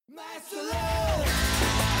Just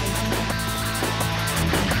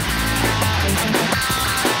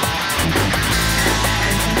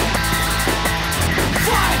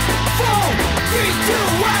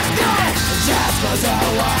goes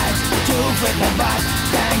away to fit the bus,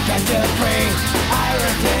 then catch a free. I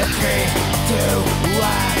repeat 3, 2,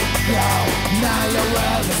 1, go. Now your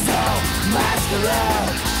world is so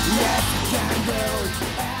masculine. Yes, you can do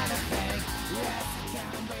anything. Yes, you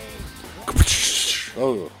can be.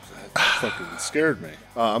 Oh, that fucking scared me.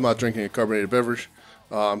 I'm not drinking a carbonated beverage.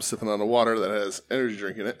 I'm sipping on a water that has energy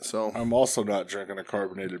drink in it. So I'm also not drinking a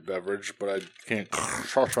carbonated beverage, but I can't.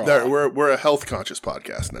 we're a health conscious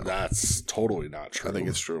podcast now. That's totally not true. I think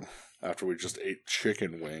it's true. After we just ate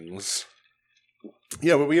chicken wings.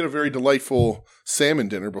 Yeah, but we had a very delightful salmon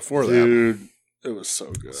dinner before that. Dude, it was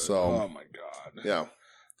so good. So, oh my God. Yeah.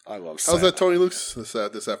 I love salmon. How's that Tony Luke's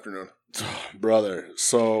this afternoon? Brother,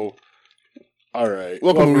 so, all right.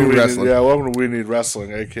 Welcome to We Need Wrestling. Yeah, welcome to We Need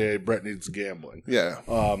Wrestling, a.k.a. Brett Needs Gambling. Yeah.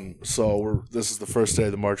 So this is the first day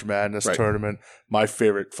of the March Madness tournament. My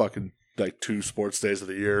favorite fucking, 2 sports days of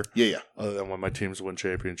the year. Yeah. Other than when my teams win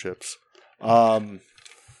championships.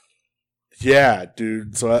 Yeah,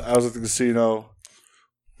 dude. So I was at the casino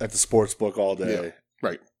at the sports book all day. Yeah.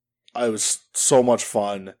 Right. It was so much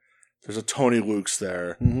fun. There's a Tony Luke's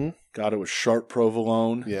there. Mm-hmm. God, it was sharp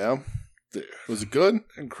provolone. Yeah. Dude, was it good?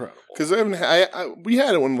 Incredible. Because we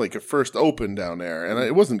had it when it first opened down there, and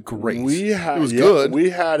it wasn't great. It was good. We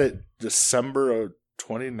had it December of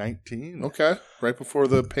 2019. Okay, right before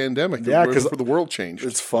the pandemic. Yeah, because the world changed.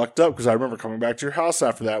 It's fucked up because I remember coming back to your house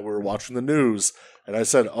after that. We were watching the news, and I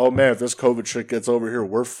said, "Oh man, if this COVID shit gets over here,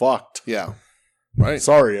 we're fucked." Yeah. Right.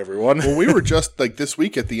 Sorry, everyone. Well, we were just this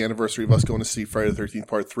week at the anniversary of us going to see Friday the 13th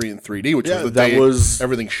Part 3 in 3D, which was the day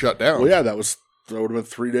everything shut down. Well, yeah, that would have been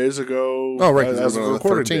 3 days ago. Oh, right, as of the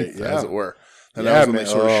recording 13th, date, as it were. And that was when they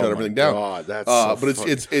sort of shut everything down. God, that's so but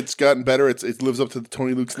it's gotten better. It lives up to the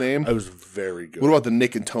Tony Luke's name. It was very good. What about the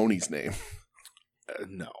Nick and Tony's name?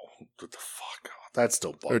 No. What the fuck? That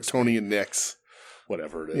still bugs me. Or Tony and Nick's.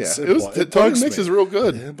 Whatever it is. Yeah, Tony Nick's is real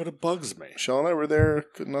good. Yeah, but it bugs me. Sean and I were there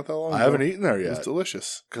not that long ago. I haven't eaten there yet. It was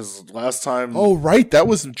delicious. Because last time... Oh, right. That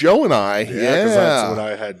was Joe and I. Yeah, because that's when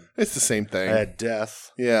I had... It's the same thing. I had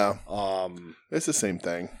death. Yeah. It's the same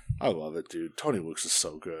thing. I love it, dude. Tony Luke's is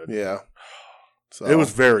so good. Yeah. So, it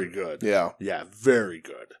was very good. Yeah. Yeah, very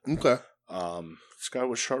good. Okay. This guy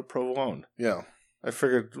was sharp provolone. Yeah. I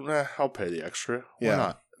figured, I'll pay the extra. Why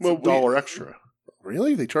not? It's $1 extra.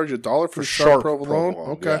 Really? They charge $1 for sharp provolone?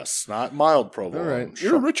 Okay. Yes, not mild provolone. All right.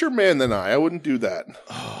 You're a richer man than I wouldn't do that.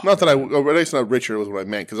 Not that it's not richer was what I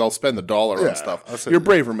meant, because I'll spend the $1 on stuff. You're a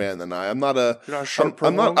braver man than I. I'm not a... You're not a sharp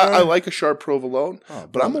provolone I like a sharp provolone,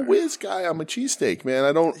 but I'm a whiz guy. I'm a cheesesteak, man.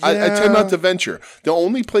 I tend not to venture. The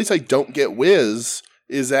only place I don't get whiz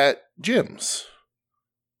is at gyms.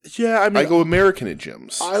 Yeah, I mean... I go American at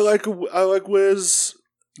gyms. I like whiz...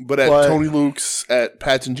 But at Tony Luke's, at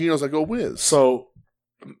Pat's and Gino's, I go whiz. So,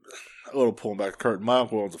 a little pulling back the curtain. My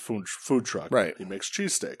uncle owns a food truck. Right. He makes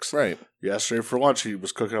cheesesteaks. Right. Yesterday for lunch, he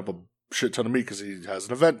was cooking up a shit ton of meat because he has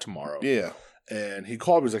an event tomorrow. Yeah. And he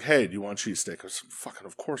called me. He was like, "Hey, do you want a cheesesteak?" I was fucking,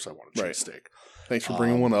 of course I want a cheesesteak. Thanks for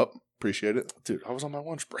bringing one up. Appreciate it. Dude, I was on my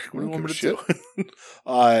lunch break. What do you want me to do?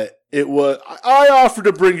 I offered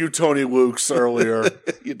to bring you Tony Luke's earlier.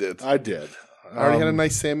 You did. I did. I already had a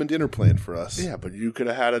nice salmon dinner planned for us. Yeah, but you could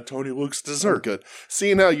have had a Tony Luke's dessert. Oh, good.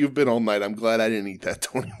 Seeing how you've been all night, I'm glad I didn't eat that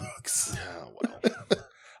Tony Luke's. Yeah, well.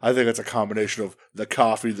 I think it's a combination of the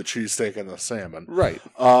coffee, the cheesesteak, and the salmon. Right.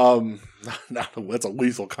 That's a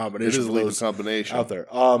lethal combination. It is a lethal combination. Out there.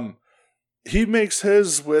 He makes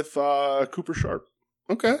his with Cooper Sharp.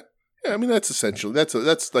 Okay. Yeah, I mean that's essentially that's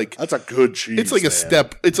a good cheese. It's like a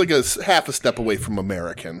step. It's like a half a step away from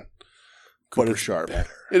American. But it's sharp.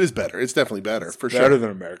 Better. It is better. It's definitely better for sure. Better than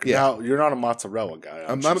American. Yeah. Now you're not a mozzarella guy.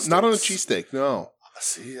 I'm not on a cheesesteak. No.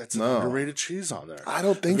 See, that's an underrated cheese on there. I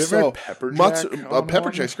don't think Have so. You ever had pepper jack?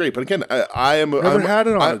 Pepper jack's great, but again, I'm a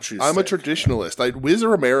traditionalist. Whiz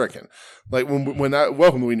are American. Like when I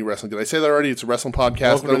welcome to We Need Wrestling. Did I say that already? It's a wrestling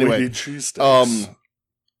podcast. Welcome but anyway, to We Need Cheesesteaks.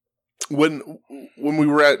 When we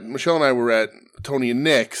were at Michelle and I were at Tony and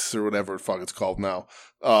Nick's or whatever the fuck it's called now.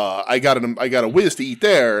 I got a whiz to eat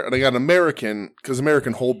there, and I got an American because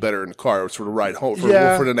American hold better in the car. It would sort of ride home for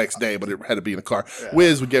the next day, but it had to be in the car. Yeah.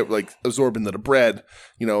 Whiz would get absorbed into the bread,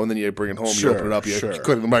 and then you bring it home, you open it up, you cook it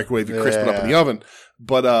in the microwave, you crisp it up in the oven.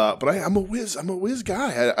 But I'm a whiz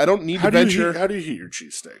guy. I don't need to venture. How do you heat your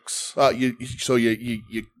cheesesteaks? You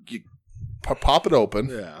pop it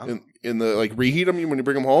open, like reheat them when you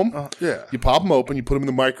bring them home. Yeah. You pop them open, you put them in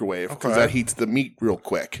the microwave because that heats the meat real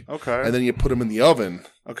quick. Okay. And then you put them in the oven.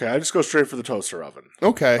 Okay, I just go straight for the toaster oven.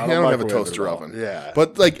 Okay, I don't have a microwave toaster at all. oven. Yeah.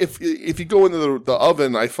 But like if you go into the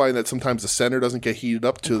oven, I find that sometimes the center doesn't get heated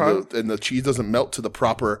up to and the cheese doesn't melt to the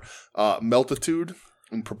proper meltitude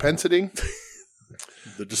and propensity.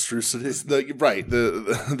 The distrucity.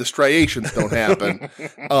 The striations don't happen.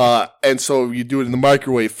 And so you do it in the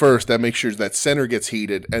microwave first. That makes sure that center gets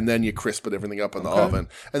heated, and then you crisp everything up in the oven.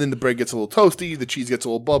 And then the bread gets a little toasty, the cheese gets a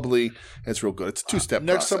little bubbly, and it's real good. It's a two-step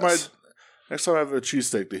process. Next time I have a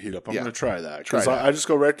cheesesteak to heat up, I'm going to try that. Because Try that. I just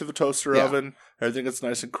go right to the toaster oven. Everything gets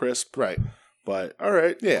nice and crisp. Right. But, all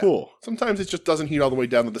right, Yeah. cool. Sometimes it just doesn't heat all the way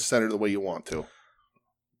down to the center the way you want to.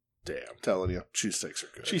 Damn. I'm telling you. Cheesesteaks are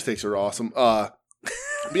good. Cheesesteaks are awesome.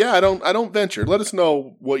 But yeah, I don't venture. Let us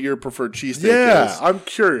know what your preferred cheesesteak is. Yeah, I'm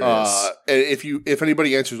curious. And if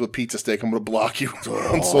anybody answers with pizza steak, I'm going to block you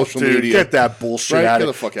on social media. Get that bullshit Right? out Get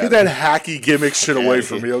of the fuck Get out that hacky gimmick shit away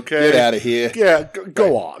from me, okay? Get out of here. Yeah,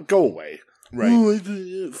 go on. Go away. Right.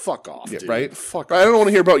 Ooh, fuck off, dude. Right? Fuck I don't want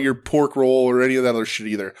to hear about your pork roll or any of that other shit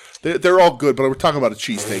either. They're all good, but we're talking about a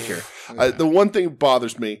cheesesteak here. The one thing that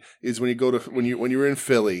bothers me is when you're in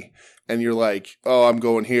Philly and you're like, oh, I'm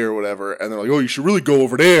going here or whatever, and they're like, oh, you should really go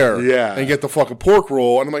over there and get the fucking pork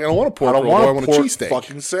roll. And I'm like, I don't want a pork roll. I want a cheesesteak.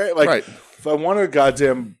 Fucking say like, if I wanted a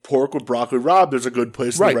goddamn pork with broccoli rabe, there's a good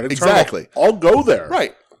place in the Reading exactly. Terminal. I'll go there.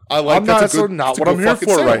 Right. I'm not what I'm here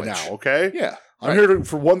for right now, okay? Yeah. I'm here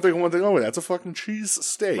for one thing only. That's a fucking cheese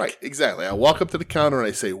steak. Right, exactly. I walk up to the counter and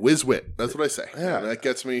I say, whiz wit. That's what I say. Yeah. And that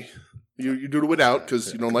gets me. You do it without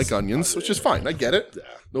because you don't like onions, which is fine. I get it. Yeah.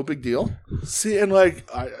 No big deal. See, and like,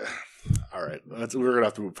 all right, we're going to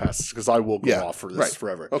have to move past this because I will go off for this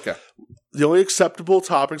forever. Okay. The only acceptable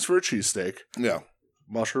toppings for a cheesesteak. Yeah.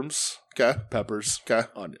 Mushrooms. Okay. Peppers. Okay.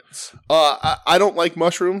 Onions. I don't like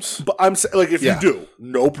mushrooms. But I'm saying, like, if you do,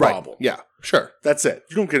 no problem. Right. Yeah. Sure. That's it.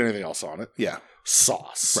 You don't get anything else on it. Yeah.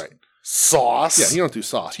 Sauce. Right. Sauce. Yeah, you don't do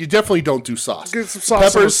sauce. You definitely don't do sauce. Get some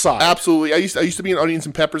sauce on the side. Absolutely. I used to be an onions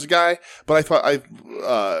and peppers guy, but I thought I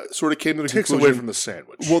sort of came to the Takes conclusion away from the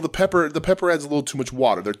sandwich. Well, the pepper adds a little too much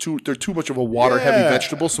water. They're too much of a water heavy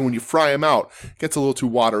vegetable. So when you fry them out, it gets a little too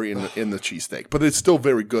watery in the cheesesteak. But it's still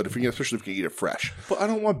very good especially if you eat it fresh. But I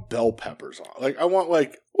don't want bell peppers on. Like I want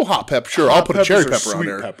hot pepper. Sure, I'll put a cherry pepper on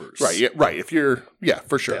there. Peppers. Right. Yeah. Right. If you're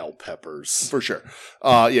for sure. Bell peppers For sure.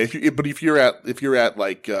 If you're at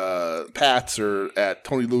like Pat's or at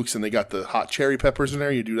Tony Luke's and they got the hot cherry peppers in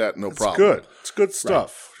there, you do that no problem. Good. It's good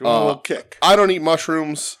stuff. Right. A little kick. I don't eat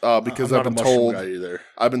mushrooms because I've been told guy either.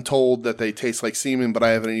 I've been told that they taste like semen, but I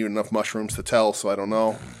haven't eaten enough mushrooms to tell, so I don't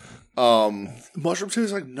know. Mushrooms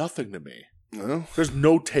taste like nothing to me. No? There's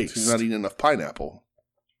no taste. He's not eating enough pineapple.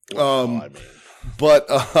 Well, But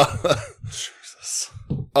Jesus.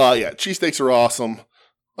 Cheesesteaks are awesome.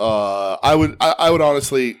 I would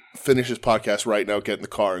honestly finish this podcast right now, get in the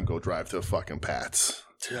car, and go drive to fucking Pat's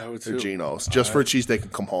or Geno's just for a cheesesteak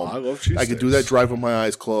and come home. I love cheesesteaks. I could do that drive with my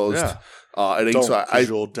eyes closed. Yeah.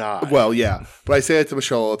 You'll die. Well, yeah, but I say it to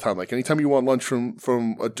Michelle all the time. Like, anytime you want lunch from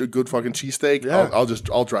a good fucking cheesesteak,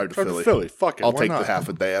 I'll drive to Philly. Fuck it. I'll Why take not? the half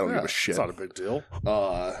a day. I don't give a shit. It's not a big deal.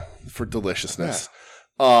 For deliciousness.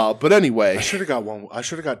 Yeah. But anyway, I should have got one. I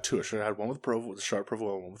should have got two. I should have had one with sharp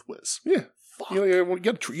provolone and one with whiz. Yeah. You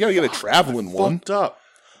gotta get a traveling one.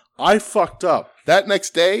 I fucked up. That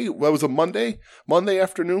next day, that was a Monday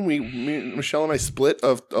afternoon, Michelle and I split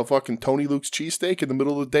a fucking Tony Luke's cheesesteak in the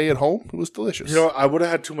middle of the day at home. It was delicious. You know, I would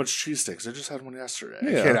have had too much cheesesteaks. I just had one yesterday.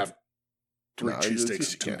 Yeah. I can't have three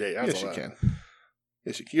cheesesteaks in 2 days. Yes, you can.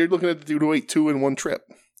 Yes, you're looking at the dude who ate 2 in one trip.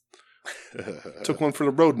 Took one for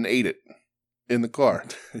the road and ate it in the car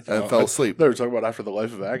and fell asleep. They were talking about after the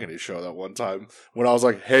Life of Agony show that one time when I was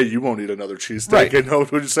like, hey, you won't eat another cheesesteak. Right. And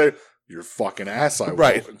what would you say? Your fucking ass, I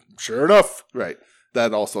right. won't. Sure enough. Right.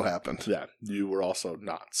 That also happened. Yeah. You were also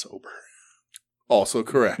not sober. Also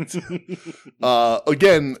correct.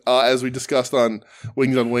 Again, as we discussed on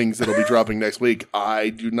Wings, it'll be dropping next week. I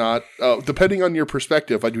do not, depending on your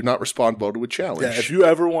perspective, I do not respond well to a challenge. Yeah, if you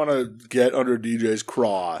ever want to get under DJ's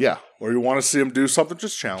craw, or you want to see him do something,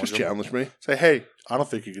 just challenge him. Challenge me. Say, hey, I don't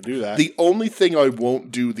think you can do that. The only thing I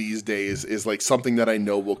won't do these days is like something that I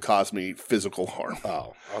know will cause me physical harm.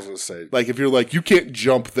 Oh, I was going to say. Like if you're like, you can't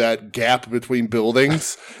jump that gap between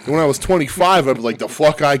buildings. And when I was 25, I'd be like, the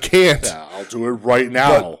fuck I can't. Yeah, I'll do it right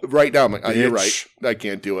now. But right now, I'm like, you're right. I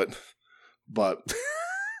can't do it. But...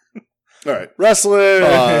 All right. Wrestling.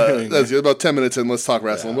 That's about 10 minutes in. Let's talk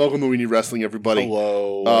wrestling. Welcome to We Need Wrestling, everybody.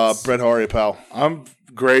 Hello. Brett, how are you, pal? I'm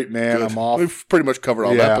Great, man. I'm off. We've pretty much covered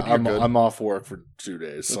all that, but you're good. I'm off work for 2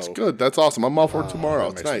 days. That's so. good. That's awesome. I'm off work tomorrow.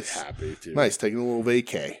 It's Makes nice. Me happy, dude. Nice, taking a little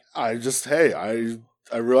vacay. I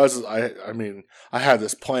realized I mean, I had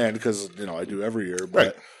this planned because, I do every year, but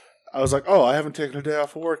Right. I was like, oh, I haven't taken a day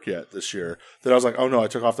off of work yet this year. Then I was like, oh no, I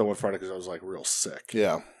took off that one Friday because I was like real sick.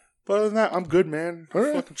 Yeah. But other than that, I'm good, man. All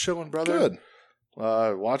right. Fucking chilling, brother. Good.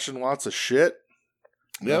 Watching lots of shit.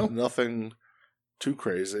 Yeah. Nothing too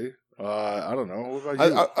crazy. I don't know. What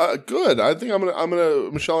about you? Good. I think I'm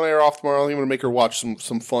gonna. Michelle and I are off tomorrow. I think I'm gonna make her watch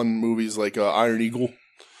some fun movies like Iron Eagle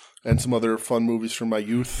and some other fun movies from my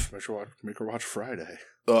youth. Make her watch Friday.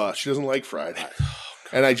 She doesn't like Friday,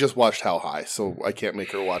 and I just watched How High, so I can't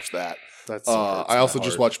make her watch that. That's. I also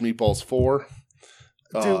just watched Meatballs 4.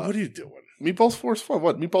 Dude, what are you doing? Meatballs 4 is fun.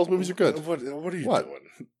 What? Meatballs movies are good. What are you What? doing?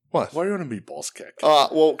 What? Why are you on a Meatballs kick?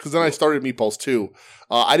 Well, because then I started Meatballs 2.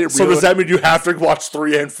 I didn't. So does that mean you have to watch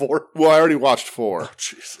 3 and 4? Well, I already watched 4. Oh,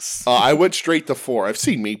 Jesus. I went straight to 4. I've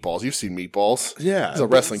seen Meatballs. You've seen Meatballs. Yeah. It's a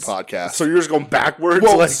wrestling podcast. So you're just going backwards?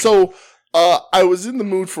 Well, I was in the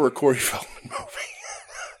mood for a Corey Feldman movie.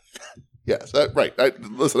 Yes, right.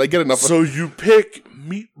 Listen, I get enough. So you pick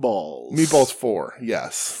Meatballs. Meatballs 4,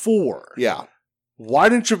 yes. 4? Yeah. Why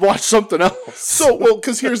didn't you watch something else?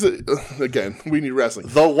 Because here's again, we need wrestling.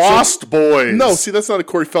 The Lost Boys. No, see, that's not a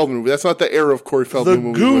Corey Feldman movie. That's not the era of Corey Feldman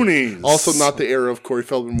movie. The Goonies. Also not the era of Corey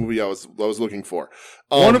Feldman movie I was looking for.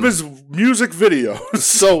 One of his music videos.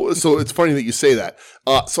 So it's funny that you say that.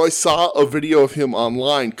 So I saw a video of him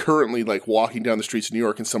online currently, like, walking down the streets of New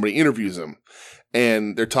York, and somebody interviews him.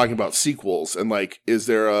 And they're talking about sequels. And, like, is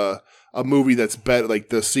there a movie that's better, like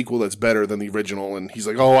the sequel that's better than the original? And he's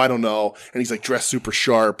like, oh, I don't know. And he's like dressed super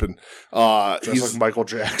sharp, and he's like Michael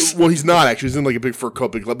Jackson. Well, he's not actually. He's in like a big fur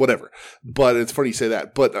coat, big whatever. But it's funny you say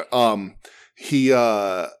that. But he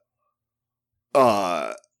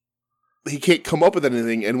can't come up with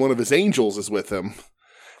anything, and one of his angels is with him.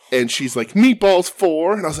 And she's like, Meatballs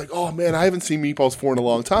 4. And I was like, oh man, I haven't seen Meatballs 4 in a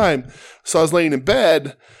long time. So I was laying in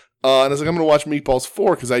bed, and I was like, I'm going to watch Meatballs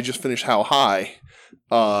 4 because I just finished How High.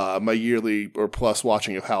 My yearly or plus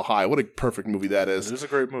watching of How High. What a perfect movie that is. It is a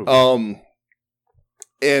great movie.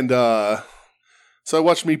 So I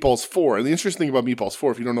watched Meatballs 4. And the interesting thing about Meatballs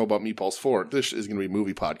 4, if you don't know about Meatballs 4, this is going to be a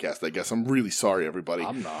movie podcast, I guess. I'm really sorry, everybody.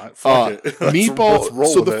 I'm not. Fuck it. Meatball.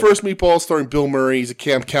 So the first Meatball starring Bill Murray. He's a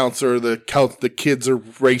camp counselor. The kids are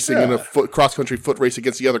racing in a cross-country foot race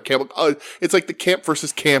against the other camp. It's like the camp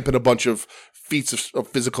versus camp and a bunch of feats of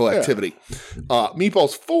physical activity.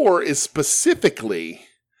 Meatballs 4 is specifically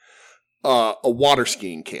a water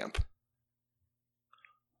skiing camp.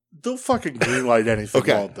 They'll fucking greenlight anything,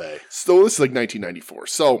 won't they? So this is like 1994.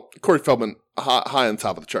 So Corey Feldman high on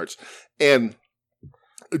top of the charts, and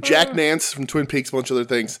Jack Nance from Twin Peaks, a bunch of other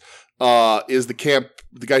things, is the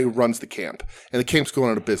guy who runs the camp, and the camp's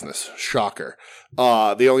going out of business. Shocker.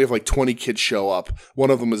 They only have like 20 kids show up.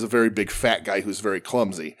 One of them is a very big fat guy who's very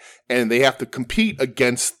clumsy, and they have to compete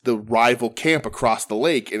against the rival camp across the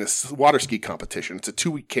lake in a water ski competition. It's a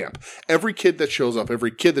 2-week camp. Every kid that shows up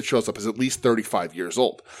is at least 35 years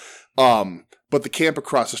old. But the camp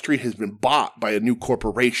across the street has been bought by a new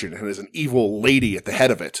corporation, and there's an evil lady at the head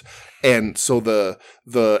of it. And so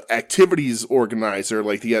the activities organizer,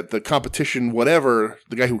 like the competition, whatever,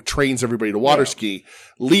 the guy who trains everybody to water ski,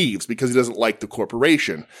 leaves because he doesn't like the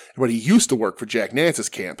corporation. But he used to work for Jack Nance's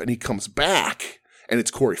camp, and he comes back. And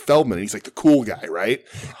it's Corey Feldman, and he's like the cool guy, right?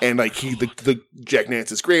 And like the Jack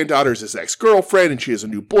Nance's granddaughter is his ex-girlfriend, and she has a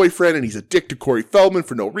new boyfriend, and he's a dick to Corey Feldman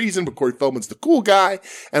for no reason, but Corey Feldman's the cool guy,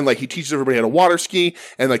 and like he teaches everybody how to water ski,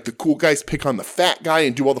 and like the cool guys pick on the fat guy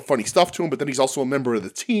and do all the funny stuff to him, but then he's also a member of the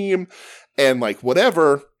team, and like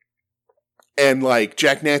whatever. And like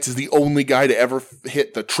Jack Nance is the only guy to ever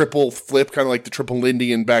hit the triple flip, kind of like the triple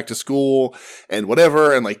Lindy in Back to School and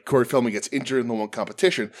whatever. And like Corey Feldman gets injured in the one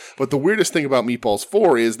competition. But the weirdest thing about Meatballs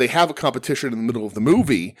 4 is they have a competition in the middle of the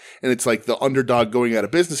movie, and it's like the underdog going out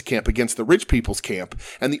of business camp against the rich people's camp.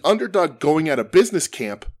 And the underdog going out of business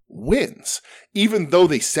camp wins. Even though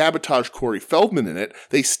they sabotage Corey Feldman in it,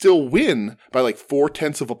 they still win by like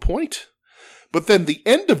 0.4 of a point. But then the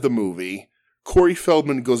end of the movie, Corey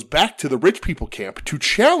Feldman goes back to the rich people camp to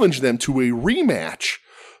challenge them to a rematch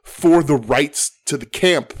for the rights to the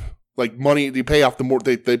camp. Like money, they pay off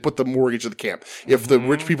they put the mortgage of the camp. If the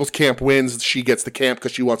rich people's camp wins, she gets the camp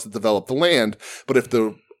because she wants to develop the land. But if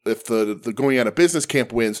the going out of business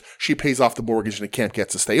camp wins, she pays off the mortgage and the camp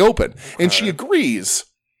gets to stay open. And she agrees.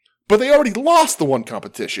 But they already lost the one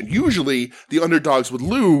competition. Usually, the underdogs would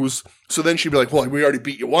lose, so then she'd be like, well, we already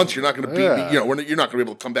beat you once, you're not going to beat me, you're not going to be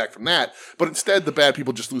able to come back from that. But instead, the bad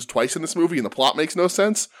people just lose twice in this movie, and the plot makes no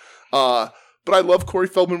sense. But I love Corey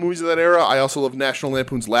Feldman movies of that era. I also love National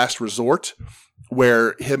Lampoon's Last Resort,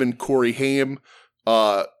 where him and Corey Haim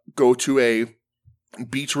go to a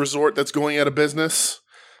beach resort that's going out of business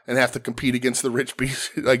and have to compete against the rich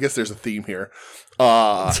beach. I guess there's a theme here.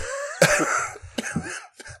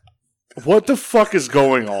 What the fuck is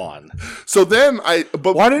going on? So then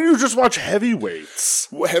but why didn't you just watch Heavyweights?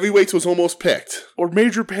 Heavyweights was almost picked. Or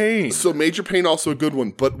Major Pain. So Major Pain, also a good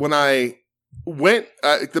one. But when I went,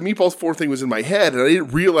 the Meatballs 4 thing was in my head, and I didn't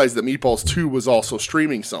realize that Meatballs 2 was also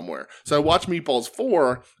streaming somewhere. So I watched Meatballs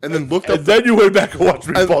 4, and then looked up. And then you went back and watched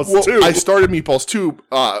Meatballs 2. I started Meatballs 2,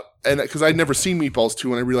 and because I'd never seen Meatballs 2,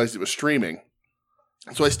 and I realized it was streaming.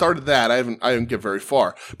 So I started that. I didn't get very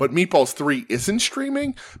far. But Meatballs 3 isn't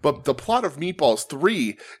streaming. But the plot of Meatballs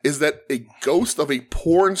 3 is that a ghost of a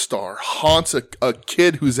porn star haunts a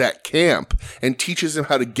kid who's at camp and teaches him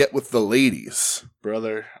how to get with the ladies.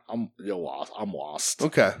 Brother, I'm lost.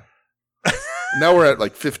 Okay. Now we're at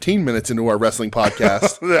like 15 minutes into our wrestling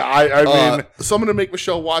podcast. I mean, so I'm going to make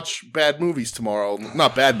Michelle watch bad movies tomorrow.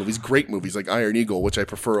 Not bad movies, great movies like Iron Eagle, which I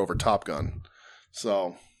prefer over Top Gun.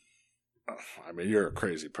 So... I mean, you're a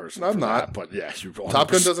crazy person. I'm not. That, but yeah, you. Top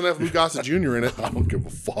Gun doesn't have Lou Gossett Jr. in it. I don't give a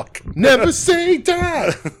fuck. Never say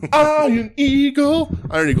die. Iron Eagle.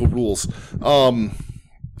 Iron Eagle rules. Do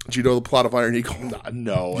you know the plot of Iron Eagle?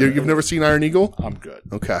 No. You've never seen Iron Eagle? I'm good.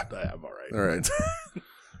 Okay. I'm all right. All right.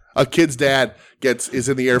 A kid's dad is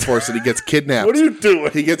in the Air Force and he gets kidnapped. What are you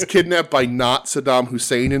doing? He gets kidnapped by not Saddam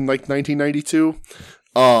Hussein in like 1992.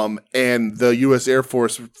 And the U.S. Air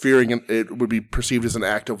Force, fearing it would be perceived as an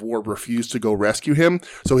act of war, refused to go rescue him.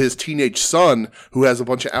 So his teenage son, who has a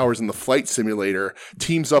bunch of hours in the flight simulator,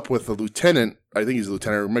 teams up with a lieutenant, I think he's a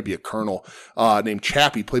lieutenant, or it might be a colonel, named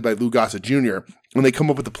Chappie, played by Lou Gossett Jr., and they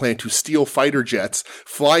come up with a plan to steal fighter jets,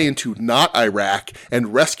 fly into not Iraq,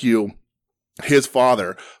 and rescue his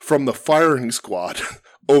father from the firing squad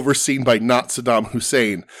overseen by not Saddam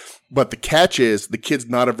Hussein. But the catch is the kid's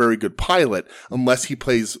not a very good pilot unless he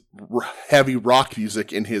plays heavy rock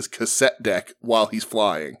music in his cassette deck while he's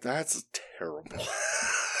flying. That's terrible.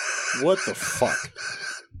 What the fuck?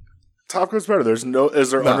 Top Gun's better.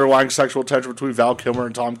 Is there underlying sexual tension between Val Kilmer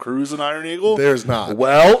and Tom Cruise in Iron Eagle? There's not.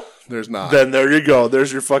 Well, there's not. Then there you go.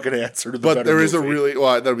 There's your fucking answer to the But there movie. is a really,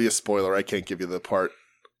 that'll be a spoiler. I can't give you the part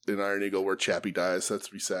in Iron Eagle where Chappie dies. That's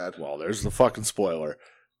be sad. Well, there's the fucking spoiler.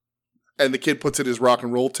 And the kid puts in his rock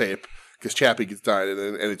and roll tape because Chappie gets died,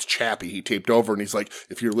 and it's Chappie. He taped over, and he's like,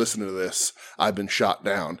 if you're listening to this, I've been shot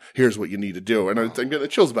down. Here's what you need to do. And I'm getting the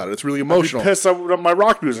chills about it. It's really emotional. I'm pissed my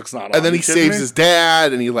rock music's not on. And then he saves his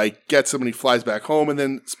dad, and he like gets him, and he flies back home. And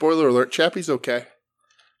then, spoiler alert, Chappie's okay.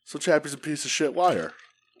 So Chappie's a piece of shit liar.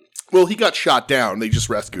 Well, he got shot down. They just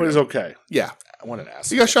rescued him. But he's okay. Yeah. I want to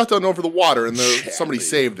ask. He got shot down over the water, and somebody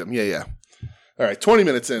saved him. Yeah. All right, 20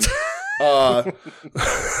 minutes in. Well,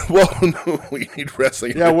 no, we need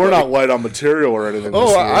wrestling. Yeah, we're not light on material or anything.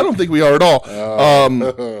 Oh, I don't think we are at all.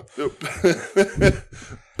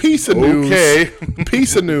 Piece of news. Okay.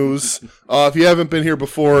 Piece of news. If you haven't been here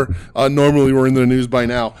before, normally we're in the news by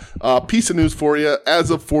now. Piece of news for you.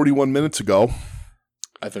 As of 41 minutes ago,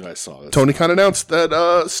 I think I saw this. Tony Khan announced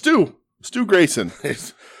that Stu Grayson.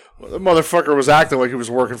 The motherfucker was acting like he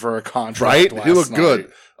was working for a contract. Right? He looked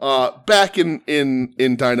good. Back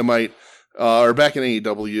in Dynamite, or back in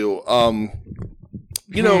AEW,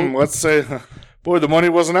 let's say, boy, the money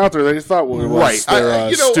wasn't out there that you thought it was.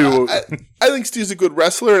 Right. Stu. I think Stu's a good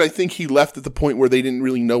wrestler, and I think he left at the point where they didn't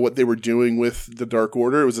really know what they were doing with the Dark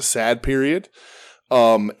Order. It was a sad period.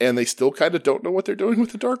 And they still kind of don't know what they're doing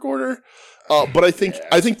with the Dark Order. But I think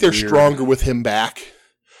they're weird. Stronger with him back.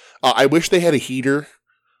 I wish they had a heater.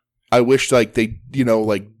 I wish they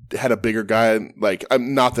had a bigger guy. Like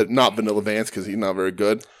not Vanilla Vance because he's not very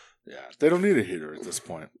good. Yeah, they don't need a heater at this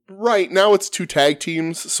point. Right now, it's 2 tag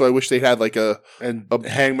teams. So I wish they had a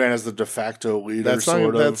Hangman as the de facto leader. That's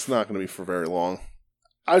not going to be for very long.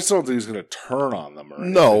 I still don't think he's going to turn on them. Or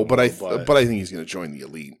anything, no, but I think he's going to join the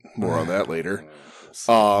Elite. More on that later.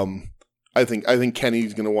 I think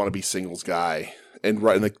Kenny's going to want to be singles guy. And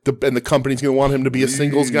the company's going to want him to be a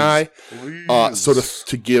singles guy. So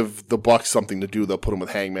to give the Bucks something to do, they'll put him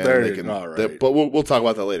with Hangman. But we'll talk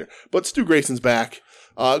about that later. But Stu Grayson's back.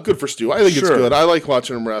 Good for Stu. I think it's good. I like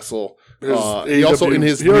watching him wrestle. He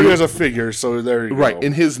already has a figure, so there you go. Right.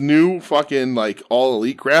 In his new fucking all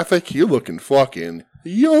elite graphic, you're looking fucking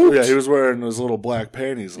yoked. Yeah, he was wearing those little black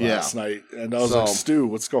panties last night. And I was like, Stu,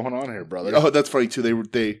 what's going on here, brother? Oh, that's funny too. They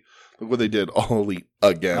look what they did. All elite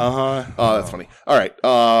again. That's funny. All right.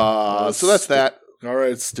 So that's that. All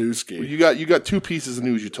right, Stewski. You got 2 pieces of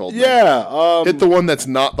news you told me. Yeah. Hit the one that's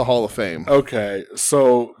not the Hall of Fame. Okay.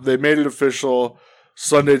 So they made it official.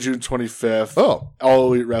 Sunday, June 25th. Oh.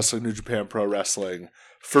 All Elite Wrestling, New Japan Pro Wrestling.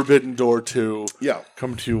 Forbidden Door 2. Yeah.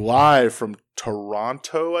 Coming to you live from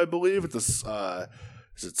Toronto, I believe, at this,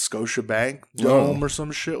 is it Scotiabank Dome or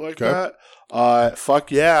some shit like that?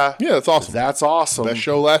 Fuck yeah. Yeah, that's awesome. That's awesome. Best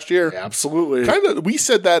show last year. Absolutely. Kind of, we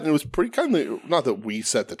said that, and it was pretty kind of, not that we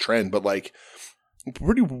set the trend, but like,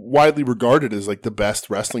 pretty widely regarded as like the best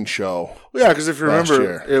wrestling show. Yeah, because if you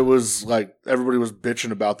remember, it was like everybody was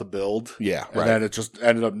bitching about the build. Yeah, and then it just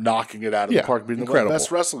ended up knocking it out of the park, being the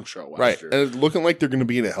best wrestling show last year. And it's looking like they're going to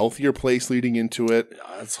be in a healthier place leading into it.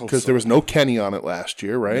 Yeah, let's hope because there was no Kenny on it last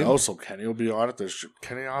year, right? No, so Kenny will be on it. There's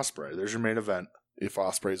Kenny Ospreay. There's your main event. If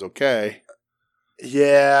Ospreay's okay.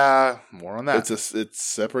 Yeah, more on that. It's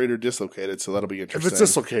separated or dislocated, so that'll be interesting. If it's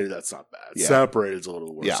dislocated, that's not bad. Yeah. Separated's a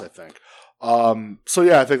little worse, I think. So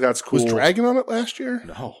yeah, I think that's cool. Was Dragon on it last year?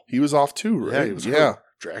 No. He was off too, right? Yeah, he was hurt.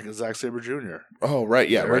 Dragon Zack Sabre Jr. Oh, right.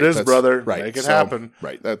 Yeah, there it is, brother. Right. Make it happen.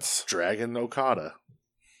 Right. That's Dragon Okada.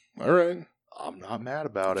 All right. I'm not mad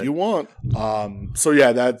about it. If you want. So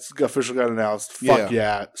yeah, that's officially got announced. Fuck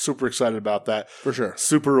yeah. Super excited about that. For sure.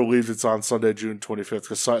 Super relieved it's on Sunday, June 25th,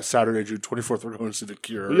 because Saturday, June 24th, we're going to see The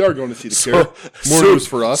Cure. We are going to see The Cure. More news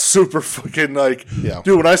for us. Super fucking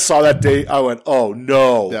dude, when I saw that date, I went, oh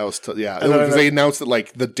no. That was, because they announced it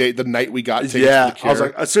like the night we got tickets to The Cure.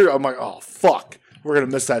 I was like, I'm like, oh fuck. We're going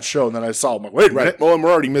to miss that show. And then I saw, I'm like, wait a minute. Well, and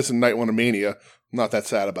we're already missing Night 1 of Mania. I'm not that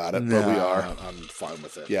sad about it, but we are. I'm fine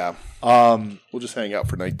with it. Yeah. We'll just hang out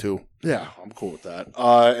for night 2. Yeah, I'm cool with that.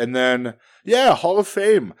 And then, Hall of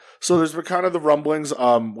Fame. So there's been kind of the rumblings.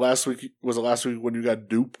 Last week when you got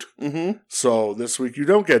duped? Mm-hmm. So this week you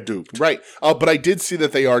don't get duped. Right. But I did see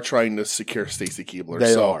that they are trying to secure Stacy Keibler.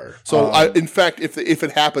 They are. So in fact, if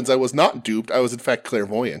it happens, I was not duped. I was in fact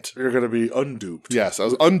clairvoyant. You're going to be unduped. Yes, I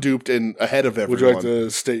was unduped and ahead of everyone. Would you like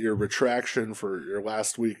to state your retraction for your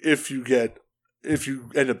last week if you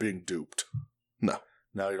end up being duped? No.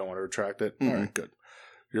 No, you don't want to retract it? Mm-hmm. All right, good.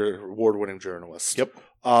 You're an award-winning journalist. Yep.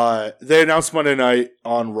 They announced Monday night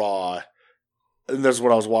on Raw, and this is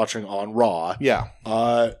what I was watching on Raw. Yeah.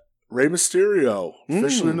 Rey Mysterio,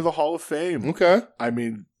 officially into the Hall of Fame. Okay. I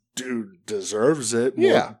mean, dude deserves it.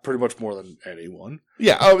 Pretty much more than anyone.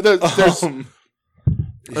 Yeah. There's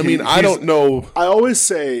I don't know. I always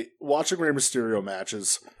say, watching Rey Mysterio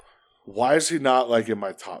matches, why is he not in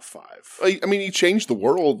my top 5? I mean, he changed the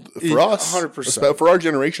world for us, 100%. For our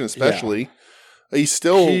generation, especially. Yeah.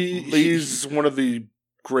 He's one of the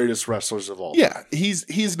greatest wrestlers of all time. Yeah,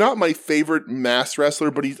 he's not my favorite mass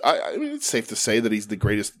wrestler, but I mean, it's safe to say that he's the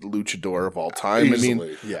greatest luchador of all time.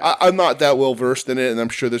 Easily, I mean, I'm not that well versed in it, and I'm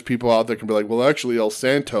sure there's people out there can be like, well, actually, El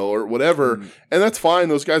Santo or whatever, and that's fine.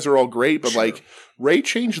 Those guys are all great, but Ray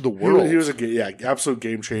changed the world. He was absolute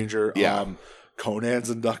game changer. Yeah. Conan's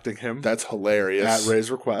inducting him. That's hilarious. At Ray's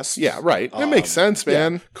request. Yeah, right. That makes sense,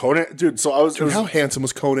 man. Yeah. Conan, dude. So how handsome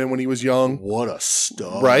was Conan when he was young? What a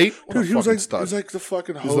stud, right? Dude, he was like the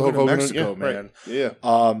fucking Hogan of Mexico, man. Right. Yeah.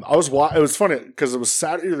 It was funny because it was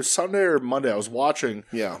Saturday, either Sunday or Monday. I was watching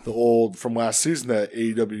the old from last season, the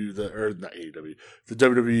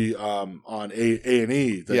WWE on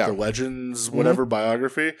A&E, the Legends whatever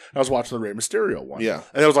biography. I was watching the Rey Mysterio one. Yeah,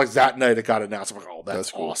 and it was like that night it got announced. I'm like, oh,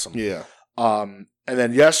 that's cool. Awesome. Yeah. And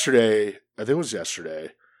then yesterday, I think it was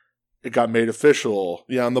yesterday, it got made official.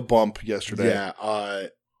 Yeah, on the bump yesterday. Yeah,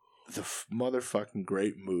 the motherfucking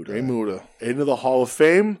Great Muta. Great Muta. Into the Hall of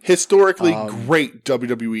Fame. Historically great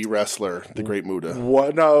WWE wrestler, the Great Muta.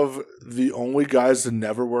 One of the only guys to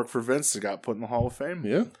never work for Vince that got put in the Hall of Fame.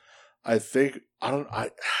 Yeah. I think,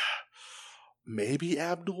 maybe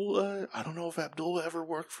Abdullah. I don't know if Abdullah ever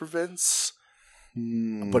worked for Vince.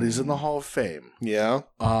 But he's in the Hall of Fame. Yeah.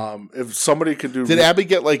 If somebody could do, did Abby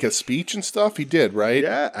get a speech and stuff? He did, right?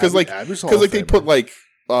 Yeah. Because they put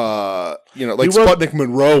Sputnik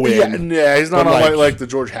Monroe in. Yeah. He's not on the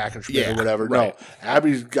George Hackenschmidt or whatever. Right. No,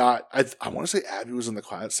 Abby's got. I want to say Abby was in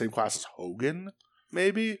the same class as Hogan,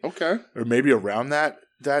 maybe. Okay. Or maybe around that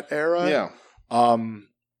era. Yeah.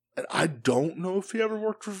 And I don't know if he ever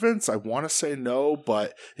worked for Vince. I want to say no,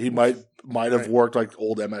 but he might have worked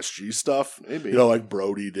old MSG stuff. Maybe. Like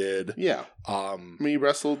Brody did. Yeah. He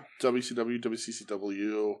wrestled WCW,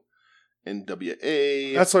 WCCW,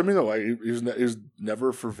 NWA. That's what I mean, though. He was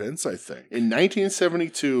never for Vince, I think. In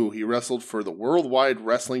 1972, he wrestled for the Worldwide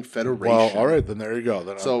Wrestling Federation. Well, all right, then there you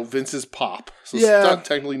go. So Vince's Pop. So it's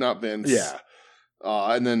technically not Vince. Yeah.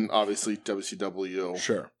 And then, obviously, WCW.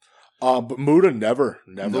 Sure. But Muta never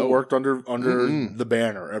worked under the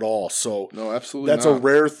banner at all. So no, absolutely that's not. a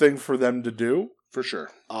rare thing for them to do. For sure.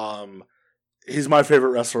 He's my favorite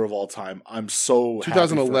wrestler of all time. I'm so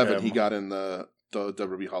 2011 he got in the the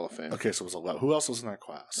WWE Hall of Fame. Okay, so it was 11. Who else was in that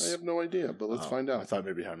class? I have no idea, but let's find out. I thought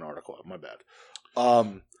maybe you had an article. My bad.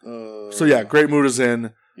 So yeah, Great Muta's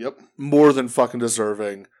in. Yep. More than fucking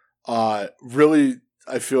deserving. Really,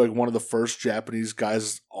 I feel like one of the first Japanese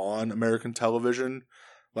guys on American television,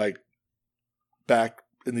 like back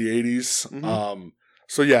in the 80s. Mm-hmm.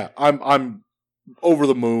 So yeah, I'm over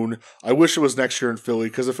the moon. I wish it was next year in Philly,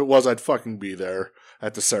 because if it was, I'd fucking be there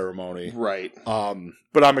at the ceremony. Right.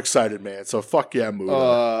 But I'm excited, man. So fuck yeah,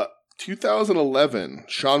 Muta. 2011,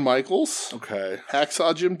 Shawn Michaels. Okay.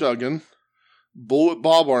 Hacksaw Jim Duggan. Bullet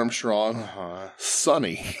Bob Armstrong. Uh-huh.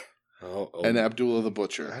 Sonny. And Abdullah the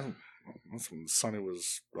Butcher. That's when Sonny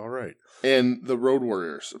was all right. And the Road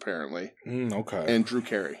Warriors, apparently. Okay. And Drew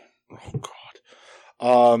Carey. Oh, God.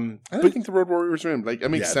 I don't think the Road Warriors are in. Like, that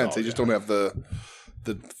makes sense. They just don't have the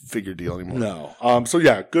figure deal anymore. No. So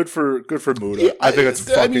yeah, good for Muta. Yeah, I think it's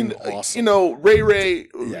fucking awesome. You know, Ray.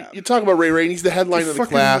 Yeah. You talk about Ray, and he's the headline of the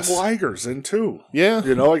class. Liger's in too. Yeah,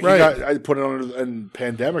 you know, like I put it on in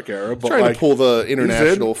pandemic era, but trying to pull the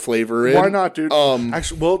international flavor in. Why not, dude?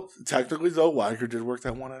 Actually, well, technically though, Liger did work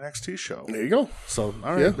that one NXT show. There you go. So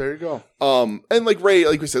all right, there you go. And like Ray,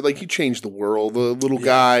 like we said, like he changed the world. The little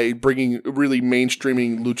guy bringing really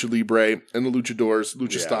mainstreaming lucha libre and the luchadors,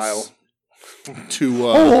 lucha style. To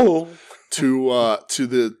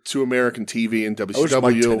American TV and WCW. I wish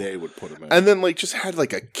Mike today would put him in. And then like just had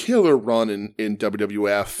like a killer run in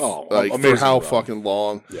WWF. For how fucking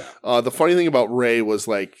long. Yeah. The funny thing about Ray was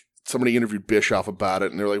like somebody interviewed Bischoff about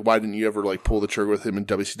it, and they're like, "Why didn't you ever like pull the trigger with him in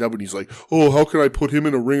WCW?" And he's like, "Oh, how can I put him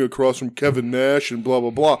in a ring across from Kevin Nash and blah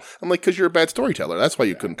blah blah?" I'm like, "Because you're a bad storyteller. That's why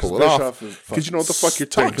you couldn't pull it off. Because you know what the fuck you're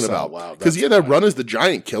talking about. Because he had that run as the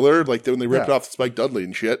Giant Killer, like when they ripped off Spike Dudley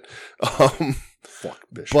and shit." Fuck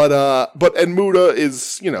Bishop. But Muta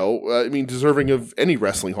is, you know, I mean, deserving of any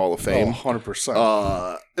wrestling Hall of Fame.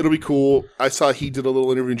 100%. It'll be cool. I saw he did a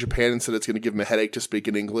little interview in Japan and said it's going to give him a headache to speak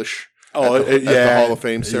in English. At the Hall of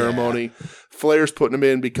Fame ceremony. Yeah. Flair's putting him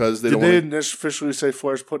in because they didn't officially say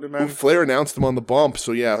Flair's putting him in? Well, Flair announced him on the bump,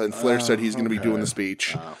 so yeah, and Flair said he's going to be doing the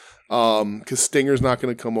speech. Because Stinger's not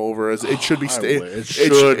going to come over. It should be Sting. It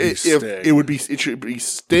should be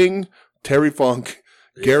Sting, Terry Funk,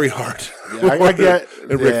 Gary Hart, I get,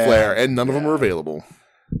 and Ric Flair, and none of them are available.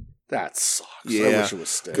 That sucks. Yeah, I wish it was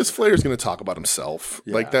Sting. Because Flair's going to talk about himself.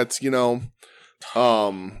 Yeah. Like that's, you know,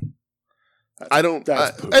 and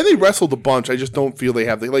they wrestled a bunch. I just don't feel they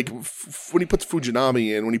have when he puts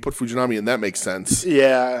Fujinami in. When he put Fujinami in, that makes sense.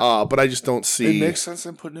 Yeah, but I just don't see. It makes sense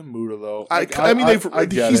in putting in Muta though.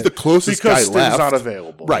 He's the closest guy Sting's left. Not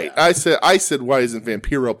available, right? Yeah. I said, why isn't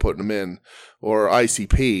Vampiro putting him in or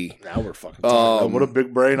ICP? Now we're fucking talking. What a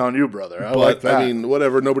big brain on you, brother. I like that. I mean,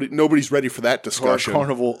 whatever. Nobody's ready for that discussion.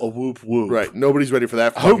 Carnival, a whoop whoop. Right. Nobody's ready for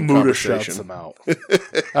that. I hope Muta shouts him out.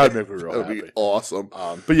 That'd make me real happy. That'd be awesome.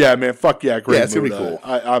 But yeah, man, fuck yeah, great. Yeah, it's gonna be cool.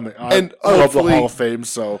 I love the Hall of Fame,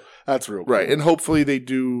 so that's real cool. Right, and hopefully they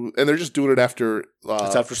do, and they're just doing it after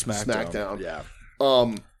it's after SmackDown. Yeah.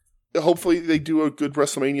 Hopefully they do a good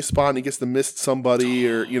WrestleMania spot and he gets to miss somebody,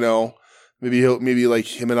 or you know, maybe like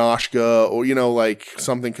him and Asuka, or you know, like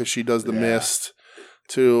something because she does the mist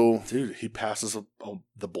too. Dude, he passes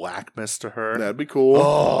the black mist to her. That'd be cool.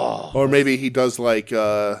 Oh. Or maybe he does like.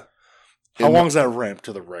 How long's that ramp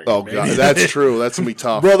to the ring? Oh, God, that's true. That's going to be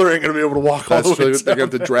tough. Brother ain't going to be able to walk all the way down. They're going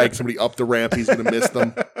to have to drag somebody up the ramp. He's going to miss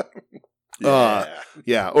them.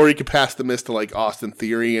 Yeah. Or he could pass the miss to like Austin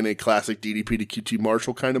Theory in a classic DDP to QT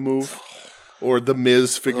Marshall kind of move. Or the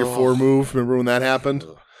Miz figure four move. Remember when that happened?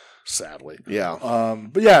 Sadly. Yeah.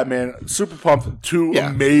 But yeah, man, super pumped. Two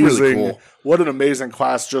amazing. Really cool. What an amazing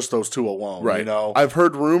class, just those two alone. Right. You know? I've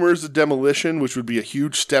heard rumors of Demolition, which would be a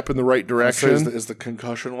huge step in the right direction. Is the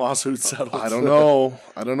concussion lawsuit settled? I don't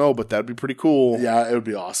know, but that'd be pretty cool. Yeah, it would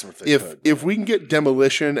be awesome if they could. If we can get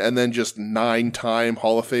Demolition and then just 9-time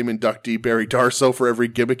Hall of Fame inductee Barry Darsow for every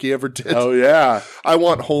gimmick he ever did. Oh, yeah. I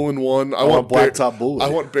want Hole in One. I want Blacktop Bully. I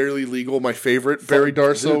want Barely Legal, my favorite Barry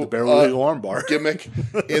Darsow. Dude, the Barely Legal armbar. Gimmick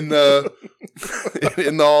in the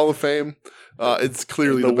Hall of Fame. It's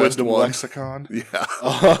clearly the best one. Lexicon. Yeah.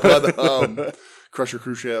 But, Crusher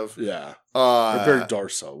Khrushchev. Yeah. Barry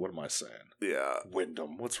Darsow. What am I saying? Yeah.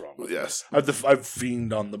 Wyndham. What's wrong with Yes. I've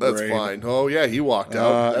fiend on the brain. That's fine. Oh, yeah. He walked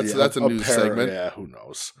out. That's a news segment. Yeah, who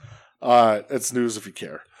knows? It's news if you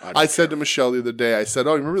care. I said to Michelle the other day, I said,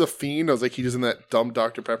 oh, you remember the Fiend? I was like, he was in that dumb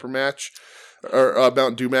Dr. Pepper match. Or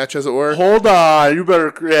Mountain Dew match, as it were. Hold on, you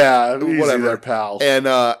better, whatever, there, pal. And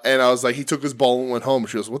I was like, he took his ball and went home.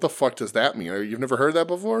 She goes, "What the fuck does that mean? You've never heard that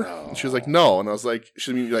before?" No. And she was like, "No." And I was like,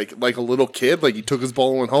 "Should mean like a little kid? Like he took his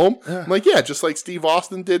ball and went home?" Yeah. I'm like, "Yeah, just like Steve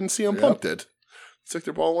Austin did and CM Punk did. He took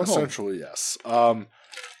their ball and went home." Essentially, yes.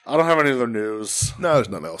 I don't have any other news. No, there's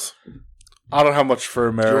nothing else. I don't have much for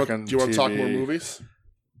American Do you want to talk TV. more movies?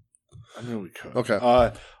 I mean, we could. Okay.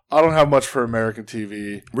 I don't have much for American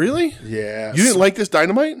TV. Really? Yeah. You didn't like this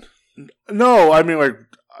Dynamite? No, I mean like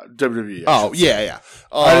WWE. Oh, yeah.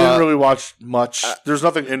 I didn't really watch much. There's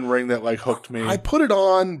nothing in ring that like hooked me. I put it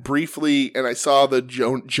on briefly, and I saw the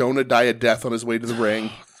Jonah die a death on his way to the ring.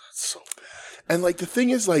 That's so bad. And like the thing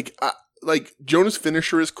is, like Jonah's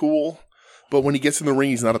finisher is cool, but when he gets in the ring,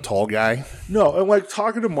 he's not a tall guy. No, and like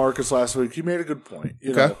talking to Marcus last week, he made a good point.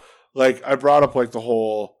 You Okay. know, like I brought up like the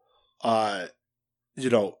whole,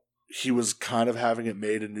 he was kind of having it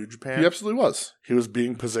made in New Japan. He absolutely was. He was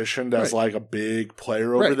being positioned as Right. like a big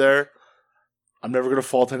player over Right. there. I'm never going to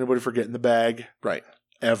fault anybody for getting the bag. Right.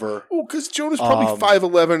 Ever. Well, because Jonah's probably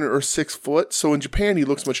 5'11" or 6 foot, so in Japan he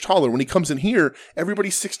looks much taller. When he comes in here,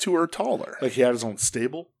 everybody's 6'2" or taller. Like he had his own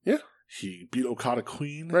stable. Yeah. He beat Okada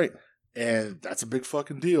Queen. Right. And that's a big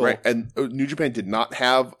fucking deal. Right. And New Japan did not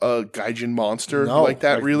have a Gaijin monster No, like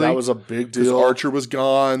that, really. That was a big Because deal. Archer was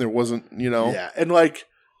gone. There wasn't, Yeah. And like,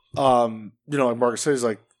 like Marcus says,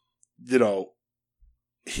 like,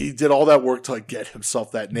 he did all that work to like get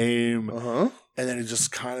himself that name. Uh-huh. And then he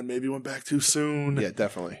just kind of maybe went back too soon. Yeah,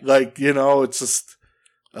 definitely. Like, it's just,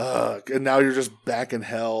 and now you're just back in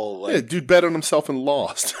hell. Like, Yeah, dude bet on himself and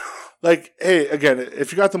lost. like, hey, again,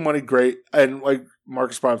 if you got the money, great. And like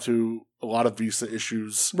Marcus brought up to a lot of visa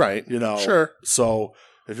issues. Right. Sure. So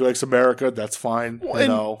if he likes America, that's fine.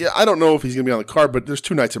 Well, yeah, I don't know if he's going to be on the card, but there's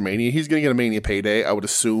 2 nights of Mania. He's going to get a Mania payday, I would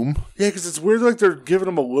assume. Yeah, because it's weird. Like they're giving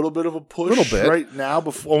him a little bit of a push Little bit. right now,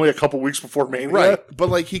 only a couple weeks before Mania. Right. But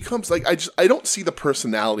like he comes, like I don't see the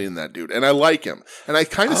personality in that dude, and I like him. And I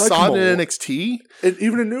kind of I like saw him it in a lot. NXT. And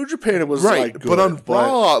even in New Japan, it was Right. like good, but on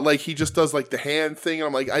Raw, like he just does like the hand thing, and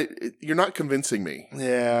I'm like, you're not convincing me.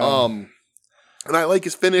 Yeah. And I like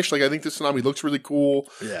his finish. Like I think this Tsunami looks really cool.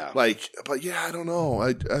 Yeah. Like, but yeah, I don't know.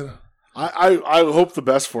 I hope the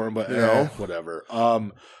best for him, but know? whatever.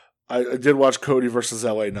 I did watch Cody versus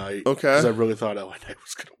LA Knight. Okay. Because I really thought LA Knight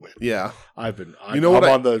was going to win. Yeah. I'm what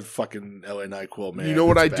on the fucking LA Knight quill, man. You know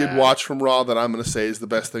what I It's did bad. watch from Raw that I'm going to say is the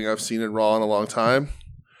best thing I've seen in Raw in a long time?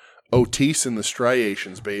 Otis and the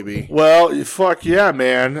Striations, baby. Well, fuck yeah,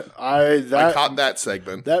 man. I caught that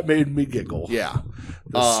segment. That made me giggle. Yeah.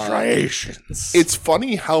 The Striations. It's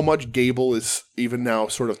funny how much Gable is even now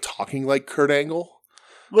sort of talking like Kurt Angle.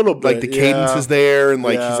 a little bit. Like the cadence is there, and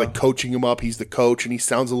like Yeah. he's like coaching him up. He's the coach, and he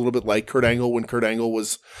sounds a little bit like Kurt Angle when Kurt Angle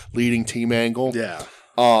was leading Team Angle. Yeah.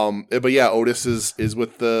 But yeah, Otis is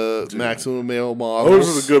with the maximum male model. Otis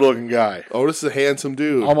is a good looking guy. Otis is a handsome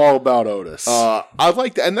dude. I'm all about Otis. I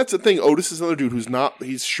like that, and that's the thing. Otis is another dude who's not.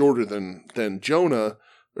 He's shorter than Jonah,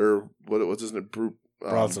 or what's his name?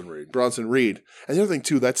 Bronson Reed. Bronson Reed. And the other thing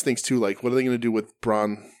too, that stinks too. Like, what are they going to do with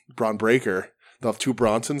Braun Breaker? They'll have 2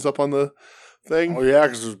 Bronsons up on the thing. Oh yeah,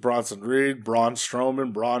 because there's Bronson Reed, Braun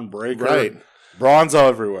Strowman, Braun Breaker. Right. Braun's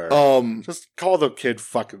everywhere. Um, Just call the kid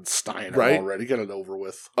fucking Steiner Right. already. Get it over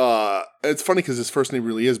with. it's funny because his first name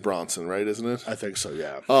really is Bronson, right? Isn't it? I think so.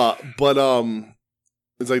 Yeah. But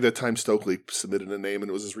it's like that time Stokely submitted a name and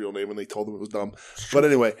it was his real name and they told him it was dumb. But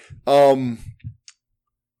anyway,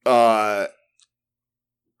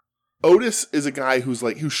 Otis is a guy who's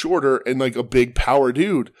shorter and like a big power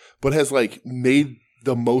dude, but has like made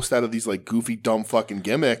the most out of these like goofy, dumb fucking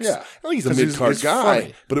gimmicks. Yeah. I think he's a 'Cause mid card he's guy,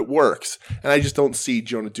 funny. but it works. And I just don't see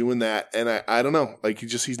Jonah doing that. And I don't know, like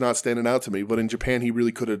he's not standing out to me. But in Japan, he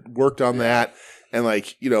really could have worked on that. And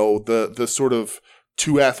like the sort of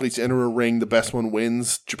 2 athletes enter a ring, the best one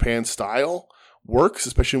wins Japan style works,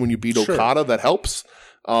 especially when you beat Sure. Okada. That helps.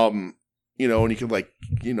 And you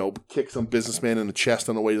can kick some businessman in the chest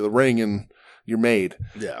on the way to the ring, and you're made.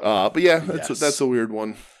 Yeah. But yeah, Yes. that's a weird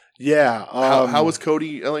one. Yeah. How was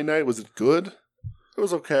Cody LA Knight? Was it good? it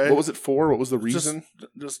was okay. What was it for? What was the reason?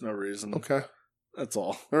 Just no reason. Okay, That's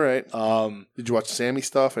all. all right. Um, Did you watch Sammy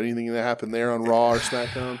stuff? Anything that happened there on Raw or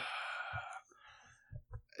SmackDown?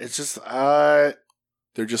 it's just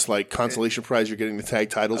They're just like consolation prize. You're getting the tag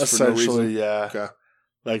titles for no essentially, reason. yeah. Okay,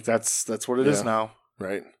 Like that's what it is Yeah. now.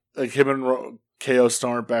 right. Like him and KO still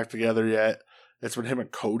aren't back together yet. It's been him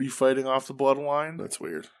and Cody fighting off the bloodline. That's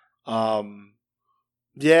weird.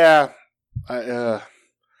 Yeah,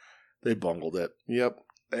 they bungled it. Yep.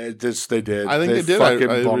 They did. I think they did. fucking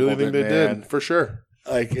I really bungled think it, they man. did for sure.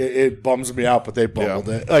 Like it bums me out, but they bungled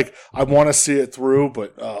it. Like I want to see it through,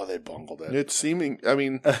 but they bungled it. It's seeming. I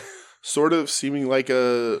mean, sort of seeming like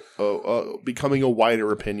a becoming a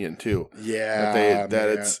wider opinion too. Yeah,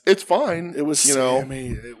 that it's fine. It was Sammy.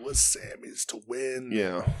 It was Sammy's to win.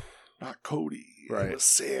 Yeah. Not Cody. Right. It was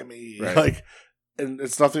Sammy. Right. Like and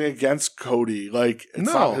it's nothing against Cody. Like, it's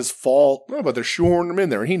No. not his fault. No, but they're shoehorning him in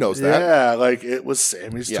there, and he knows that. Yeah, like, it was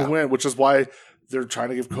Sammy's Yeah. to win, which is why they're trying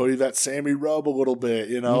to give Cody that Sammy rub a little bit,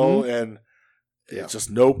 you know? And it's just,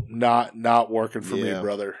 nope, not working for me,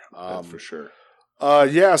 brother. That's for sure.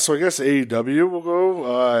 Yeah, so I guess AEW will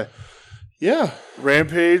go. Yeah.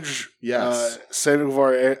 Rampage. Yes. Sammy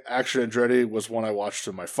Guevara Action Andretti was one I watched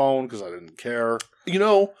on my phone because I didn't care. You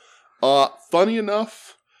know, funny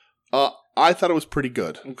enough, I thought it was pretty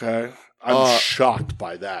good. Okay. I'm shocked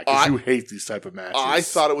by that because you hate these type of matches. I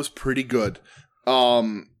thought it was pretty good.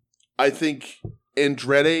 I think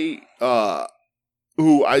Andretti,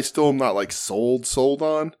 who I still am not like sold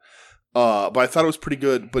on, but I thought it was pretty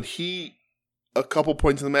good. But he, a couple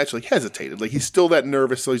points in the match, like hesitated. Like he's still that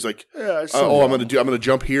nervous, so he's like, I'm gonna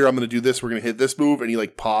jump here. I'm gonna do this. We're gonna hit this move, and he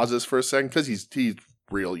like pauses for a second because he's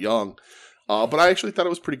real young. But I actually thought it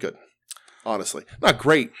was pretty good. Honestly, not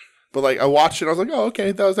great, but like I watched it, I was like, oh,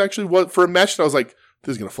 okay, that was actually what for a match that I was like,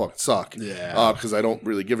 this is gonna fucking suck. Yeah. Because I don't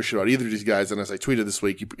really give a shit about either of these guys. And as I tweeted this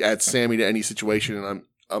week, you add Sammy to any situation, and I'm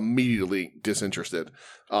immediately disinterested.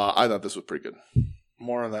 I thought this was pretty good.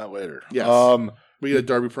 More on that later. Yes. We get a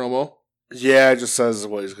Darby promo. Yeah, it just says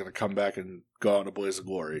well he's gonna come back and go out in a blaze of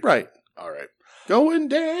glory. Right. All right. Going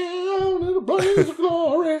down in a blaze of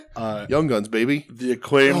glory. Young Guns, baby. The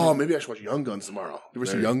Acclaimed. Oh, maybe I should watch Young Guns tomorrow. You ever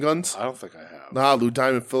see Young Guns? I don't think I have. Nah, Lou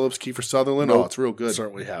Diamond Phillips, Kiefer Sutherland. Nope. Oh, it's real good.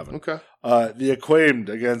 Certainly haven't. Okay. The Acclaimed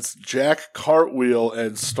against Jack Cartwheel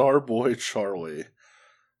and Starboy Charlie.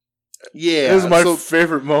 Yeah. This is my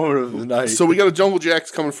favorite moment of the night. So we got a Jungle Jack's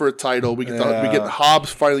coming for a title. We get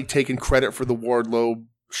Hobbs finally taking credit for the Wardlow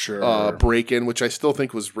break-in, which I still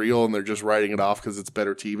think was real, and they're just writing it off because it's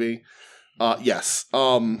better TV. Yes.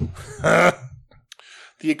 The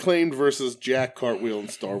Acclaimed versus Jack Cartwheel and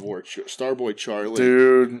Starboy Charlie.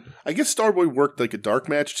 Dude. I guess Starboy worked like a dark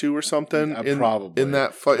match too or something. Probably. In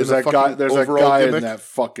that there's that guy gimmick. in that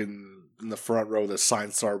fucking in the front row that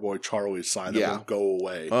signed Starboy Charlie's sign that won't go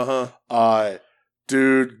away.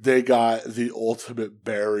 Dude, they got the ultimate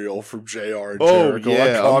burial from JR and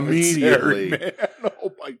Jericho. Immediately. Man.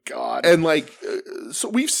 Oh my god. And like, so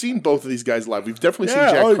we've seen both of these guys live. We've definitely seen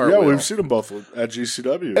Jack Cartwheel. Yeah, we've seen them both at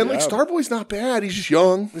GCW. And like, Starboy's not bad. He's just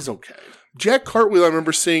young. He's okay. Jack Cartwheel, I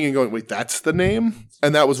remember seeing and going, wait, that's the name?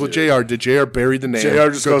 And that was what JR did. JR buried the name. JR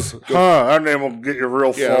just goes, that name will get you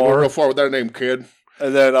real far. Yeah, real far with that name, kid.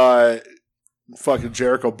 And then, fucking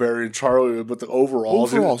Jericho burying Charlie with the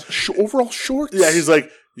overalls. Overall shorts? Yeah, he's like,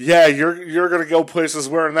 yeah, you're going to go places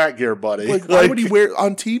wearing that gear, buddy. Like, why would he wear it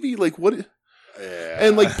on TV? Like, what? Yeah.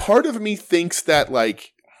 And like, part of me thinks that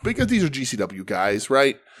like, because these are GCW guys,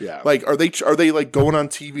 right? Yeah. Like, are they like going on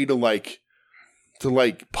TV to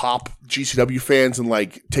pop GCW fans and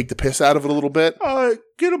like take the piss out of it a little bit?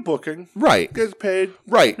 Get a booking. Right. Get paid.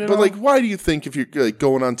 Right. But like, why do you think if you're like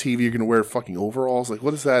going on TV, you're going to wear fucking overalls? Like,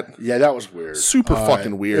 what is that? Yeah, that was weird. Super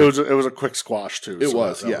fucking weird. It was a quick squash too. It so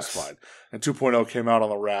was, that yes. was fine. And 2.0 came out on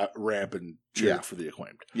the ramp and cheered for the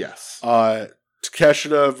Acclaimed. Yes.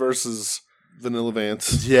 Takeshita versus Vanilla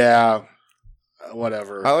Vance. Yeah.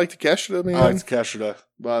 Whatever. I like Takeshita, man. I like Takeshita.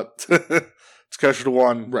 But Takeshita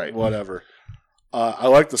won. Right. Whatever. I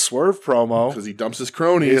like the Swerve promo. Because he dumps his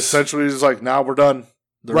cronies. He essentially is like, now we're done.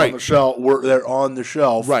 They're on the shelf. They're on the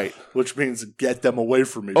shelf. Right. Which means get them away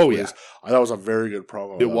from me. Oh, please. yeah. I thought it was a very good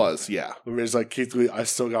promo. It was, yeah. He's like, Keith Lee, I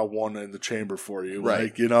still got one in the chamber for you. Right.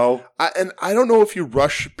 Like, you know? And I don't know if you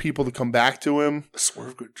rush people to come back to him.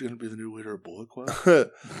 Swerve going to be the new leader of Bullet Club?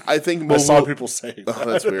 I think I saw people saying that. Oh,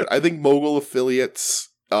 that's weird. I think Mogul Affiliates...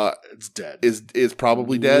 it's dead. Is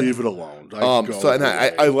probably dead. Leave it alone.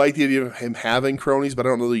 I like the idea of him having cronies, but I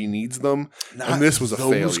don't know that he needs them. And this was a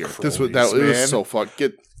failure. It was so fucked.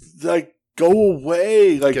 Go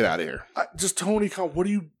away. Like, get out of here. Just Tony Khan. What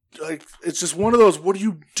do you like? It's just one of those. What are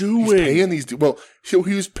you doing? He's paying these. Well, he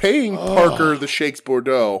was paying Parker the Shakes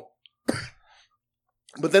Bordeaux,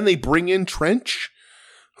 but then they bring in Trench,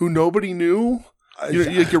 who nobody knew.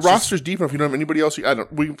 Your roster's deep enough. You don't have anybody else. We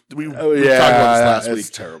talked about this last week. It's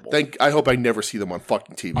terrible. I hope I never see them on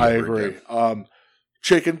fucking TV. I agree.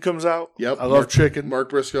 Chicken comes out. Yep. I love Chicken. Mark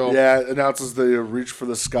Briscoe. Yeah, announces the Reach for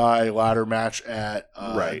the Sky ladder match at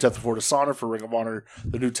Death Before Dishonor for Ring of Honor,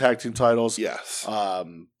 the new tag team titles. Yes.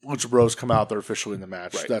 Lucha Bros come out. They're officially in the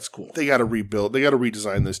match. Right. That's cool. They got to rebuild. They got to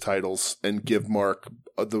redesign those titles and give Mark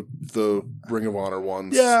the Ring of Honor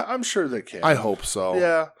ones. Yeah, I'm sure they can. I hope so.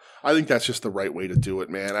 Yeah. I think that's just the right way to do it,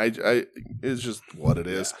 man. It's just what it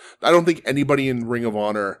is. Yeah. I don't think anybody in Ring of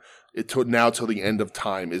Honor till the end of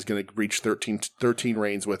time is going to reach 13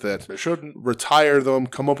 reigns with it. They shouldn't. Retire them,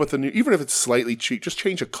 come up with a new, even if it's slightly cheap, just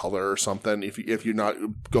change a color or something if you're not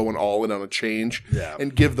going all in on a change. Yeah.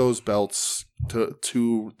 And give those belts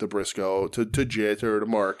to the Briscoe, to Jit or to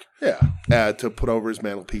Mark. Yeah. To put over his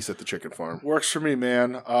mantelpiece at the chicken farm. Works for me,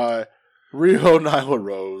 man. Riho Nyla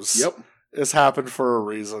Rose. Yep. This happened for a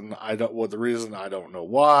reason. I don't know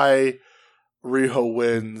why. Riho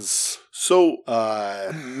wins. So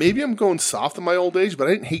maybe I'm going soft in my old age, but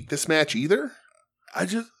I didn't hate this match either. I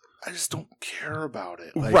just don't care about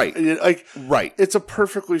it. Right. Right. It's a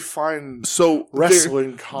perfectly fine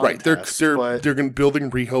wrestling contest. Right. They're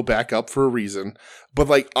building Riho back up for a reason.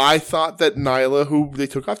 But I thought that Nyla, who they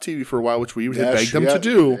took off TV for a while, which we had begged them to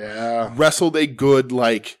do, wrestled a good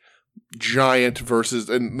giant versus,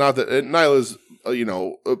 and not that Nyla's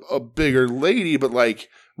a bigger lady, but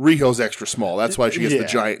Riho's extra small. That's why she gets the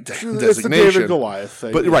giant designation. It's the David Goliath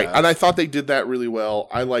thing. But right, and I thought they did that really well.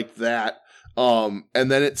 I liked that. And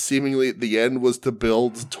then it seemingly at the end was to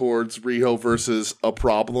build towards Riho versus a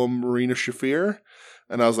problem Marina Shafir,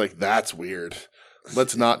 and I was like, that's weird.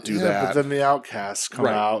 Let's not do that. But then the Outcasts come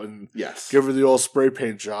out and yes, give her the old spray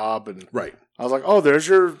paint job, and right. I was like, oh, there's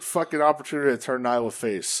your fucking opportunity to turn Nyla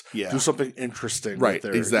face. Yeah. Do something interesting. Right,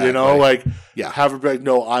 with her. exactly. Have her be like,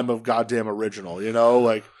 no, I'm a goddamn original,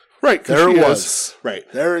 Right, there it was. Right.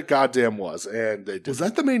 There it goddamn was. And they did. Was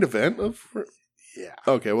that the main event of? Yeah.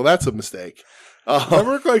 Okay, well, that's a mistake.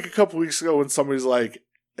 Remember a couple weeks ago when somebody's like,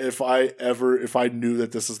 if I knew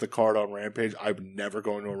that this is the card on Rampage, I'm never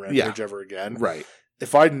going to a Rampage ever again. Right.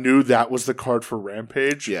 If I knew that was the card for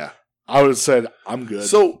Rampage, yeah, I would have said, I'm good.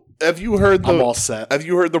 So, have you heard I'm all set. Have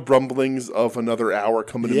you heard the rumblings of another hour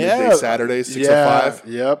coming to midday Saturday, 6:05?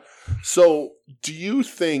 Yep. So, do you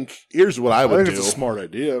think, here's what I would do. It's a smart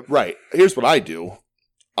idea. Right. Here's what I do.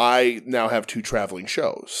 I now have 2 traveling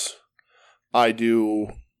shows. I do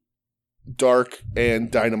Dark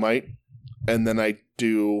and Dynamite, and then I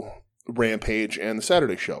do Rampage and the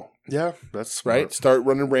Saturday show. Yeah, that's smart. Right. Start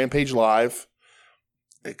running Rampage live.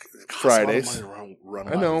 Fridays. Run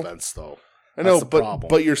I know. Events, though. I know,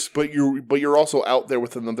 but you're also out there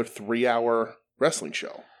with another 3-hour wrestling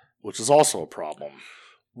show, which is also a problem.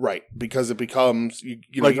 Right, because it becomes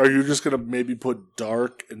are you just gonna maybe put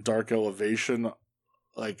Dark and Dark Elevation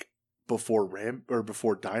before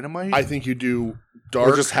before Dynamite? I think you do Dark,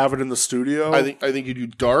 or just have it in the studio. I think you do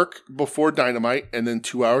Dark before Dynamite, and then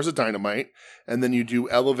 2 hours of Dynamite, and then you do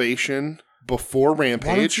Elevation before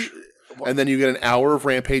Rampage. And then you get an hour of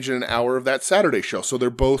Rampage and an hour of that Saturday show. So they're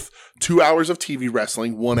both 2 hours of TV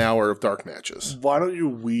wrestling, 1 hour of dark matches. Why don't you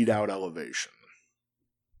weed out Elevation?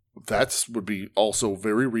 That would be also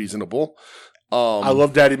very reasonable. I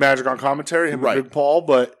love Daddy Magic on commentary, him and Big Paul,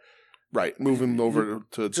 but move him over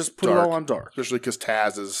to just put Dark, it all on Dark, especially because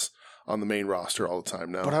Taz is on the main roster all the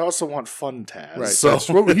time now. But I also want fun Taz. Right, so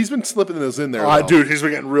he's been slipping those in there. Dude, he's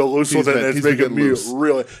been getting real loose with it. It's making me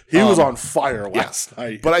really. He was on fire last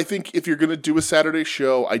night. But I think if you're going to do a Saturday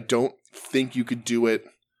show, I don't think you could do it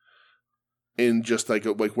in just like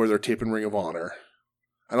where they're taping Ring of Honor.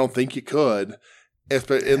 I don't think you could,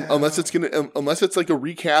 unless it's like a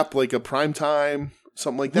recap, like a prime time.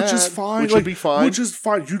 Something like that. Which is fine. Which would be fine. Which is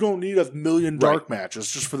fine. You don't need 1,000,000 dark matches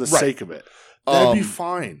just for the sake of it. That'd be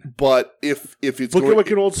fine. But if it's look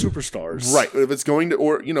at an old Superstars. Right. If it's going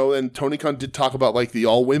to, and Tony Khan did talk about the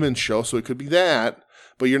all-women's show, so it could be that.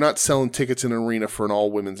 But you're not selling tickets in an arena for an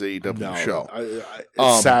all-women's AEW show.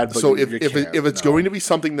 It's sad, but so if it's going to be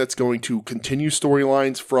something that's going to continue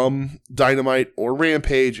storylines from Dynamite or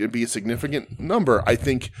Rampage and be a significant number, I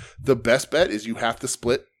think the best bet is you have to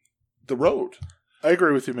split the road. I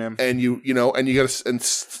agree with you, man. And you got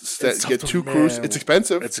to get 2 crews. It's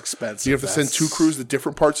expensive. You have to send 2 crews to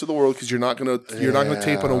different parts of the world because you're not gonna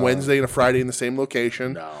tape on a Wednesday and a Friday in the same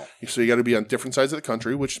location. No. So you got to be on different sides of the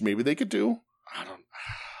country, which maybe they could do.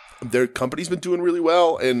 Their company's been doing really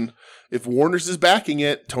well, and if Warner's is backing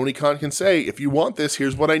it, Tony Khan can say, if you want this,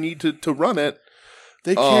 here's what I need to run it.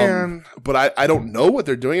 They can. But I don't know what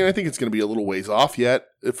they're doing, and I think it's going to be a little ways off yet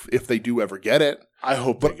if they do ever get it. I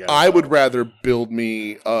hope but they get it. I would rather build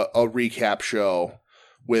me a recap show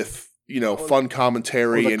with, fun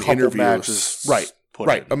commentary and interviews. Right.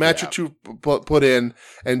 A match or 2 put in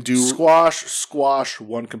and do squash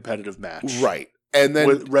 1 competitive match. Right. And then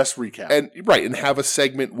with rest recap. And have a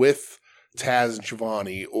segment with Taz and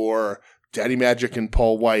Shivani or Daddy Magic and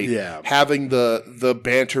Paul White, Yeah. having the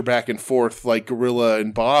banter back and forth like Gorilla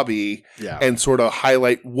and Bobby, Yeah. and sort of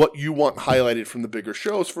highlight what you want highlighted from the bigger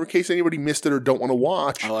shows, for in case anybody missed it or don't want to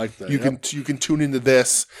watch. I like that. You can tune into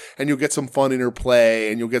this, and you'll get some fun interplay,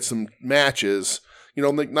 and you'll get some matches. You know,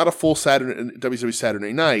 like not a full WWE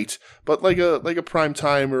Saturday night, but like a prime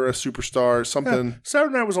time or a superstar, something. Yeah.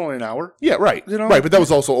 Saturday night was only an hour. Yeah, right. You know? Right, but that was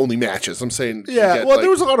also only matches. I'm saying. Yeah, well, there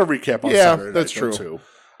was a lot of recap on Saturday night. That's true. Too.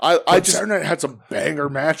 I just Saturday night had some banger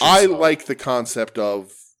matches. I like the concept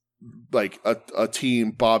of like a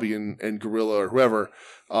team, Bobby and Gorilla or whoever,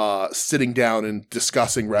 sitting down and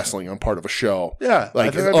discussing wrestling on part of a show. Yeah,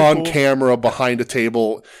 like on camera behind a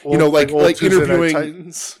table. You know, like interviewing.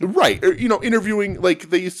 Titans. Right, or, interviewing like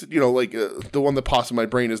they used to. Like the one that pops in my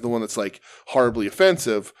brain is the one that's like horribly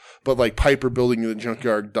offensive, but like Piper building the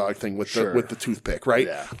junkyard dog thing with the toothpick, right?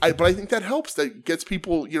 Yeah. But I think that helps. That gets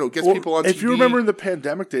people. People on TV. If you remember in the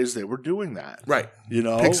pandemic days, they were doing that. Right.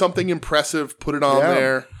 Pick something impressive, put it on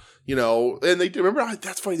there. And they do. Remember,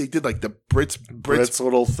 that's funny. They did like the Brits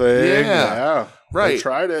little thing. Yeah. Right. They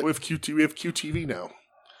tried it. We have QTV now.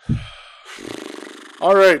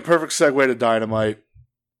 All right. Perfect segue to Dynamite.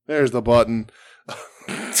 There's the button.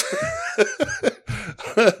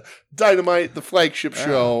 Dynamite, the flagship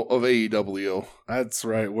show of AEW. That's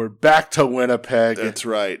right. We're back to Winnipeg. That's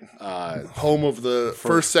right. Home of the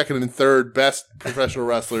first, second, and third best professional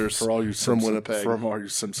wrestlers for all you from Winnipeg. From all you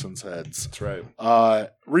Simpsons heads. That's right.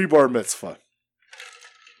 Rebar Mitzvah.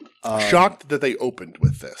 Shocked that they opened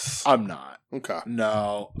with this. I'm not. Okay.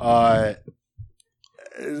 No.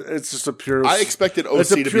 It's just a pure... I expected OC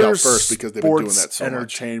to be out first because they've been doing that so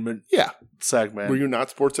entertainment much. Yeah. Segment. Were you not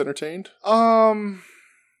sports entertained? All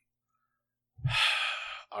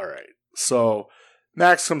right. So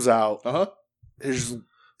Max comes out. Bro,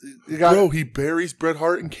 he buries Bret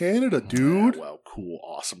Hart in Canada, dude. Yeah, well, cool,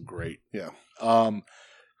 awesome, great. Yeah.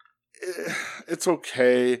 It's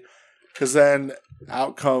okay because then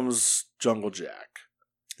out comes Jungle Jack.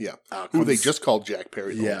 Yeah. Who they just called Jack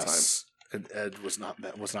Perry the whole time. And Ed was not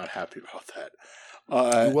happy about that.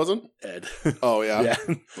 Who wasn't? Ed. Oh yeah. Yeah.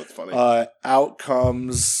 That's funny. Out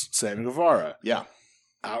comes Sammy Guevara. Yeah.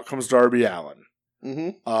 Out comes Darby Allin.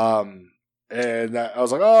 Mm-hmm. And I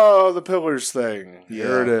was like, oh, the Pillars thing. Yeah.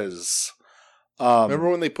 Here it is. Remember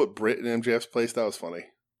when they put Britt in MJF's place? That was funny.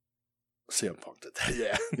 CM Punk did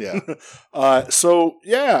that. Yeah. Yeah. So,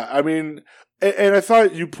 yeah, I mean, and I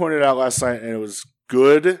thought you pointed out last night, and it was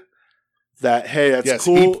good that, hey, that's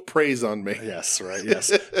cool. Heap praise on me. Yes, right,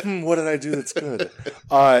 yes. What did I do that's good?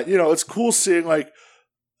 It's cool seeing, like,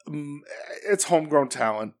 it's homegrown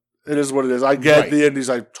talent. It is what it is. I get the indies.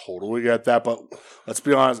 I totally get that. But let's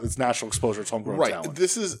be honest. It's national exposure. It's homegrown talent.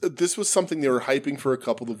 This was something they were hyping for a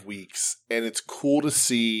couple of weeks. And it's cool to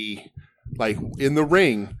see, like, in the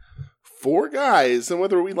ring, 4 guys, and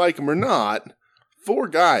whether we like them or not, 4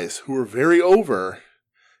 guys who are very over,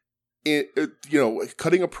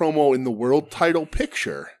 cutting a promo in the world title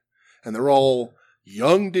picture. And they're all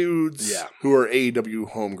young dudes who are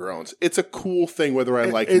AEW homegrowns. It's a cool thing whether I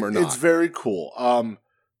like them or not. It's very cool.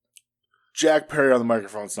 Jack Perry on the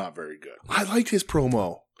microphone is not very good. I liked his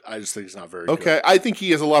promo. I just think he's not very good. Okay, I think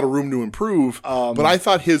he has a lot of room to improve, but I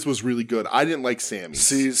thought his was really good. I didn't like Sammy's.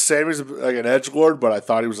 See, Sammy's like an edgelord, but I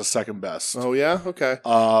thought he was the second best. Oh, yeah? Okay.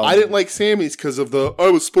 I didn't like Sammy's because of I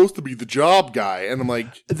was supposed to be the job guy, and I'm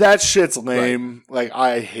like... That shit's lame. Right. Like,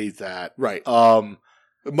 I hate that. Right.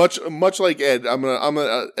 Much like Ed, I'm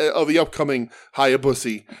gonna of the upcoming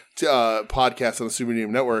Hayabusa podcast on the Super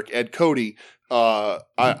Medium Network, Ed Cody,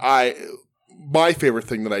 my favorite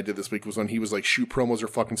thing that I did this week was when he was like, shoot promos are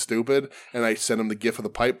fucking stupid, and I sent him the gif of the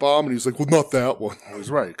pipe bomb, and he was like, well, not that one. He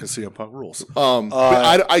was right, because CM Punk rules.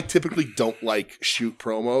 But I typically don't like shoot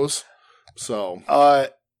promos, so.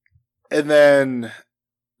 And then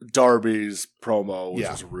Darby's promo, which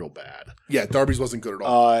was real bad. Yeah, Darby's wasn't good at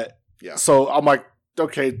all. Yeah. So I'm like,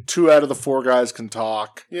 okay, 2 out of the 4 guys can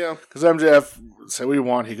talk. Yeah. Because MJF, say what you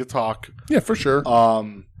want, he could talk. Yeah, for sure.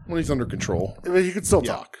 When he's under control. I mean, he could still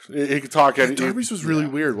talk. He could talk. Darby's was really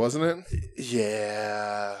weird, wasn't it?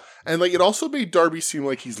 Yeah. And like it also made Darby seem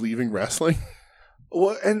like he's leaving wrestling.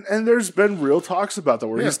 Well, and there's been real talks about that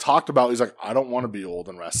where he's talked about, he's like, I don't want to be old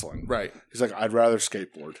in wrestling. Right. He's like, I'd rather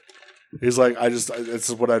skateboard. He's like, this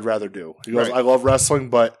is what I'd rather do. He goes, I love wrestling,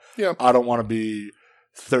 but I don't want to be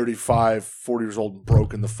 35, 40 years old and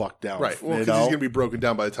broken the fuck down. Right. Well, because he's going to be broken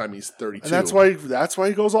down by the time he's 32. And that's why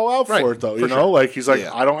he goes all out for it, though. You know? Like, he's like,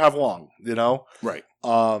 I don't have long, you know? Right.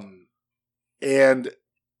 And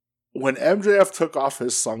when MJF took off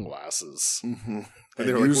his sunglasses, and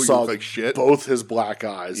you saw like shit. Both his black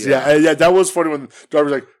eyes. Yeah, that was funny when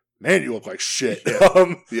Darby's like, man, you look like shit.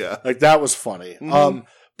 Yeah. Like that was funny.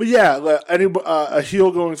 But yeah, a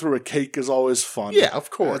heel going through a cake is always fun. Yeah, of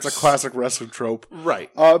course. It's a classic wrestling trope. Right.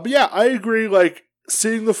 But yeah, I agree. Like,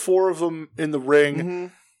 seeing the four of them in the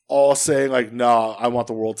ring, all saying, like, nah, I want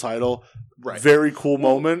the world title. Right. Very cool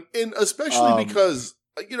moment. And especially because,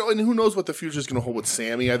 and who knows what the future is going to hold with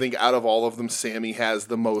Sammy. I think out of all of them, Sammy has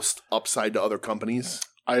the most upside to other companies.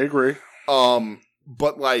 I agree.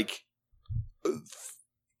 But, like,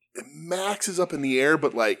 Max is up in the air,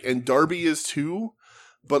 but, like, and Darby is too.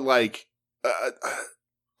 But, like,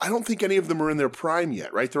 I don't think any of them are in their prime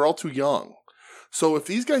yet, right? They're all too young. So if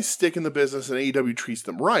these guys stick in the business and AEW treats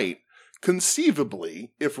them right,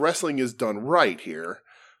 conceivably, if wrestling is done right here,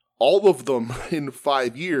 all of them in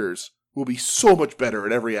 5 years will be so much better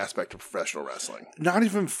at every aspect of professional wrestling. Not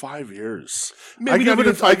even 5 years. Maybe I give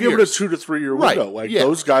it a 2 to 3 year window. Like,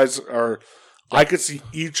 those guys are... I could see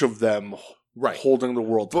each of them holding the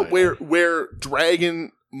world title. But where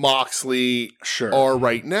Dragon... Moxley are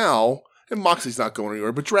right now, and Moxley's not going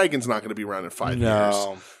anywhere, but Dragon's not going to be around in 5 years.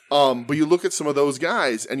 But you look at some of those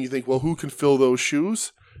guys, and you think, well, who can fill those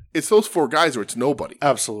shoes? It's those four guys or it's nobody.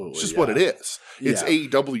 Absolutely. It's just what it is. It's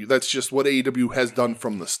AEW. That's just what AEW has done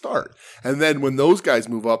from the start. And then when those guys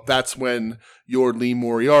move up, that's when your Lee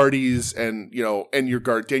Moriarty's and your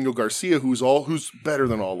Daniel Garcia, who's better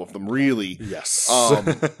than all of them, really. Yes.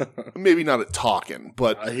 Maybe not at talking,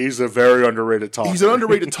 but he's a very underrated talker. He's an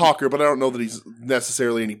underrated talker, but I don't know that he's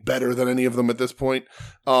necessarily any better than any of them at this point.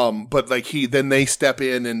 But like then they step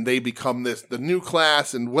in and they become the new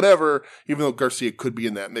class and whatever. Even though Garcia could be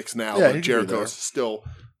in that mix now, but Jericho's still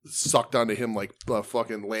sucked onto him like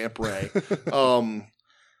fucking lamprey.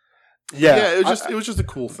 It was just a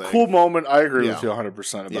cool thing. Cool moment. I agree with you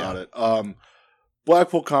 100% about it.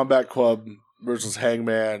 Blackpool Combat Club versus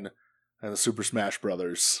Hangman and the Super Smash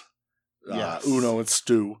Brothers. Uno and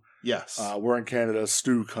Stu. Yes. We're in Canada,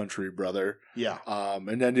 Stu country, brother. Yeah.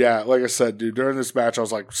 And then, like I said, dude, during this match, I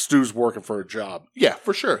was like, Stu's working for a job. Yeah,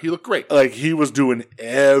 for sure. He looked great. Like, he was doing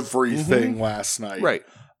everything last night. Right.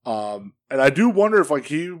 And I do wonder if, like,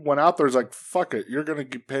 he went out there, he's like, fuck it, you're going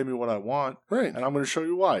to pay me what I want. Right. And I'm going to show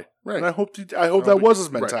you why. Right. And I hope that was his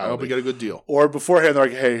mentality. Right. I hope he got a good deal. Or beforehand, they're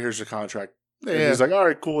like, hey, here's your contract. Yeah. And he's like, all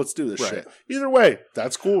right, cool, let's do this shit. Either way,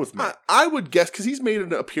 that's cool with me. I would guess, because he's made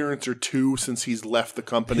an appearance or two since he's left the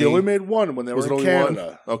company. He only made one when they were in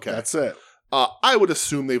Canada. Okay. That's it. I would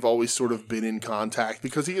assume they've always sort of been in contact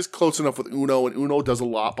because he is close enough with Uno, and Uno does a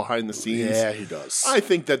lot behind the scenes. Yeah, he does. I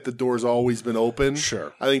think that the door's always been open.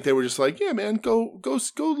 Sure. I think they were just like, yeah, man, go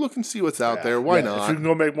look and see what's out there. Why not? If you can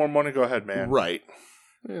go make more money, go ahead, man. Right.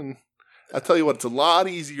 And I tell you what, it's a lot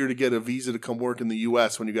easier to get a visa to come work in the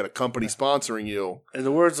U.S. when you got a company sponsoring you. In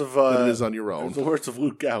the words of than it is on your own. In the words of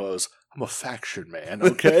Luke Gallows, I'm a faction man.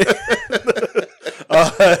 Okay.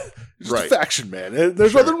 Just a faction man.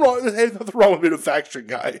 There's nothing wrong. There's nothing wrong with being a faction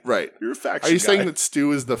guy. Right. You're a faction guy. Are you saying that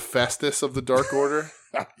Stu is the Festus of the Dark Order?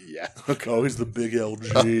 Yeah. Okay. Oh, he's the big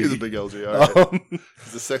LG. He's the big LG. All right.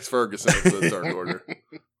 He's the Sex Ferguson of the Dark Order.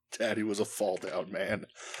 Daddy was a fall down man.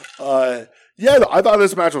 I thought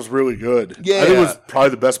this match was really good. Yeah. I think it was probably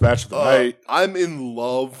the best match of the night. I'm in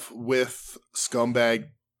love with Scumbag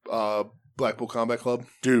Blackpool Combat Club.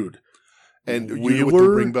 Dude. And Wheeler with the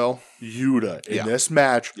ring bell. Yuta in this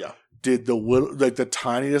match did the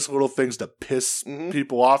tiniest little things to piss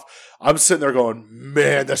people off. I'm sitting there going,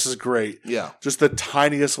 man, this is great. Yeah. Just the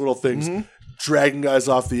tiniest little things. Dragging guys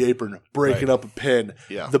off the apron, breaking up a pin,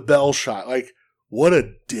 the bell shot. Like, what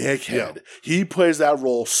a dickhead. Yeah. He plays that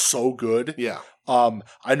role so good. Yeah.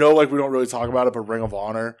 I know, like, we don't really talk about it, but Ring of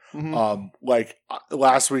Honor, like,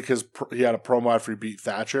 last week he had a promo after he beat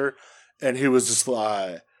Thatcher, and he was just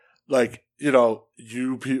like, you know,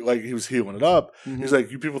 like, he was healing it up. He's like,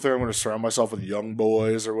 you people think I'm going to surround myself with young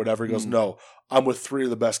boys or whatever? He goes, no, I'm with 3 of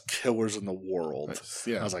the best killers in the world. Nice.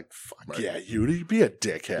 Yeah. I was like, fuck yeah, you be a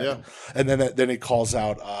dickhead. Yeah. And then he calls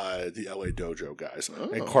out the LA Dojo guys.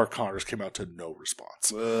 And Clark Connors came out to no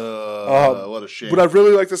response. What a shame. But I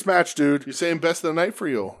really like this match, dude. You're saying best of the night for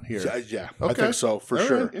you here? Yeah, okay. I think so, for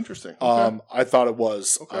sure. Right. Interesting. Okay. I thought it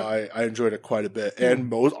was. Okay. I enjoyed it quite a bit. And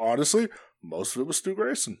most of it was Stu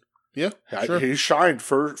Grayson. Yeah, sure. He shined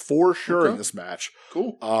for sure in this match.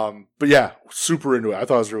 Cool. But yeah, super into it. I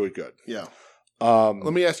thought it was really good. Yeah.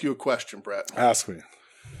 Let me ask you a question, Brett. Ask me.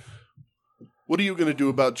 What are you going to do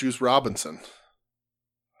about Juice Robinson?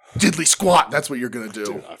 Diddly squat. That's what you're going to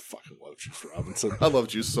do. Dude, I fucking love Juice Robinson. I love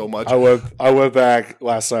Juice so much. I went back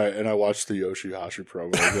last night and I watched the Yoshihashi promo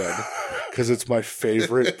again because it's my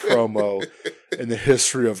favorite promo in the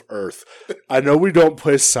history of Earth. I know we don't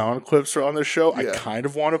play sound clips on the show. I kind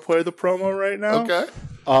of want to play the promo right now.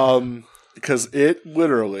 Okay. because it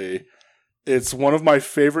literally, it's one of my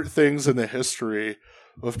favorite things in the history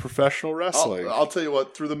of professional wrestling. I'll tell you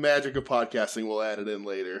what, through the magic of podcasting, we'll add it in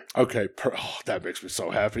later. Okay, that makes me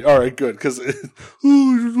so happy. All right, good, because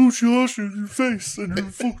your face and your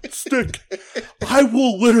fucking stick. I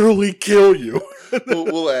will literally kill you.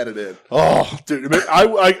 We'll add it in. Oh, dude,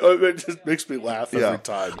 it just makes me laugh every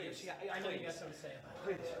time. I know you got something to say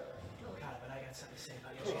about it. God, but I got something to say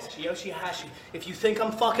about Yoshihashi. If you think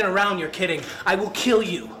I'm fucking around, you're kidding. I will kill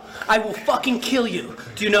you. I will fucking kill you.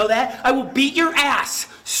 Do you know that? I will beat your ass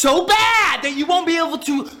so bad that you won't be able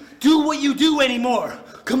to do what you do anymore.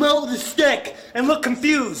 Come out with a stick and look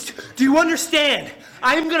confused. Do you understand?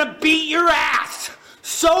 I'm gonna beat your ass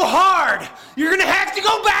so hard, you're gonna have to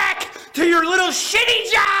go back to your little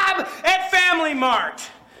shitty job at Family Mart.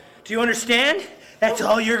 Do you understand? That's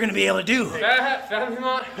all you're gonna be able to do. Family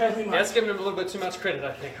Mart? That's giving him a little bit too much credit,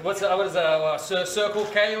 I think. What is that, Circle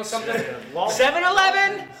K or something?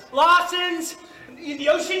 7-Eleven, Lawsons,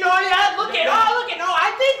 Yoshinoya, look at, no,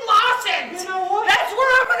 I think Lawsons. You know what? That's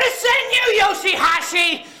where I'm gonna send you, Yoshihashi,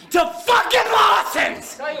 to fucking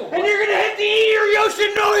Lawsons. And you're gonna have to eat your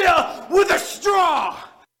Yoshinoya with a straw.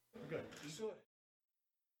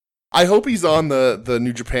 I hope he's on the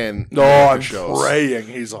New Japan. No, I'm shows. praying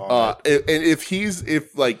he's on. And if he's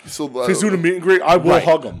if he's doing a meet and greet, I will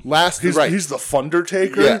hug him. He's the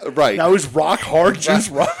Thundertaker. Yeah, right. Now he's Rock Hard Juice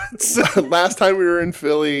Robinson. Last time we were in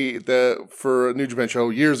Philly for a New Japan show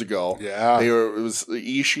years ago. Yeah, it was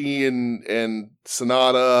Ishii and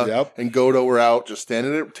Sonata and Goto were out just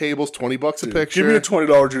standing at tables, $20 a picture. Give me a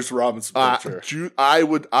 $20 Juice Robinson picture. I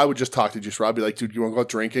would just talk to Juice Rob, be like, dude, you want to go out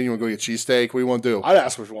drinking? You want to go get cheesesteak? What do you want to do? I'd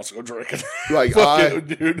ask him if he wants to go drinking. Like,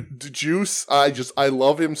 dude, Juice, I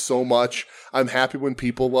love him so much. I'm happy when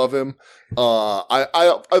people love him.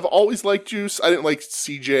 I've always liked Juice. I didn't like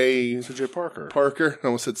CJ Parker. I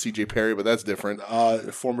almost said CJ Perry, but that's different.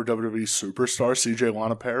 Former WWE superstar CJ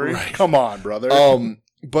Lana Perry. Right. Come on, brother.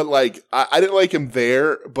 But like, I didn't like him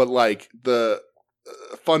there. But like the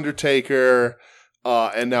Thundertaker,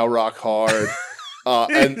 and now Rock Hard.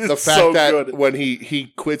 And the fact that when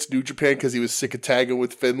he quits New Japan because he was sick of tagging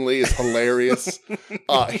with Finlay is hilarious.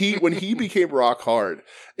 When he became Rock Hard,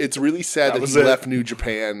 it's really sad that he left New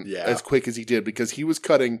Japan as quick as he did because he was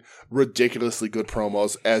cutting ridiculously good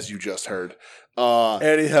promos, as you just heard.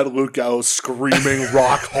 And he had Luke Gallows screaming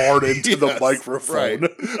Rock Hard into the microphone.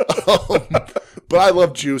 Right. But I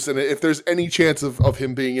love Juice, and if there's any chance of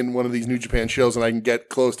him being in one of these New Japan shows and I can get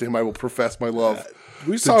close to him, I will profess my love.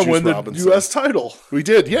 We saw him win the U.S. title. We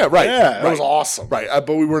did, yeah, right. Yeah, that was awesome. Right,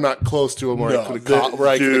 but we were not close to him where it could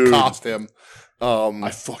have cost him.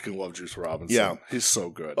 I fucking love Juice Robinson. Yeah. He's so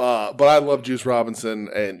good. But I love Juice Robinson,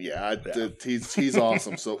 and he's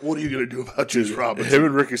awesome. So what are you going to do about Juice Robinson? Him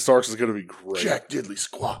and Ricky Starks is going to be great. Jack Diddley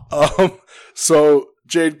squat. So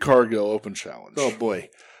Jade Cargill open challenge. Oh boy,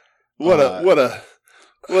 what a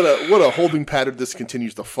holding pattern this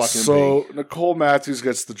continues to fucking be. So Nicole Matthews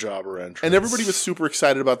gets the jobber entrance. And everybody was super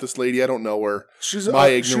excited about this lady. I don't know her. She's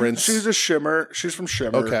ignorance. She's a Shimmer. She's from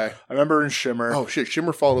Shimmer. Okay. I remember her in Shimmer. Oh shit,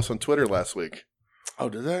 Shimmer followed us on Twitter last week. Oh,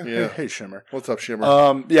 did they? Yeah. Hey, Shimmer. What's up,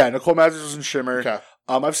 Shimmer? Yeah, Nicole Matthews was in Shimmer. Okay.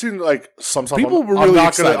 I've seen like some stuff. People were really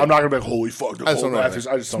excited. I'm not gonna be like, holy fuck, Nicole Matthews.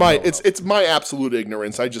 I just don't know. It's my absolute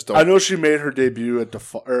ignorance. I just don't. I know she made her debut at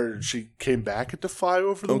she came back at Defy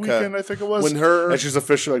over the weekend. I think it was and she's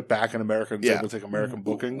officially like back in America and able to take American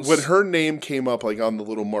bookings. When her name came up like on the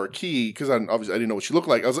little marquee, because obviously I didn't know what she looked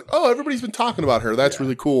like. I was like, oh, everybody's been talking about her. That's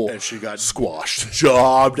really cool. And she got squashed,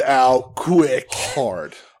 jobbed out quick,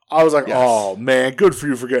 hard. I was like, oh man, good for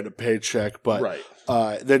you for getting a paycheck, but right.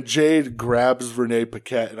 Then Jade grabs Renee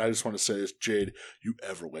Paquette, and I just want to say this, Jade, you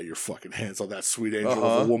ever lay your fucking hands on that sweet angel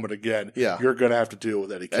of a woman again, you're going to have to deal with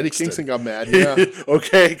Eddie Kingston. Eddie Kingston got mad, yeah.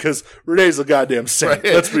 Okay, because Renee's a goddamn saint,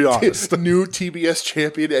 let's be honest. The new TBS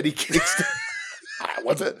champion, Eddie Kingston.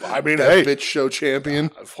 What's it? I mean, that bitch show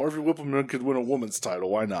champion. If Harvey Whippleman could win a woman's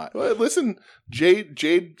title, why not? Well, listen,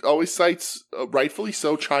 Jade always cites, rightfully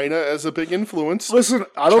so, China as a big influence. Listen,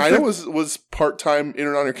 China was part-time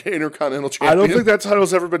intercontinental champion. I don't think that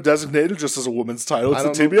title's ever been designated just as a women's title. It's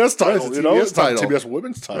a TBS title. It's a TBS title. TBS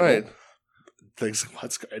women's title. Right. Thanks.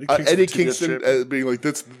 Let's go. Eddie Kingston being like,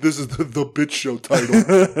 this is the bitch show title.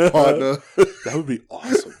 Partner. That would be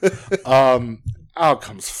awesome. Out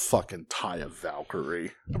comes fucking Taya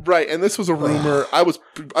Valkyrie. Right, and this was a rumor. I was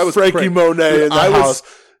Frankie Monet in the house.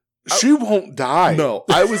 She won't die. No,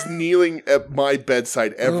 I was kneeling at my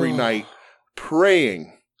bedside every night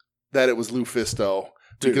praying that it was Lufisto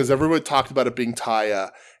because everyone talked about it being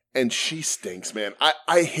Taya, and she stinks, man.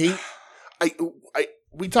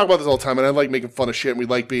 we talk about this all the time, and I like making fun of shit, and we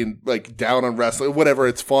like being like down on wrestling, whatever.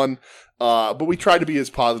 It's fun, but we try to be as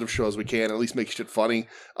positive show as we can, at least make shit funny.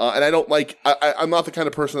 And I don't like. I'm not the kind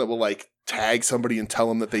of person that will like tag somebody and tell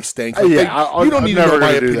them that they stink. Like, you don't need to know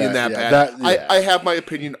my opinion that bad. I have my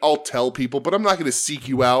opinion. I'll tell people, but I'm not going to seek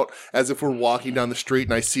you out as if we're walking down the street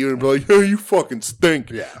and I see you and be like, "Hey, you fucking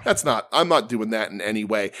stink." Yeah, that's not. I'm not doing that in any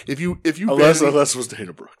way. If you unless it was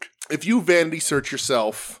Dana Brooke. If you vanity search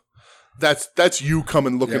yourself, that's you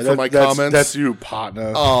coming looking for my comments. That's you,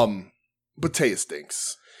 partner. But Taya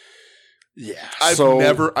stinks. Yeah, I've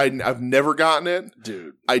never gotten it,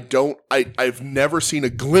 dude. I've never seen a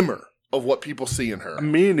glimmer of what people see in her.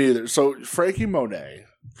 Me neither. So Frankie Monet,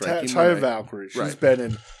 Taya Valkyrie, she's been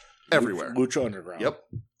in everywhere. Lucha Underground. Yep.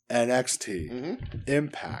 NXT,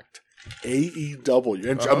 Impact, AEW,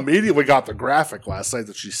 and immediately got the graphic last night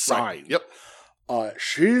that she signed. Yep.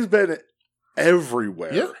 She's been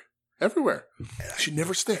everywhere. Yeah. Everywhere. She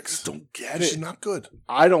never sticks. I just don't get it. She's not good.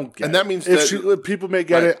 I don't get it. And that means if people may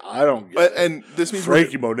get it, I don't get it. And this means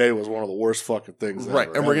Frankie Monet was one of the worst fucking things ever. Right.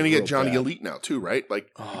 And we're going to get Johnny Elite now, too, right? Like,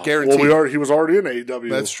 guaranteed. Well, he was already in AEW.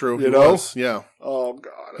 That's true. You know? Yeah. Oh,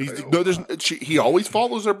 God. He always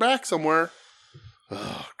follows her back somewhere.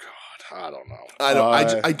 Oh, God. I don't know.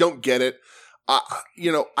 I don't get it.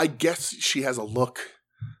 I guess she has a look.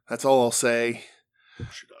 That's all I'll say.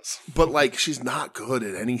 She does. But, like, she's not good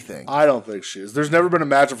at anything. I don't think she is. There's never been a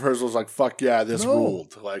match of hers that was like, fuck yeah, this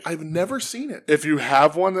ruled. Like, I've never seen it. If you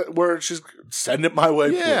have one where she's, send it my way,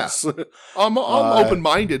 please. I'm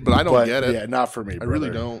open-minded, but I don't get it. Yeah, not for me, brother. I really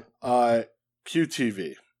don't.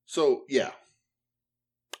 QTV. So, yeah.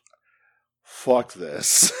 Fuck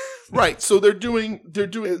this. Right, so they're doing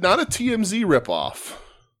not a TMZ ripoff.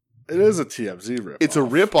 It is a TMZ ripoff. It's a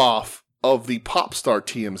ripoff of the Popstar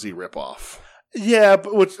TMZ ripoff. Yeah,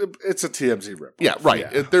 but it's a TMZ ripoff. Yeah, right.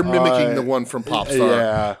 Yeah. They're mimicking the one from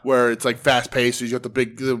Popstar, where it's like fast paced. You got the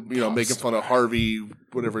big, making fun of Harvey,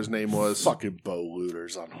 whatever his name was. Fucking Bo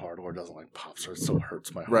Looters on Hardcore doesn't like Popstar. It so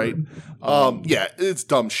hurts my heart. Right. Yeah, it's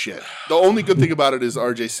dumb shit. The only good thing about it is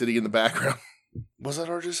RJ City in the background. Was that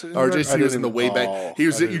RJ City? RJ City was in the way back.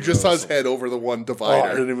 You just saw his head over the one divider.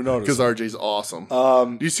 I didn't even notice. Because RJ's awesome.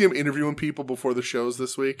 Do you see him interviewing people before the shows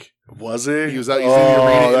this week? Was he? He was out in the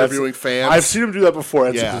arena interviewing fans. I've seen him do that before.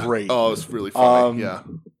 That's great. Oh, it's really funny.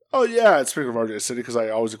 Oh, yeah. Speaking of RJ City, because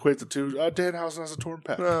I always equate the two, Danhausen has a torn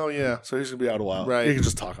pec. Oh, yeah. So he's going to be out a while. Right. He can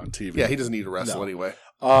just talk on TV. Yeah, he doesn't need to wrestle anyway.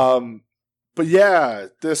 But yeah,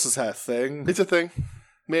 this is a thing. It's a thing.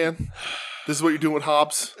 Man, this is what you're doing with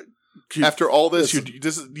Hobbs. After all this,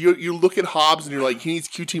 you look at Hobbs and you're like, he needs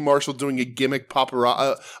QT Marshall doing a gimmick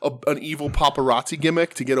an evil paparazzi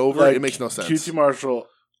gimmick to get over. It makes no sense. QT Marshall,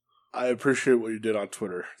 I appreciate what you did on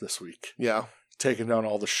Twitter this week. Yeah. Taking down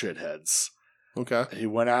all the shitheads. Okay. He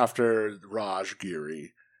went after Raj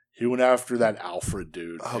Giri. He went after that Alfred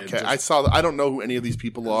dude. Okay. I saw that. I don't know who any of these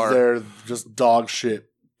people are. They're just dog shit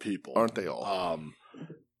people. Aren't they all?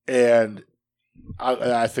 And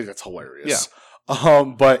I think that's hilarious. Yeah.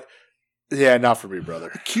 But yeah, not for me, brother.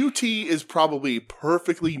 QT is probably a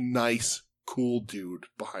perfectly nice, cool dude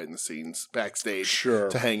behind the scenes, backstage,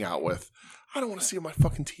 to hang out with. I don't want to see him on my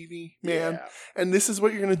fucking TV, man. Yeah. And this is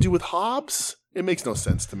what you're going to do with Hobbs? It makes no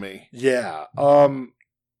sense to me. Yeah.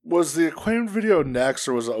 Was the Acclaimed video next,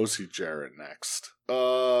 or was OC Jarrett next?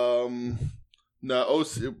 No,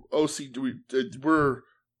 OC.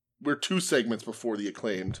 We're 2 segments before the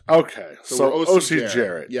Acclaimed. Okay, so OC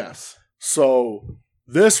Jarrett. Yes. So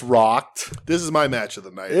this rocked. This is my match of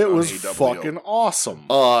the night. It was fucking awesome.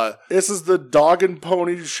 This is the dog and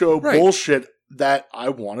pony show bullshit that I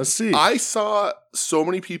want to see. I saw so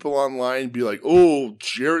many people online be like, "Oh,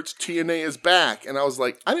 Jarrett's TNA is back," and I was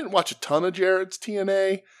like, I didn't watch a ton of Jarrett's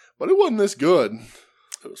TNA, but it wasn't this good.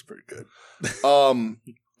 It was pretty good.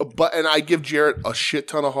 And I give Jarrett a shit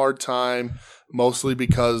ton of hard time, mostly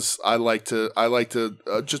because I like to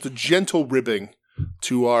just a gentle ribbing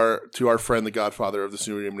to our friend, the Godfather of the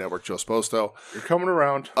Supreme Network, Joe Sposto. You're coming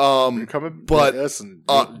around. You're coming. But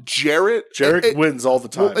Jarrett wins all the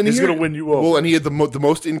time. Well, and he's going to win you over. Well, and he had the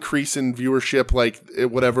most increase in viewership, like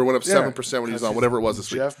whatever, went up 7% when he was on, whatever it was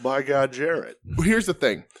this week. Jeff, by God, Jarrett. Here's the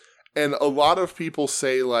thing. And a lot of people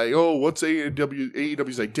say, like, oh, what's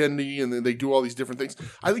AEW's identity? And then they do all these different things.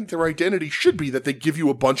 I think their identity should be that they give you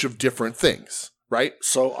a bunch of different things, right?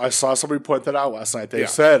 So I saw somebody point that out last night. They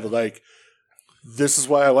said, like, this is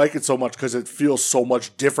why I like it so much, because it feels so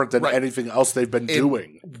much different than anything else they've been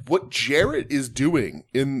doing. What Jarrett is doing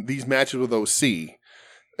in these matches with OC,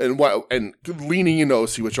 and leaning into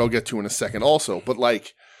OC, which I'll get to in a second also, but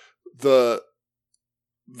like the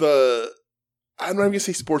I'm not even gonna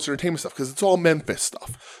say sports entertainment stuff because it's all Memphis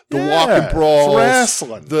stuff. The walk and brawls,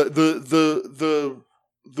 wrestling, the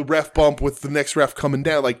ref bump with the next ref coming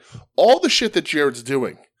down, like all the shit that Jarrett's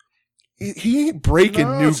doing. He ain't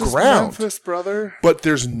breaking new ground, Memphis, brother. But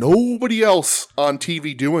there's nobody else on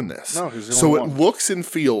TV doing this. No, he's the so only it one. looks and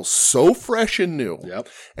feels so fresh and new. Yep.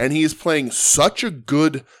 And he is playing such a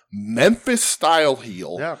good Memphis style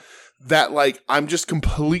heel that like I'm just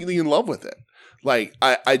completely in love with it. Like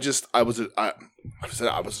I was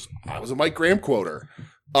a Mike Graham quoter.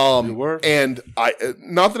 You were? And I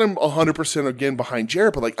not that I'm 100% again behind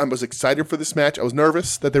Jarrett, but like I was excited for this match. I was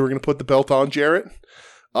nervous that they were going to put the belt on Jarrett.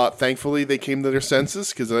 Thankfully, they came to their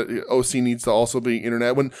senses because OC needs to also be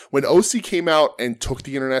internet. When OC came out and took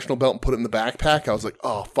the international belt and put it in the backpack, I was like,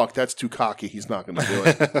 "Oh fuck, that's too cocky. He's not going to do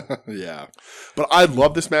it." Yeah, but I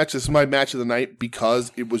love this match. This is my match of the night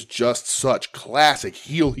because it was just such classic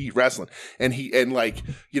heel heat wrestling, and it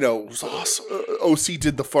was awesome. OC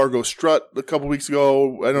did the Fargo strut a couple weeks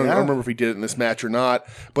ago. I don't remember if he did it in this match or not,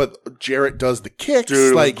 but Jarrett does the kicks.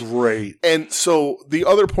 Dude, like great. And so the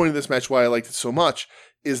other point of this match, why I liked it so much,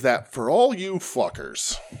 is that for all you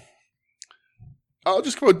fuckers, I'll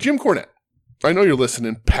just go Jim Cornette. I know you're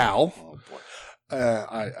listening, pal. Oh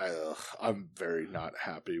boy. I'm very not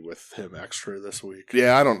happy with him extra this week.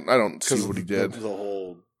 Yeah, I don't see what he did. The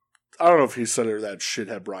whole, I don't know if he said it or that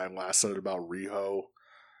shithead Brian Last said it about Riho.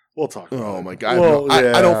 We'll talk about it. Oh my god!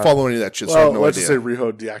 I don't follow any of that shit. So I have no let's idea. just say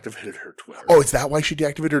Riho deactivated her Twitter. Oh, is that why she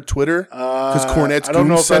deactivated her Twitter? Because Cornette's I don't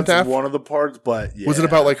know if sent that's that. one of the parts, but yeah. Was it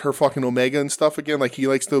about like her fucking Omega and stuff again? Like he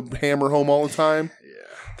likes to hammer home all the time.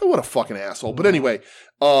 Yeah. What a fucking asshole. But anyway,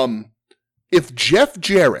 if Jeff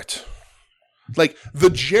Jarrett, like the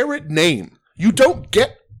Jarrett name, you don't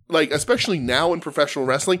get like, especially now in professional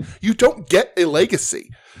wrestling, you don't get a legacy.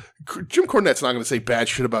 Jim Cornette's not going to say bad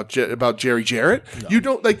shit about Jerry Jarrett. No. You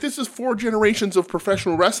don't like. This is 4 generations of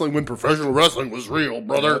professional wrestling when professional wrestling was real,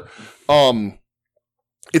 brother.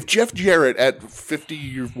 If Jeff Jarrett at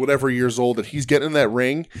 50 or whatever years old, that he's getting in that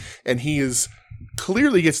ring and he is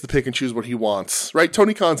clearly gets to pick and choose what he wants, right?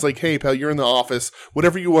 Tony Khan's like, hey pal, you're in the office.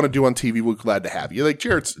 Whatever you want to do on TV, we're glad to have you. Like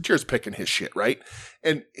Jarrett's picking his shit, right?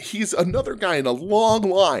 And he's another guy in a long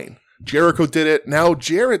line. Jericho did it. Now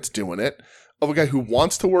Jarrett's doing it. Of a guy who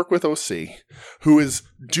wants to work with OC, who is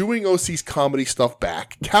doing OC's comedy stuff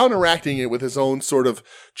back, counteracting it with his own sort of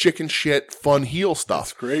chicken shit, fun heel stuff.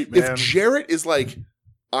 That's great, man. If Jarrett is like,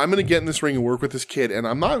 I'm going to get in this ring and work with this kid, and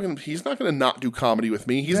he's not going to not do comedy with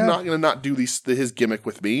me. He's not going to not do his gimmick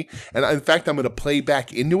with me. And in fact, I'm going to play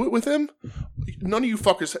back into it with him. None of you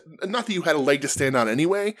fuckers, not that you had a leg to stand on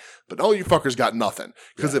anyway, but all you fuckers got nothing.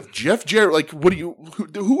 Because if Jeff Jarrett, like,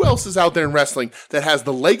 who else is out there in wrestling that has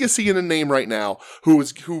the legacy in a name right now who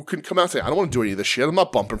can come out and say, I don't want to do any of this shit. I'm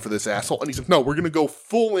not bumping for this asshole. And he's like, no, we're going to go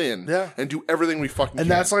full in and do everything we fucking can.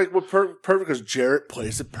 And that's like what perfect because Jarrett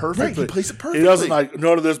plays it perfectly. Right, he plays it perfectly. He doesn't like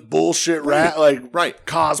none of this bullshit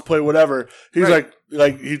cosplay, whatever. He's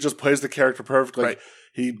like he just plays the character perfectly. Right.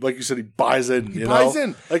 He, like you said, he buys in. He buys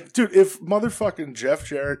in. Like, dude, if motherfucking Jeff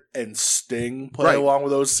Jarrett and Sting play along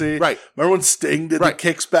with OC, right? Remember when Sting did the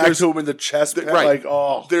kicks back to him in the chest? Right. Like,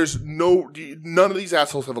 oh, there's none of these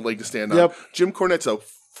assholes have a leg to stand on. Yep. Jim Cornette's a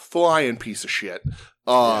flying piece of shit.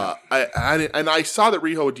 I saw that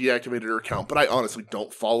Riho deactivated her account, but I honestly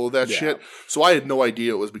don't follow that shit, so I had no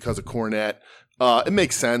idea it was because of Cornette. It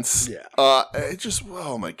makes sense. Yeah. It just,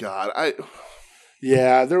 oh my god,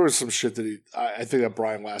 Yeah, there was some shit that I think that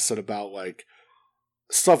Brian Last said about like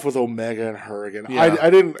stuff with Omega and her again. Yeah. I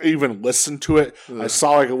didn't even listen to it. I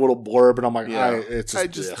saw like a little blurb and I'm like,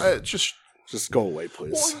 just go away,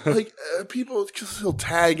 please. Well, like people, he'll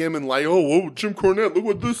tag him and like, oh, Jim Cornette, look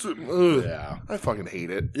what this is. Yeah, I fucking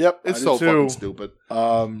hate it. Yep, it's so fucking stupid.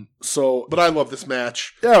 But I love this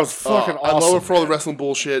match. Yeah, it was fucking awesome. I love it for all the wrestling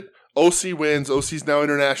bullshit. OC wins. OC's now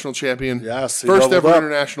international champion. Yes, first ever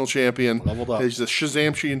international champion. Leveled up. He's the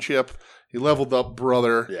Shazam championship. He leveled up,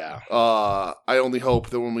 brother. Yeah. I only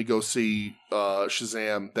hope that when we go see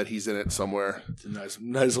Shazam, that he's in it somewhere. It's a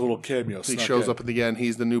nice little cameo. He shows up at the end.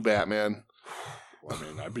 He's the new Batman. I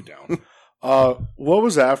mean, I'd be down. What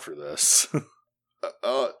was after this?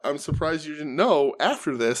 I'm surprised you didn't know.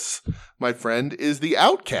 After this, my friend, is the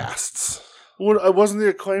Outcasts. What wasn't the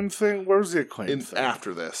Acclaim thing? Where was the Acclaim thing?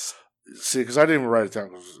 After this. See, because I didn't even write it down.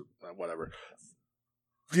 Whatever.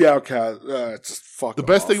 The Outcast, it's just fucking The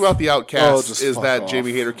best thing about the Outcasts is that off.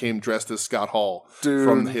 Jamie Hayter came dressed as Scott Hall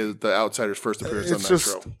from the Outsider's first appearance on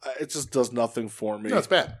Nitro. It just does nothing for me. No, it's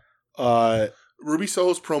bad. Ruby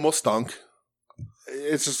Soho's promo stunk.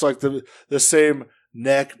 It's just like the same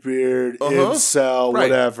neck beard, incel,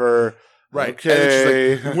 whatever. Right.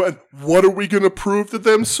 Okay. And it's like, what are we going to prove to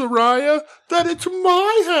them, Soraya? That it's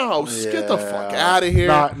my house. Get the fuck out of here.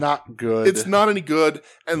 Not good. It's not any good.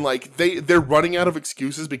 And like they're running out of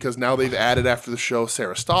excuses because now they've added after the show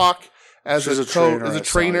Sarah Stock as a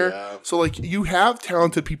trainer. So like you have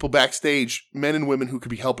talented people backstage, men and women who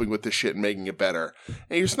could be helping with this shit and making it better.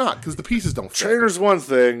 And you're just not because the pieces don't fit. Trainer's one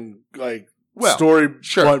thing, like story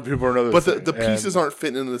one people are another but thing. the pieces aren't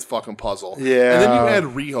fitting into this fucking puzzle. Yeah. And then you add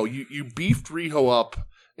Riho. You beefed Riho up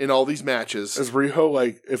in all these matches. Is Riho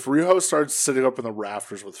like if Riho starts sitting up in the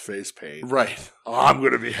rafters with face paint, right? I'm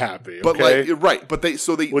gonna be happy. But okay? like right, but they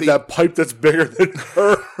with that pipe that's bigger than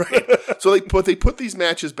her. Right. So they put these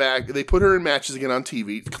matches back. They put her in matches again on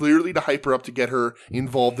TV, clearly to hype her up to get her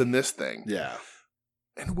involved in this thing. Yeah.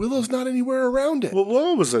 And Willow's not anywhere around it. Well,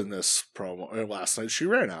 Willow was in this promo last night. She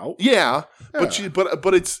ran out. Yeah. But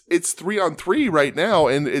it's 3-on-3 right now,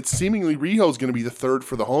 and it's seemingly Riho's going to be the third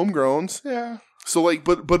for the homegrowns. Yeah. So like,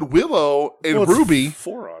 but Willow and Ruby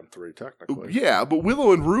 4-on-3 technically. Yeah, but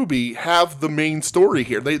Willow and Ruby have the main story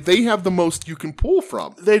here. They have the most you can pull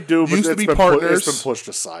from. They do, but used to be partners. It's been pushed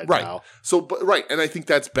aside right now. So, and I think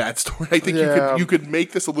that's bad story. I think you could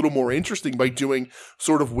make this a little more interesting by doing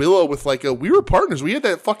sort of Willow with like we were partners. We had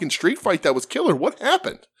that fucking street fight that was killer. What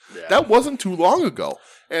happened? Yeah. That wasn't too long ago.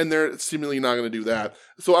 And they're seemingly not going to do that.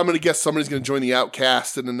 So I'm going to guess somebody's going to join the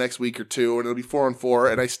Outcast in the next week or two, and it'll be 4-on-4,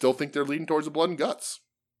 and I still think they're leading towards the blood and guts.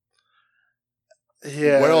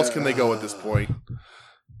 Yeah. Where else can they go at this point?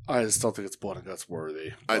 I just don't think it's blood and guts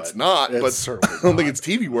worthy. It's not, but I don't think it's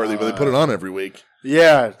TV worthy, but they put it on every week.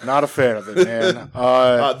 Yeah, not a fan of it, man.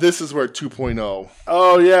 This is where 2.0.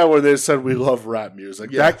 Oh, yeah, where they said we love rap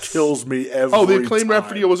music. Yes. That kills me every time. Oh, the acclaimed rap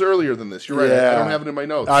video was earlier than this. You're right. I don't have it in my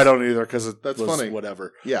notes. I don't either because that's was funny.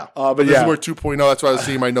 Whatever. Yeah. But this is where 2.0, that's why I was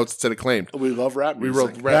seeing my notes that said acclaimed. We love rap music. We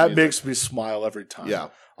wrote rap that music. makes me smile every time. Yeah.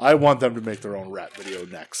 I want them to make their own rap video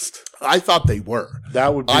next. I thought they were.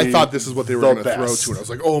 That would be I thought this is what they were going to throw best. to it. I was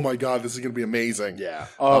like, oh my God, this is going to be amazing. Yeah.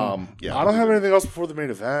 Yeah. I don't have anything else before the main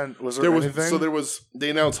event. Was there anything? So they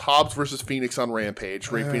announced Hobbs versus Phoenix on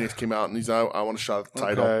Rampage. Ray Phoenix came out and he's I want a shot at the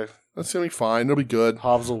title. Okay. That's going to be fine. It'll be good.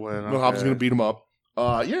 Hobbs will win. No, Hobbs is going to beat him up.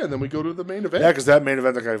 Yeah, and then we go to the main event. Yeah, because that main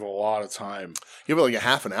event, they gave a lot of time. Give it like a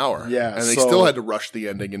half an hour. Yeah, and they still had to rush the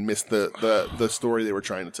ending and miss the story they were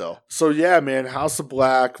trying to tell. So yeah, man, House of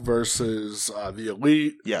Black versus the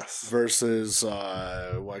Elite. Yes. Versus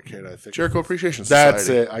why can't I think? Jericho Appreciation Society. That's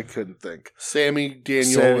it. I couldn't think. Sammy,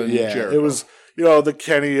 Daniel, and Jericho. It was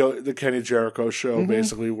the Kenny Jericho show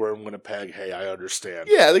basically. We're in Winnipeg. Hey, I understand.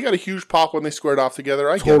 Yeah, they got a huge pop when they squared off together.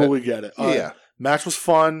 I totally get it. Yeah, match was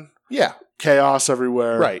fun. Yeah. Chaos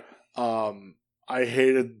everywhere. Right. I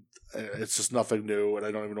hated it's just nothing new, and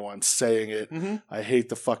I don't even know why I'm saying it. Mm-hmm. I hate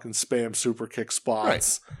the fucking spam super kick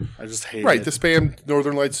spots. Right. I just hate it. Right, the spam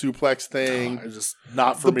Northern Light suplex thing. It's just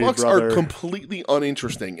not for me, Bucks brother. are completely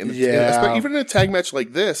uninteresting. And even in a tag match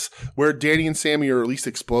like this, where Danny and Sammy are at least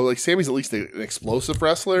explode. Like Sammy's at least an explosive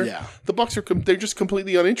wrestler. Yeah. The Bucks are they're just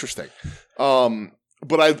completely uninteresting.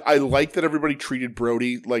 But I like that everybody treated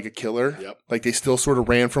Brody like a killer. Yep. Like they still sort of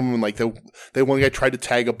ran from him. And like they one guy tried to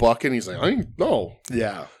tag a Buck and he's like, I didn't know.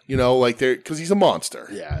 Yeah. Like because he's a monster.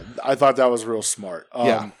 Yeah. I thought that was real smart.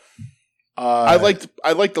 Yeah. I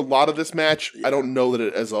liked a lot of this match. Yeah. I don't know that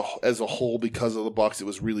it as a whole because of the Bucks. It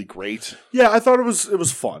was really great. Yeah, I thought it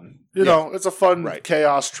was fun. You know, it's a fun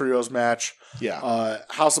chaos trios match. Yeah.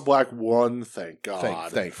 House of Black won. Thank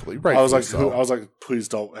God. Thankfully, right? I was like, please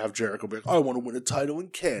don't have Jericho be like, I want to win a title in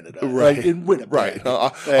Canada, right? Like in Winnipeg.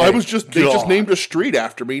 Right. They just named a street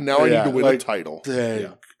after me. Now I need to win a title.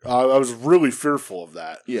 I was really fearful of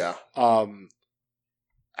that. Yeah.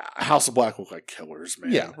 House of Black looked like killers,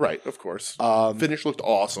 man. Yeah, right, of course. Finish looked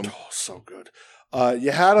awesome. Oh, so good.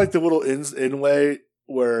 You had like the little inlay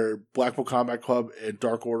where Blackpool Combat Club and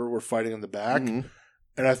Dark Order were fighting in the back. Mm-hmm.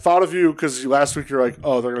 And I thought of you because last week you're like,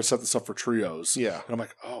 oh, they're going to set this up for trios. Yeah. And I'm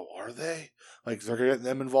like, oh, are they? Like, they're going to get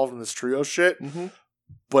them involved in this trio shit? Mm-hmm.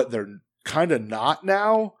 But they're kind of not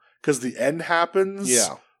now because the end happens.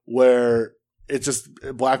 Yeah. Where it's just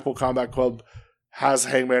Blackpool Combat Club has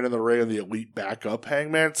Hangman in the ring and the Elite back up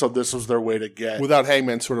Hangman. So this was their way to get... Without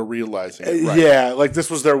Hangman sort of realizing it. Right. Yeah, like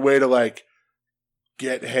this was their way to like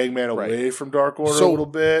get Hangman away from Dark Order a little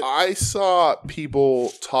bit. I saw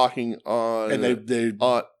people talking on... And they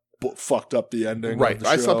fucked up the ending. Right.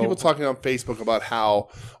 I saw people talking on Facebook about how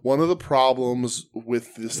one of the problems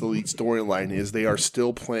with this Elite storyline is they are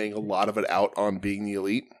still playing a lot of it out on being the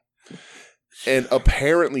Elite. And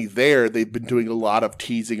apparently they've been doing a lot of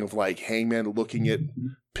teasing of like Hangman looking at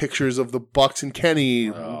pictures of the Bucks and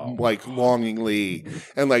Kenny like longingly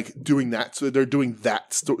and like doing that. So they're doing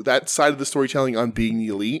that side of the storytelling on being the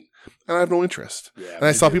Elite. and I have no interest. Yeah, and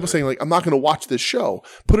I saw people saying, like, I'm not going to watch this show.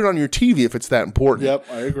 Put it on your TV if it's that important. Yep,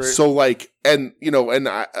 I agree. So, like, and, you know, and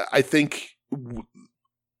I think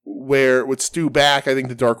where with Stu back, I think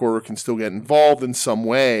the Dark Order can still get involved in some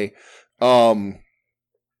way in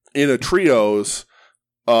a trios,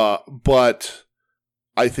 but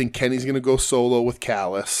I think Kenny's going to go solo with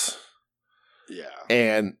Callis. Yeah.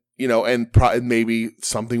 And, you know, and maybe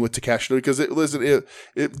something with Takeshi, because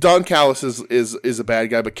Don Callis is a bad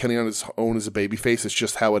guy, but Kenny on his own is a babyface. It's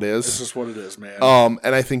just how it is. It's just what it is, man.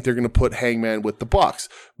 And I think they're going to put Hangman with the Bucks,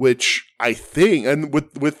 which I think, and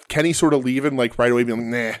with Kenny sort of leaving like right away,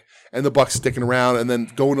 being like, nah, and the Bucks sticking around, and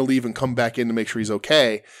then going to leave and come back in to make sure he's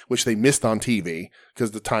okay, which they missed on TV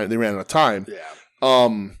because they ran out of time.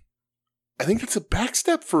 Yeah. I think that's a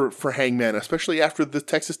backstep for Hangman, especially after the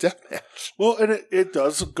Texas Death Match. Well, and it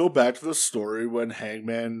does go back to the story when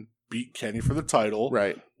Hangman beat Kenny for the title.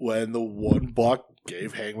 Right. When the one Buck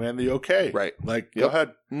gave Hangman the okay. Right. Like, go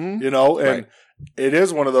ahead. Mm-hmm. You know, and Right. it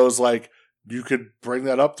is one of those, like, you could bring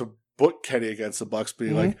that up to book Kenny against the Bucks,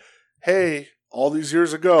 being like, hey, all these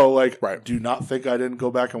years ago, like, do you not think I didn't go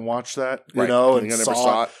back and watch that? You know, and I never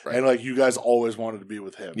saw it. Right. And, like, you guys always wanted to be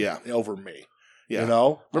with him. Yeah. Over me. Yeah. You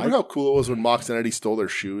know? Remember how cool it was when Mox and Eddie stole their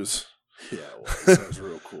shoes? Yeah, well, that was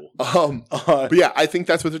real cool. But yeah, I think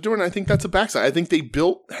that's what they're doing. I think that's a backside. I think they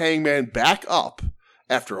built Hangman back up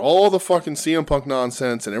after all the fucking CM Punk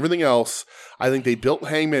nonsense and everything else. I think they built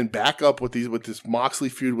Hangman back up with this Moxley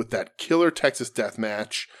feud with that killer Texas Death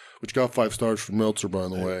Match, which got 5 stars from Meltzer, by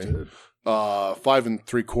the way. Did. 5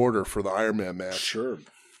 3/4 for the Iron Man match. Sure.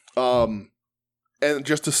 And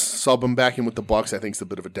just to sub him back in with the Bucks, I think is a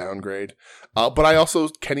bit of a downgrade. But I also,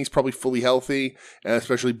 Kenny's probably fully healthy, and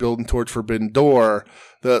especially building towards Forbidden Door.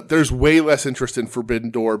 There's way less interest in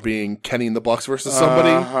Forbidden Door being Kenny and the Bucks versus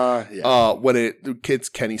somebody. When it's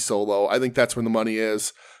Kenny solo, I think that's where the money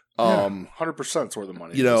is. 100% is where the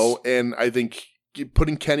money is. You know, and I think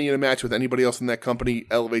putting Kenny in a match with anybody else in that company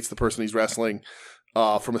elevates the person he's wrestling.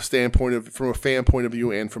 From a fan point of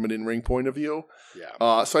view and from an in-ring point of view.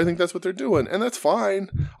 Yeah. So I think that's what they're doing, and that's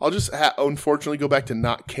fine. I'll just unfortunately go back to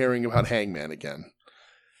not caring about Hangman again.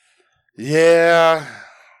 Yeah.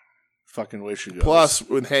 Fucking way she goes. Plus,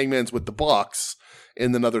 when Hangman's with the Bucks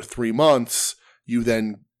in another 3 months, you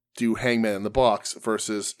then do Hangman and the Bucks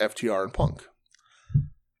versus FTR and Punk.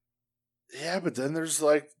 Yeah, but then there's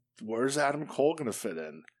like, where's Adam Cole going to fit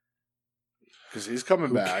in? Because he's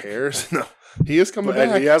coming back. Who cares? No. He is coming back.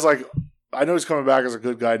 And he has like, I know he's coming back as a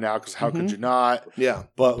good guy now, because how could you not? Yeah.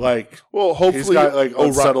 But like, well, hopefully he's got like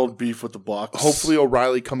unsettled beef with the Bucks. Hopefully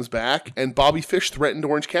O'Reilly comes back, and Bobby Fish threatened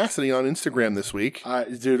Orange Cassidy on Instagram this week.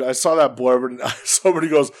 Dude, I saw that blurb, and somebody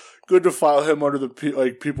goes, good to file him under the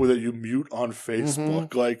people that you mute on Facebook.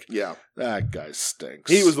 Mm-hmm. Like, yeah, that guy stinks.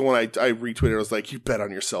 He was the one I retweeted. I was like, you bet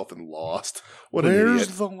on yourself and lost. What an Where's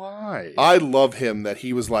idiot. the lie? I love him that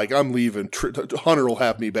he was like, I'm leaving. Hunter will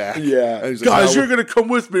have me back. Yeah. And he's Guys, like, you're going to come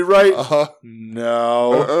with me, right? Uh-huh.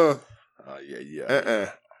 No.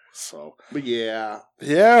 Yeah. So. But yeah.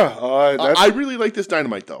 Yeah. I really like this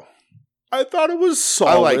Dynamite, though. I thought it was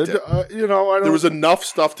solid. I liked it. There was enough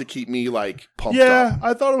stuff to keep me like pumped up. Yeah,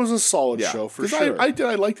 I thought it was a solid show for sure. I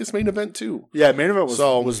like this main event too. Yeah, main event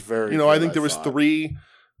was very. I think there was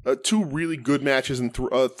two really good matches and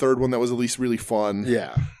a third one that was at least really fun.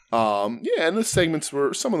 Yeah. And the segments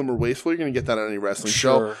some of them were wasteful. You're going to get that on any wrestling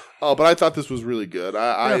show. But I thought this was really good.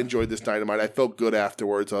 I enjoyed this Dynamite. I felt good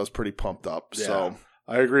afterwards. I was pretty pumped up. Yeah. So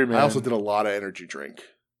I agree, man. I also did a lot of energy drink.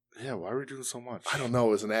 Yeah, why are we doing so much? I don't know.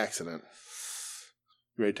 It was an accident.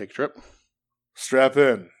 You ready to take a trip? Strap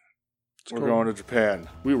in. We're going to Japan.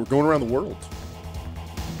 We were going around the world.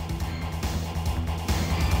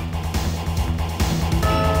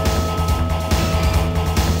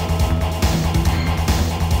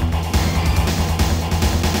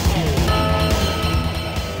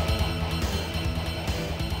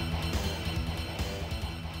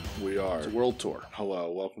 We are. It's a world tour.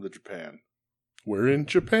 Hello, welcome to Japan. We're in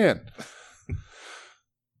Japan.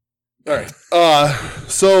 All right.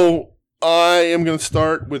 So I am going to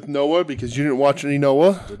start with Noah because you didn't watch any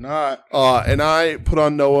Noah. Did not. And I put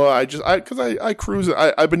on Noah. Because I cruise.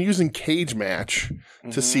 I've been using Cage Match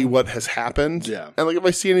to see what has happened. Yeah. And like if I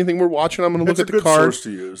see anything we're watching, I'm going to look at the card. Source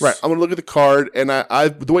to use. Right. I'm going to look at the card, and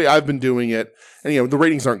the way I've been doing it, and the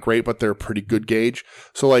ratings aren't great, but they're a pretty good gauge.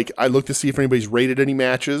 So like I look to see if anybody's rated any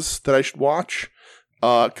matches that I should watch,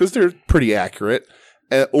 because they're pretty accurate,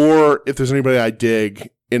 or if there's anybody I dig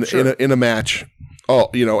in a match. Oh,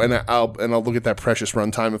 and I'll look at that precious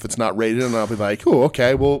runtime if it's not rated, and I'll be like, oh,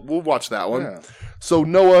 okay, we'll watch that one. Yeah. So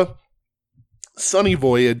Noah, Sunny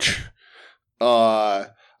Voyage. I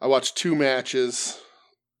watched 2 matches.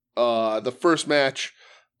 The first match,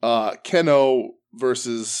 Keno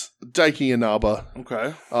versus Daiki Inaba.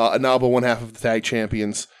 Okay. Inaba, one half of the tag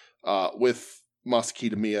champions, with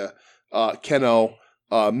Masaki Miya. Keno,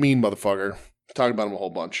 mean motherfucker. Talking about him a whole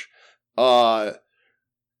bunch.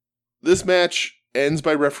 This match ends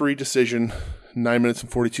by referee decision, 9 minutes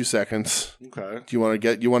and 42 seconds. Okay. Do you want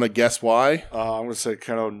to guess why? I'm gonna say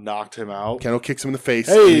Keno knocked him out. Keno kicks him in the face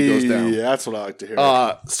Hey, and he goes down. That's what I like to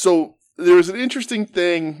hear. So there was an interesting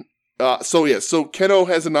thing. So Keno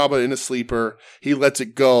has Inaba in a sleeper. He lets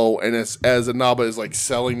it go, and as Inaba is like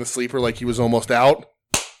selling the sleeper, like he was almost out,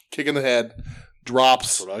 kick in the head,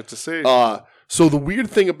 drops. That's what I like to see. So the weird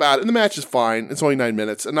thing about it, and the match is fine. It's only 9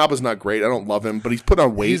 minutes. Inaba's not great. I don't love him, but he's put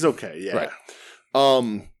on weight. He's okay. Yeah.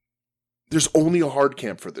 Right. There's only a hard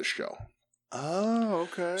camp for this show. Oh,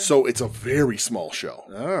 okay. So it's a very small show.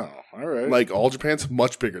 Oh, all right. Like All Japan's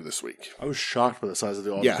much bigger this week. I was shocked by the size of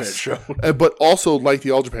the All Japan show. But also, like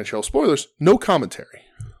the All Japan show, spoilers, no commentary.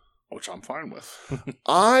 Which I'm fine with.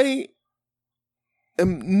 I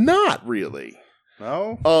am not really.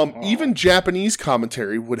 No? Even Japanese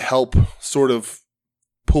commentary would help sort of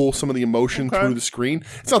pull some of the emotion through the screen.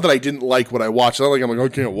 It's not that I didn't like what I watched. It's not like I'm like, I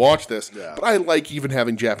can't watch this. Yeah. But I like even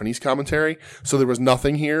having Japanese commentary. So there was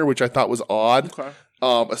nothing here, which I thought was odd. Okay.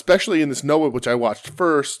 Especially in this Noah, which I watched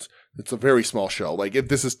first. It's a very small show. Like, if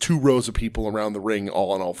this is 2 rows of people around the ring,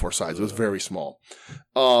 all on all 4 sides. It was very small.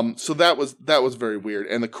 So that was very weird.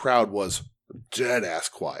 And the crowd was dead ass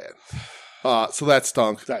quiet. So that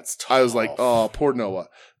stunk. That's tough. I was like, oh, poor Noah.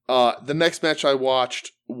 The next match I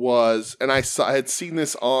watched was, and I had seen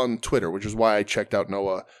this on Twitter, which is why I checked out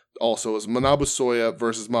Noah also, is Manabu Soya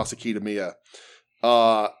versus Masaki Miya.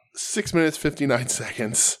 6 minutes, 59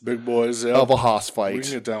 seconds. Big boys, yeah. Of a Haas fight. We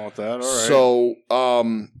can get down with that. All right. So,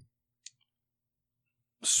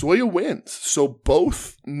 Soya wins. So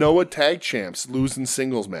both Noah tag champs lose in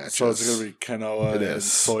singles matches. So it's going to be Kenoa and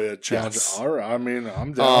Soya challenge. Yes. All right. I mean,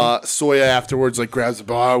 I'm down. Soya afterwards like grabs the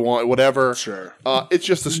ball, I want whatever. Sure. It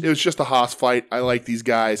was just a Haas fight. I like these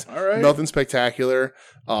guys. All right. Nothing spectacular.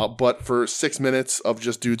 But for 6 minutes of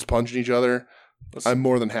just dudes punching each other, I'm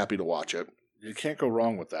more than happy to watch it. You can't go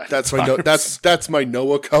wrong with that. That's my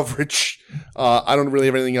Noah coverage. I don't really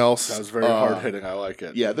have anything else. That was very hard hitting. I like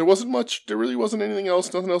it. Yeah, there wasn't much. There really wasn't anything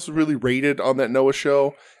else. Nothing else was really rated on that Noah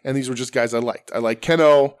show. And these were just guys I liked. I like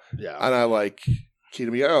Keno. Yeah. And I like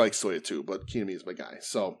Kinami. I like Soya too, but Kinami is my guy.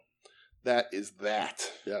 So that is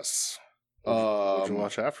that. Yes. What did you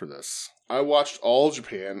watch after this? I watched All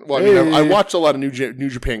Japan. Well, I mean, I watched a lot of New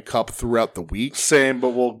Japan Cup throughout the week. Same, but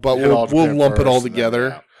we'll lump it all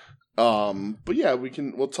together. But yeah,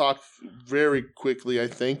 we'll talk very quickly, I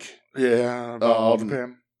think. Yeah, about All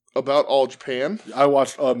Japan. About All Japan. I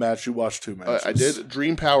watched a match, you watched 2 matches. I did.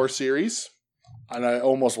 Dream Power Series. And I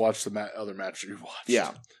almost watched the other match you watched.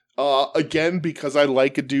 Yeah. Again, because I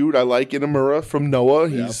like a dude, I like Inamura from Noah.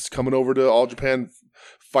 He's coming over to All Japan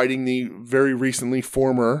fighting the very recently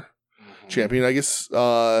former champion. I guess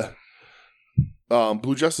Blue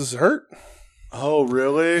Justice is hurt. Oh,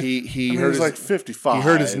 really? He hurt his, like 55. He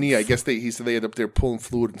hurt his knee. I guess he said they ended up there pulling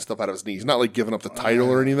fluid and stuff out of his knee. He's not like giving up the title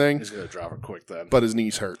or anything. He's gonna drop it quick then. But his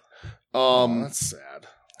knee's hurt. That's sad.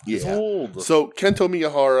 He's old. So Kento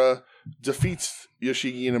Miyahara defeats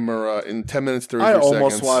Yoshiki Inamura in 10 minutes 33 seconds. I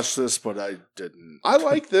almost watched this, but I didn't. I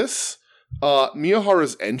like this.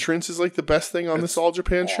 Miyahara's entrance is like the best thing on this All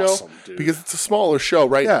Japan show dude. Because it's a smaller show,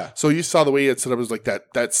 right? Yeah. So you saw the way it set up was like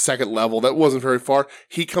that second level that wasn't very far.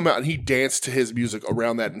 He come out and he danced to his music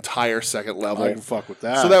around that entire second level. I can fuck with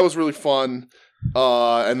that. So that was really fun.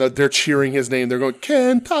 And they're cheering his name. They're going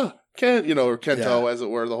Kenta, or Kento as it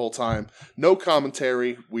were the whole time. No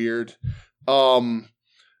commentary. Weird.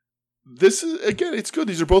 This is, again, it's good.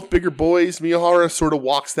 These are both bigger boys. Miyahara sort of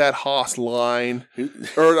walks that Haas line.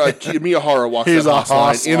 Miyahara walks that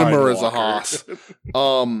Haas line. Inamura's a Haas.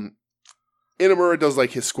 Inamura does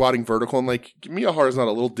like his squatting vertical, and like Miyahara's not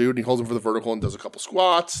a little dude, and he holds him for the vertical and does a couple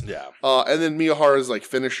squats. Yeah. And then Miyahara's like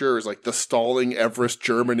finisher is like the stalling Everest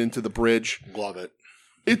German into the bridge. Love it.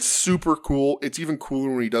 It's super cool. It's even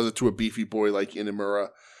cooler when he does it to a beefy boy like Inamura.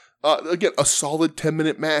 Again, a solid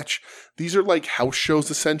 10-minute match. These are like house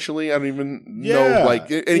shows, essentially. I don't even know.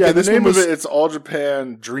 Like, and again, the name of it's All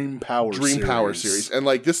Japan Dream Power Series. And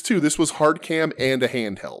like this was hard cam and a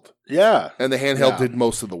handheld. Yeah. And the handheld did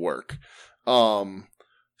most of the work.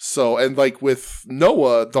 So, and like with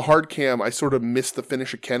Noah, the hard cam, I sort of missed the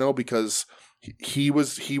finish of Keno because he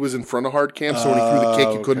was in front of hard cam, so when he threw the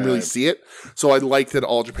kick, you couldn't really see it. So I like that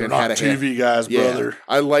All Japan had a TV guys, brother.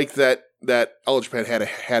 I like that All Japan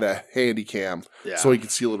had a handy cam, so he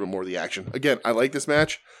could see a little bit more of the action. Again, I like this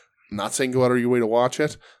match. I'm not saying go out of your way to watch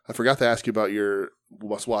it. I forgot to ask you about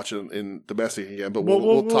must watch it in domestic again, but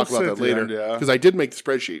we'll talk about that later. Because I did make the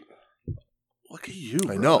spreadsheet. Look at you,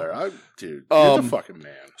 I brother. know. Dude, you're the fucking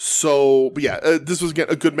man. So, but yeah, this was, again,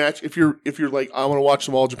 a good match. If you're like, I want to watch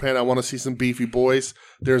some All Japan, I want to see some beefy boys,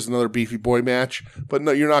 there's another beefy boy match. But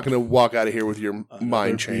no, you're not going to walk out of here with your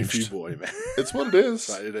mind changed. Beefy boy, man. It's what it is.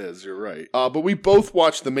 It is, you're right. But we both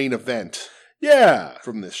watched the main event. Yeah.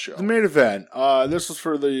 From this show. The main event. This was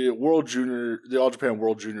for the All Japan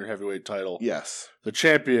World Junior Heavyweight title. Yes. The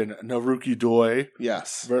champion, Naruki Doi.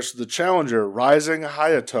 Yes. Versus the challenger, Rising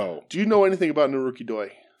Hayato. Do you know anything about Naruki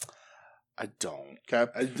Doi? I don't.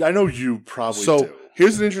 Okay. I know you probably do. So,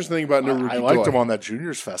 here's an interesting thing about Naruki Doi. I liked him on that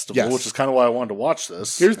Juniors Festival, which is kind of why I wanted to watch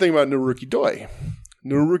this. Here's the thing about Naruki Doi.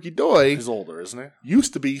 Naruki Doi... He's older, isn't he?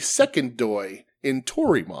 Used to be second Doi in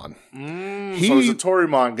Torimon. So he's a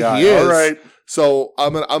Torimon guy. He is. All right. So he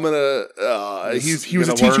was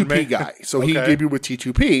a T2P guy. So he debuted with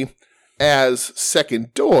T2P as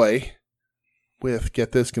second Doi with,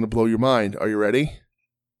 get this, going to blow your mind. Are you ready?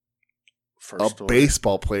 First a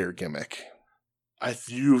baseball player gimmick.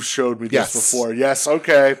 You showed me this before. Yes,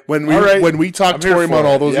 okay. When we talked Torimon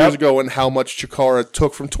all those years ago and how much Chikara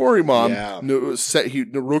took from Torimon,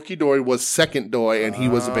 Naruki Doi was second Doi and he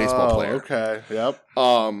was a baseball player. Okay, yep.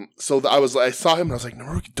 So I saw him and I was like,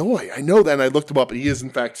 Naruki Doi, I know that. And I looked him up and he is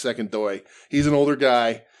in fact second Doi. He's an older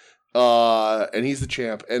guy, and he's the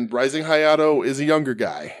champ. And Rising Hayato is a younger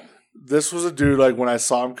guy. This was a dude, like, when I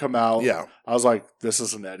saw him come out, I was like, this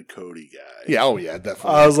is an Ed Cody guy. Yeah, oh yeah,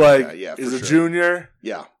 definitely. I was like, he's a junior.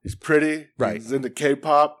 Yeah. He's pretty. Right. He's into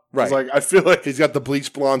K-pop. Right. I was like, I feel like he's got the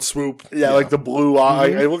bleach blonde swoop. Yeah, like the blue eye.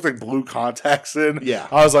 It looked like blue contacts in. Yeah.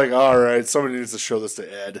 I was like, all right, somebody needs to show this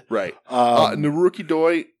to Ed. Right. Naruki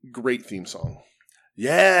Doi, great theme song.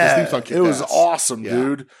 Yeah. This theme song it was awesome,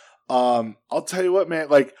 dude. I'll tell you what, man,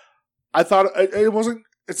 like, I thought it wasn't.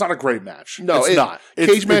 It's not a great match. No, it's not.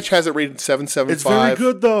 Cage Match has it rated 7.75. It's very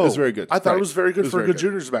good, though. It's very good. I thought it was very good for a good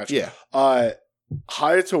juniors match. Yeah.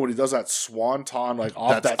 Hayato, when he does that swanton, like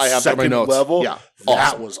off that I have second level, yeah,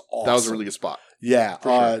 that was awesome. That was a really good spot. Yeah.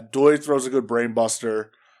 Sure. Doi throws a good brain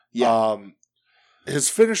buster. Yeah. His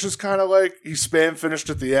finish is kind of like he spam finished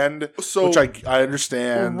at the end, which I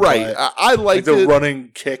understand. Right. I like the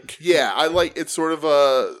running kick. Yeah, I like it's sort of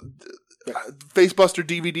a facebuster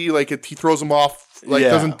DVD. Like he throws him off. Like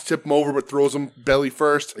doesn't tip him over, but throws him belly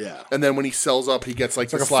first. Yeah, and then when he sells up, he gets like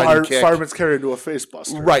it's the like sliding kick. Fireman's carry into a face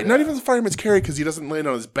buster. Right, not even the fireman's carry because he doesn't land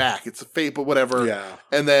on his back. It's a fate, but whatever. Yeah,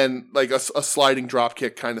 and then like a sliding drop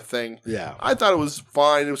kick kind of thing. Yeah, I thought it was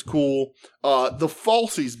fine. It was cool. The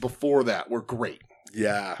falsies before that were great.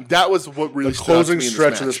 Yeah, that was what really the closing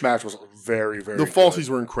stretch of this match was very, very. The falsies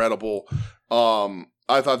were incredible.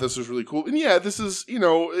 I thought this was really cool, and yeah, this is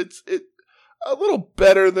it's a little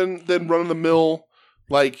better than run of the mill.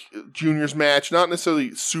 Like juniors match, not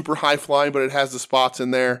necessarily super high flying, but it has the spots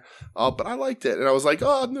in there. But I liked it, and I was like,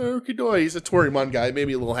 "Oh, Naruki Doi, he's a Torimon guy,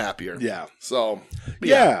 maybe a little happier." Yeah. So,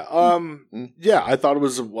 yeah, I thought it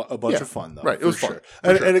was a bunch of fun though. Right, it was fun.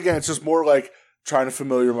 Sure. And again, it's just more like trying to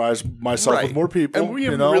familiarize myself with more people. And we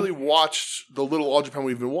haven't really watched the little All Japan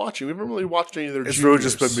we've been watching. We haven't really watched any of their. It's juniors. Really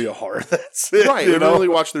just been Miyahara. That's it. Right. We haven't really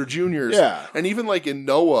watched their juniors. Yeah, and even like in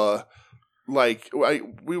Noah. Like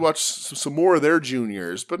we watched some more of their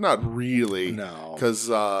juniors, but not really. No, because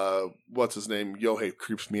what's his name? Yohei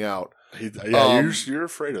creeps me out. You're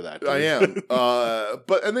afraid of that. Dude. I am.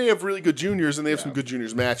 But they have really good juniors, and they have some good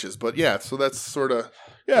juniors matches. But yeah, so that's sort of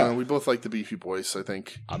we both like the beefy boys. I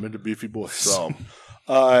think I'm into beefy boys. So,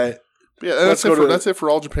 that's it for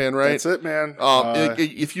All Japan, right? That's it, man.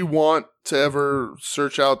 If you want to ever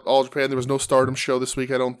search out All Japan, there was no Stardom show this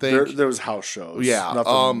week, I don't think. There was house shows. Yeah.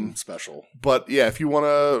 Nothing special. But yeah, if you want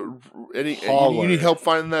to, you need help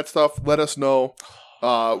finding that stuff, let us know.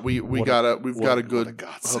 We've got a good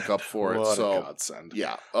hookup for it. So a godsend.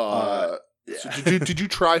 Yeah. So did you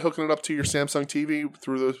try hooking it up to your Samsung TV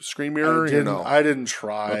through the screen mirror? I didn't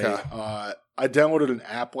try. Okay. I downloaded an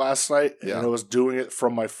app last night, and Yeah. I was doing it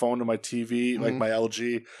from my phone to my TV, like my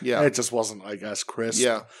LG. Yeah. And it just wasn't, I guess, crisp.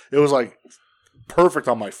 Yeah. It was like perfect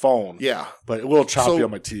on my phone. Yeah. But a little choppy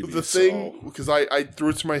on my TV. The thing, because I threw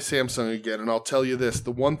it to my Samsung again, and I'll tell you this: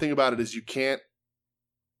 the one thing about it is you can't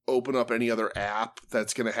open up any other app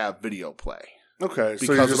that's going to have video play. Okay, because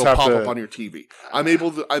so you just it'll have pop to up on your TV. I'm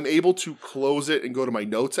able to close it and go to my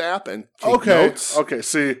notes app and take notes. Okay,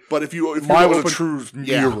 see, but if you mine was open, a true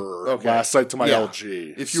mirror last night to my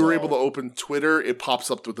LG. If you were able to open Twitter, it pops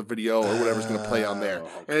up with the video or whatever's going to play on there,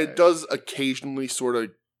 okay. and it does occasionally sort of,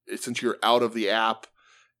 since you're out of the app,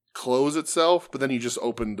 close itself. But then you just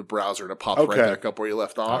open the browser and it pops right back up where you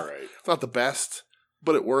left off. All right. It's not the best.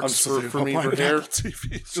 but it works for me for hair.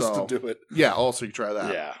 TV just to do it. Yeah, also you try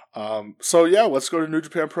that. Yeah. So yeah, let's go to New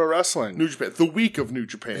Japan Pro Wrestling. New Japan, the week of New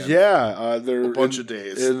Japan. Yeah, they're a bunch of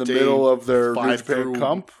days in the middle of their New 5 Japan through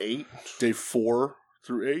Comp. 8, Day 4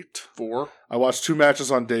 through 8. 4. I watched 2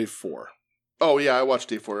 matches on day 4. Oh yeah, I watched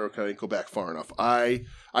day 4. Okay, I didn't go back far enough. I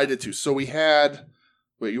did too. So we had.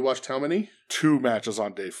 Wait, you watched how many? 2 matches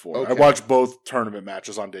on day 4. Okay. I watched both tournament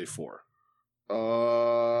matches on day 4.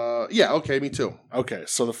 Yeah, okay, me too. Okay,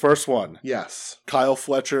 so the first one. Yes. Kyle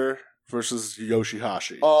Fletcher versus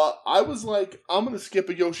Yoshihashi. I was like, I'm going to skip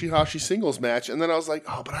a Yoshihashi singles match, and then I was like,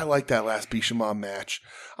 oh, but I like that last Bishamon match.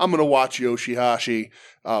 I'm going to watch Yoshihashi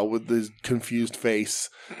with his confused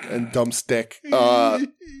face and dumb stick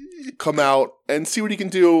come out and see what he can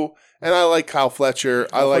do. And I like Kyle Fletcher.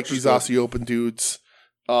 I like these Aussie Open dudes.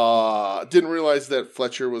 Didn't realize that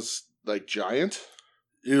Fletcher was like giant.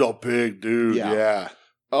 He's a big dude, yeah.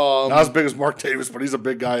 Not as big as Mark Davis, but he's a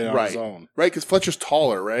big guy on his own. Right, because Fletcher's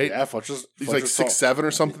taller, right? Yeah, He's like 6'7"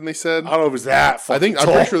 or something, they said. I don't know if he's that fucking I'm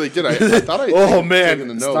pretty sure they did. I thought I oh,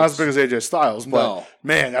 man. It's not as big as AJ Styles, but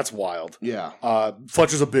man, that's wild. Yeah.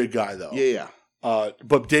 Fletcher's a big guy, though. Yeah.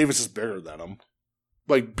 But Davis is bigger than him.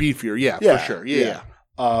 Like beefier, yeah, for sure. Yeah.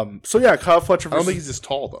 So yeah, Kyle Fletcher versus... I don't think he's this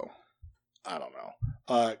tall, though. I don't know.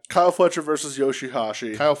 Kyle Fletcher versus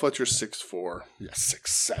Yoshihashi. Kyle Fletcher's 6'4". Yeah,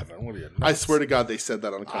 6'7". What are you nuts? I swear to God they said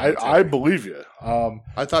that on the commentary. I believe you.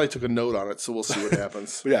 I thought I took a note on it, so we'll see what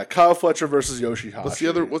happens. But yeah, Kyle Fletcher versus Yoshihashi. What's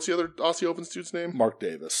the other Aussie Opens dude's name? Mark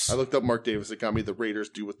Davis. I looked up Mark Davis. It got me the Raiders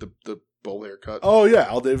do with the bowl haircut. Oh yeah,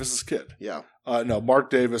 Al Davis's kid. Yeah. No, Mark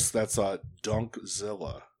Davis, that's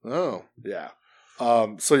Dunkzilla. Oh. Yeah.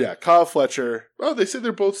 So yeah, Kyle Fletcher. Oh, they said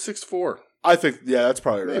they're both 6'4". I think, yeah, that's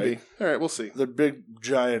probably right. Maybe. All right, we'll see. They're big,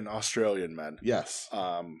 giant Australian men. Yes.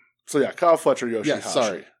 So yeah, Kyle Fletcher, Yoshihashi. Yes,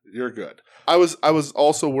 sorry. You're good. I was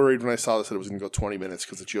also worried when I saw this that it was going to go 20 minutes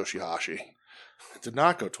because it's Yoshihashi. It did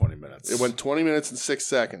not go 20 minutes. It went 20 minutes and 6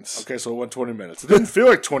 seconds. Okay, so it went 20 minutes. It didn't feel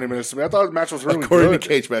like 20 minutes to me. I thought the match was really According good. to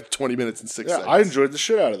Cage Match, 20 minutes and 6 seconds. I enjoyed the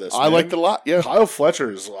shit out of this. I liked it a lot, yeah. Kyle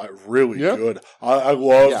Fletcher is really good. I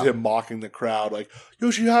loved him mocking the crowd, like,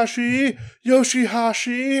 Yoshihashi,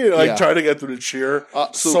 like trying to get through the cheer.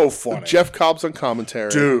 So funny. Jeff Cobb's on commentary.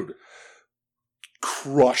 Dude.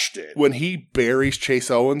 Crushed it. When he buries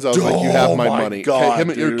Chase Owens, I was like, you have my money.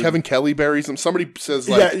 God, or Kevin Kelly buries him. Somebody says,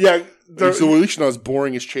 like, so at least not as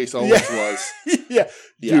boring as Chase Owens was. Yeah.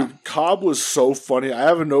 Dude, Cobb was so funny. I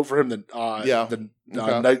have a note for him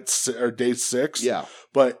day 6. Yeah.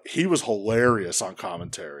 But he was hilarious on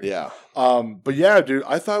commentary. Yeah. But yeah, dude,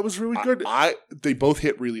 I thought it was really good. They both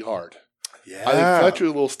hit really hard. Yeah. I think Fletcher's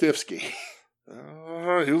a little stiffsky.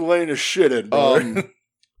 He was laying his shit in, brother.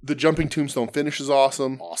 The jumping tombstone finish is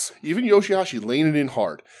awesome. Even Yoshihashi laying it in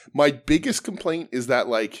hard. My biggest complaint is that,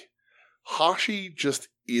 like, Hashi just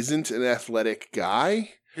isn't an athletic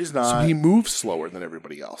guy. He's not. So he moves slower than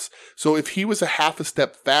everybody else. So if he was a half a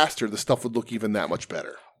step faster, the stuff would look even that much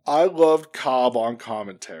better. I loved Cobb on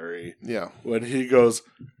commentary. Yeah. When he goes,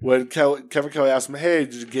 when Kevin Kelly asked him, hey,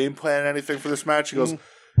 did you game plan anything for this match? He goes,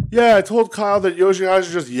 yeah, I told Kyle that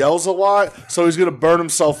Yoshihashi just yells a lot, so he's going to burn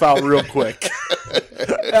himself out real quick.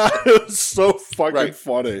 It was so fucking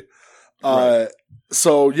funny.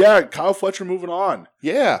 So, yeah, Kyle Fletcher moving on.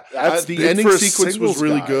 Yeah. The ending sequence was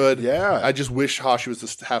really good. Yeah. I just wish Hashi was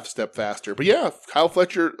just half a step faster. But, yeah, Kyle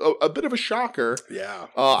Fletcher, a bit of a shocker. Yeah.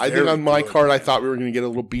 I think on my card, I thought we were going to get a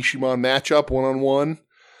little Bishamon matchup one-on-one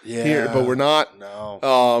here, but we're not.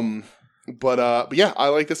 No. But yeah, I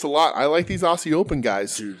like this a lot. I like these Aussie Open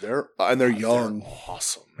guys. Dude, they're young.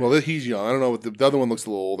 Awesome. Well, he's young. I don't know. The other one looks a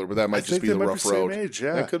little older, but that might just be the rough road. Same age,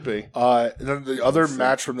 yeah. It could be. And then the other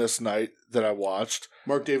match from this night that I watched.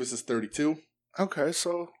 Mark Davis is 32. Okay,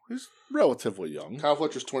 so he's relatively young. Kyle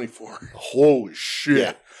Fletcher's 24. Holy shit.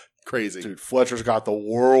 Yeah. Crazy. Dude, Fletcher's got the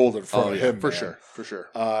world in front of him. For sure.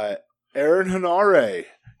 Aaron Henare,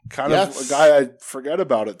 kind of a guy I forget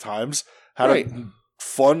about at times, had a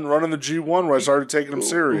fun running the G1 where I started taking him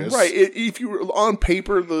serious. Right. If you were on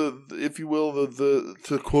paper, if you will, the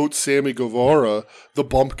to quote Sammy Guevara, the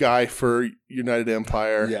bump guy for United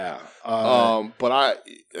Empire. Yeah. But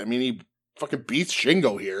I mean, he fucking beats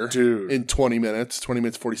Shingo here, dude, in 20 minutes,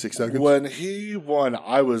 46 seconds. When he won,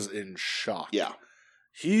 I was in shock. Yeah.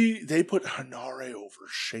 They put Henare over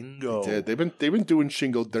Shingo. They did. They've been doing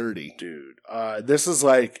Shingo dirty, dude. This is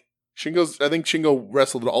like. I think Shingo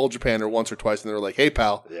wrestled at All Japan once or twice, and they were like, "Hey,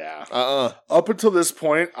 pal." Yeah. Up until this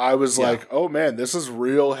point, I was like, "Oh man, this is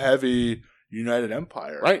real heavy United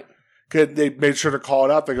Empire." Right. They made sure to call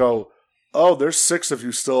it out. They go, oh, there's 6 of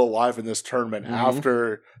you still alive in this tournament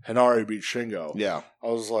after Hinari beat Shingo. Yeah. I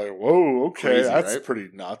was like, whoa, okay, Crazy, that's right? pretty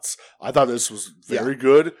nuts. I thought this was very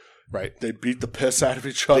good. Right. They beat the piss out of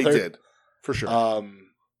each other. They did. For sure.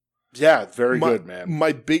 Yeah, very good, man.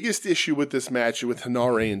 My biggest issue with this match, with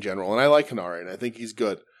Hinari in general, and I like Hinari, and I think he's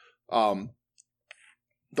good, the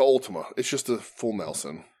Ultima. It's just a full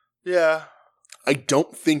Nelson. Yeah. I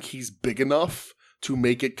don't think he's big enough to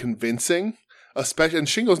make it convincing. Especially, and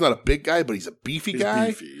Shingo's not a big guy, but he's a beefy guy.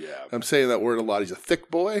 Beefy, yeah. I'm saying that word a lot. He's a thick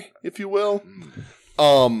boy, if you will.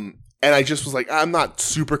 And I just was like, I'm not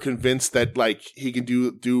super convinced that like he can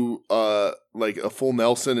do like a full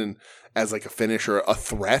Nelson and as like a finish or a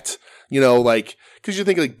threat, you know, like because you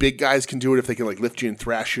think like big guys can do it if they can like lift you and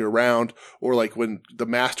thrash you around, or like when the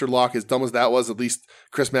Master Lock, as dumb as that was, at least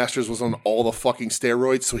Chris Masters was on all the fucking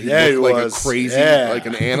steroids, so he looked like a crazy, like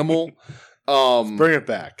an animal. Bring it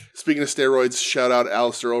back. Speaking of steroids, shout out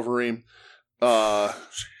Alistair Overeem.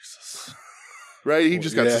 Jesus. Right? He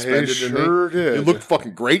just got suspended. He sure did. It looked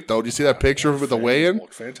fucking great, though. Did you see that picture of him at the weigh-in?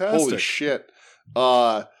 Fantastic. Holy shit.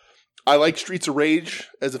 I like Streets of Rage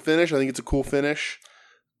as a finish. I think it's a cool finish.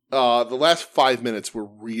 The last 5 minutes were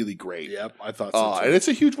really great. Yep, I thought so too. And it's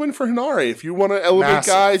a huge win for Hinari. If you want to elevate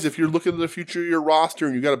guys, if you're looking at the future of your roster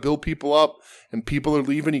and you got to build people up and people are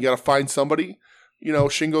leaving, you got to find somebody. You know,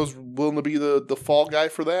 Shingo's willing to be the fall guy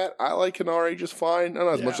for that. I like Hinari just fine.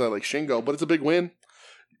 Not as much as I like Shingo, but it's a big win.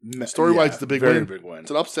 Story-wise, it's a big win. Big win.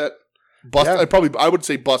 It's an upset. I would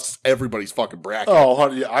say busts everybody's fucking bracket.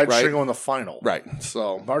 Oh, yeah, I'd Shingo in the final. Right.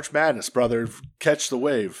 So March Madness, brother. Catch the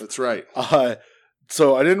wave. That's right.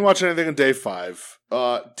 So I didn't watch anything in day 5.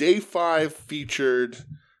 Day 5 featured,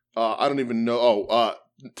 I don't even know.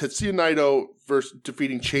 Tetsuya Naito versus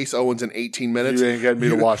defeating Chase Owens in 18 minutes. You ain't getting me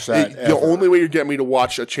to watch that. The only way you're getting me to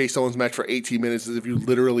watch a Chase Owens match for 18 minutes is if you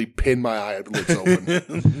literally pin my eyelids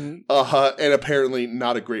open. And apparently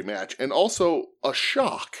not a great match. And also a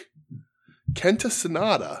shock. Kenta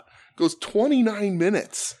Sonata goes 29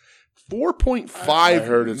 minutes.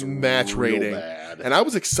 4.5 match rating. Bad. And I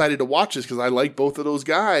was excited to watch this because I like both of those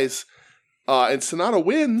guys. And Sonata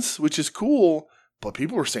wins, which is cool, but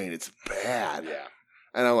people were saying it's bad. Yeah.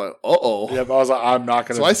 And I'm like, uh-oh. Yeah, but I was like, I'm not going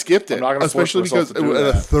to. So I skipped it. Especially because in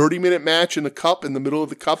a 30-minute match in the cup, in the middle of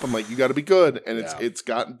the cup, I'm like, you got to be good. And it's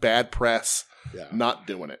gotten bad press not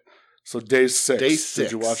doing it. So day 6. Day 6.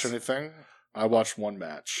 Did you watch anything? I watched one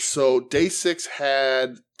match. So day 6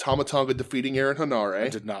 had Tama Tonga defeating Aaron Hinare. I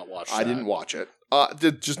did not watch that. I didn't watch it.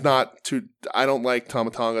 Just not too. I don't like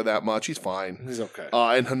Tama Tonga that much. He's fine. He's okay.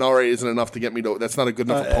 And Hinare isn't enough to get me to. That's not a good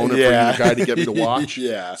enough opponent for either guy to get me to watch.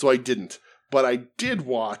 So I didn't. But I did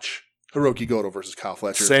watch Hiroki Goto versus Kyle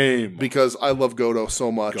Fletcher. Same. Because I love Goto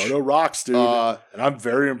so much. Goto rocks, dude. And I'm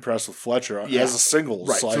very impressed with Fletcher as a singles.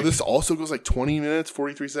 Right. Like, so this also goes like 20 minutes,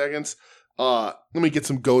 43 seconds. Let me get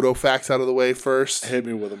some Goto facts out of the way first. Hit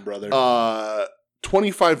me with them, brother.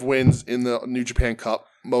 25 wins in the New Japan Cup,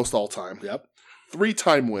 most all time. Yep.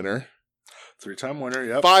 3-time winner. 3-time winner,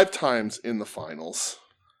 yep. 5 times in the finals,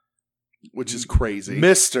 which is crazy.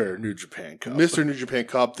 Mr. New Japan Cup. Mr. New Japan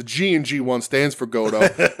Cup. The G and G1 stands for Goto.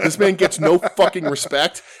 This man gets no fucking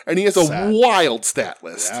respect, and he has a wild stat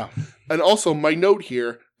list. Yeah. And also, my note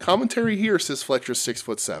here, commentary here says Fletcher's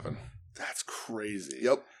 6'7". That's crazy.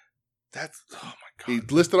 Yep. That's, oh my God. He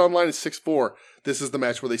listed online as 6'4". This is the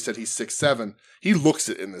match where they said he's 6'7". He looks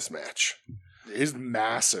it in this match. He's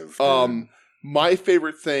massive. Dude. My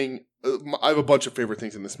favorite thing, I have a bunch of favorite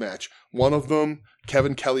things in this match. One of them,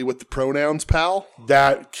 Kevin Kelly with the pronouns, pal.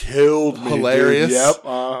 That killed me. Hilarious. Dude. Yep.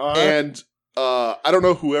 And I don't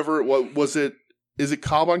know whoever, was it? Is it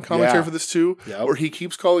Cobb on commentary for this too? Yep. Where he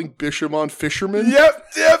keeps calling Bishamon Fisherman? Yep.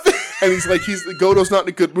 And he's like, Goto's not in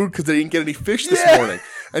a good mood because they didn't get any fish this morning.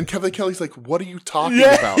 And Kevin Kelly's like, what are you talking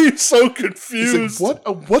about? He's so confused. He's like,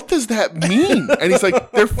 what does that mean? And he's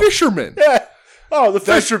like, they're fishermen. Yeah. Oh, the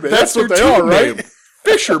fishermen. That's what they are, right? Name.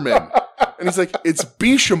 Fishermen. And he's like, it's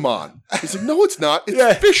Bishamon. He's like, no, it's not.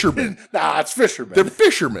 It's fishermen. Nah, it's fishermen. They're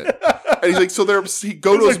fishermen. And he's like, so Goto's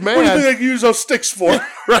like, mad. What do you think they use those sticks for?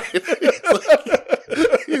 Right.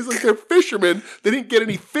 He's like, they're fishermen. They didn't get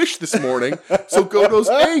any fish this morning, so Goto's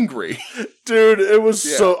angry. Dude, it was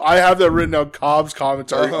so... I have that written down. Cobb's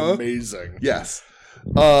commentary. Amazing. Yes.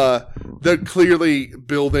 They're clearly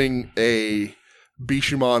building a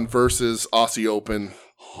Bishamon versus Aussie Open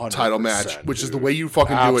title match, which is the way you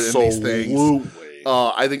fucking do it in these things.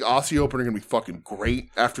 I think Aussie Open are going to be fucking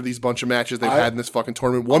great after these bunch of matches they've had in this fucking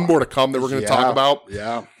tournament. One more to come that we're going to talk about.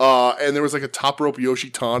 Yeah. And there was like a top rope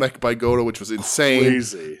Yoshi tonic by Goto, which was insane.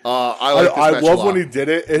 Crazy. I love when he did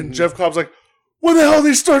it, and Jeff Cobb's like, when the hell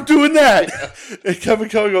did they start doing that? And Kevin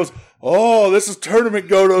Kelly goes, oh, this is Tournament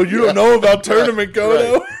Goto. You don't know about Tournament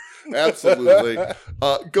Goto? Right. Absolutely.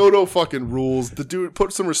 Goto fucking rules. The dude,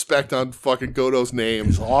 put some respect on fucking Goto's name.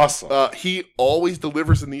 He's awesome. He always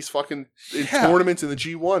delivers in these fucking tournaments in the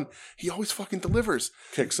G1. He always fucking delivers.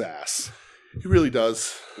 Kicks ass. He really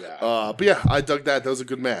does. Yeah. But yeah, I dug that. That was a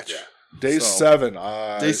good match. Yeah. Day 7.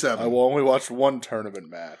 Day 7. I will only watch one tournament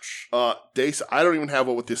match. I don't even have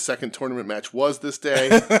what the second tournament match was this day.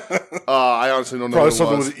 I honestly don't know. Probably what it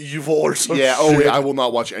something was. with evil or something. Yeah. Oh, I will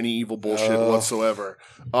not watch any evil bullshit whatsoever.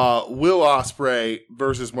 Will Ospreay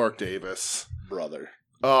versus Mark Davis, brother.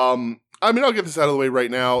 I mean, I'll get this out of the way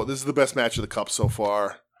right now. This is the best match of the Cup so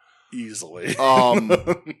far. Easily.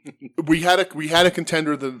 We had a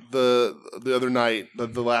contender the other night,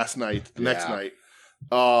 the last night, the next night.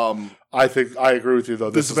 I think I agree with you though.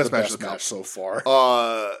 This is the best match so far.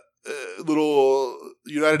 Little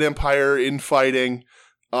United Empire infighting.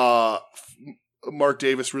 Mark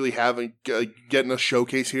Davis really getting a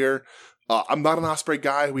showcase here. I'm not an Ospreay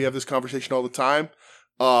guy. We have this conversation all the time.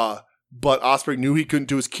 But Ospreay knew he couldn't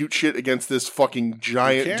do his cute shit against this fucking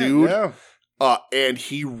giant dude. Yeah. And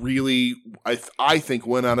he really, I think,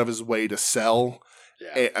 went out of his way to sell.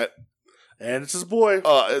 Yeah. And it's his boy.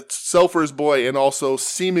 It's sell for his boy, and also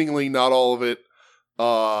seemingly not all of it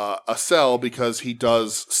a sell because he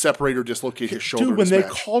does separate or dislocate his shoulder. Dude, when they match.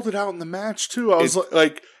 called it out in the match too, I was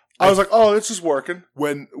like, oh, it's just working.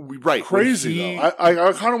 Crazy though. I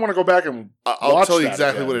kind of want to go back and I'll tell you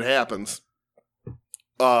exactly again. what it happens.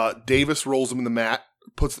 Davis rolls him in the mat,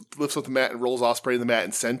 lifts up the mat and rolls Ospreay in the mat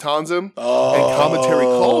and sentons him. Oh. And commentary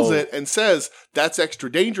calls it and says that's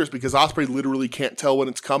extra dangerous because Ospreay literally can't tell when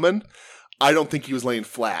it's coming. I don't think he was laying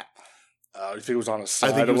flat. You think it was on his side?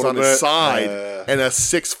 I think he was on his side. And a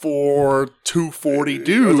 6'4", 240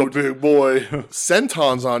 dude, a big boy,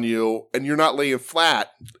 sentons on you, and you're not laying flat.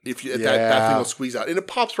 If you that thing will squeeze out, and it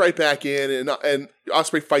pops right back in, and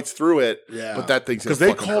Ospreay fights through it. Yeah, but that thing's because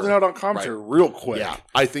they called it out on commentary real quick. Yeah,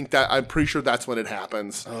 I think I'm pretty sure that's when it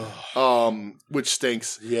happens. Which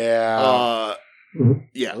stinks. Yeah.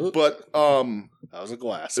 Yeah, but that was a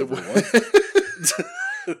glass. Everyone.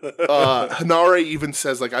 Hanare even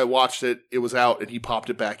says, like, I watched it, it was out, and he popped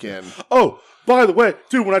it back in. Oh, by the way,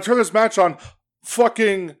 dude, when I turn this match on,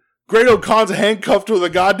 fucking Great O'Con's handcuffed with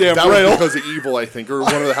a goddamn rail. That was because of Evil, I think, or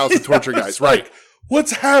one of the House of Torture guys. Right. Like,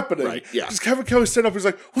 what's happening? Right, yeah. Because Kevin Kelly stand up, he's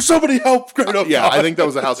like, will somebody help Great O'Con? Yeah, I think that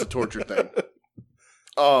was a House of Torture thing.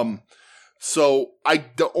 So,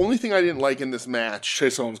 the only thing I didn't like in this match...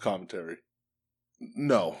 Chase Owens commentary.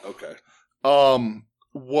 No. Okay.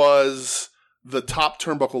 Was... the top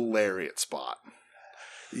turnbuckle lariat spot.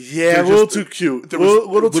 Yeah, a little too cute. A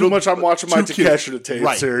little too much. I'm watching my Takeshita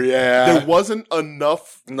tapes here. Yeah. There wasn't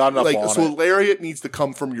enough. Not enough on so it. a lariat needs to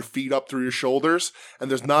come from your feet up through your shoulders,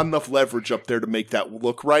 and there's not enough leverage up there to make that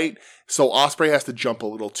look right. So Ospreay has to jump a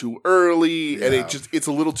little too early, and it's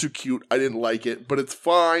a little too cute. I didn't like it, but it's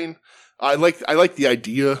fine. I like the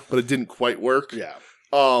idea, but it didn't quite work. Yeah.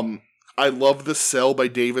 I love the sell by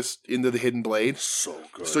Davis into the hidden blade. So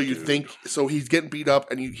good. So you think he's getting beat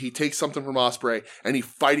up, and he takes something from Ospreay, and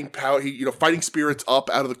fighting spirits up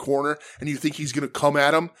out of the corner, and you think he's gonna come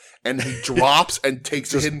at him, and he drops and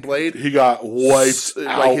takes the hidden blade. He got wiped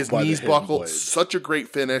out his by knees the buckled. blade. Such a great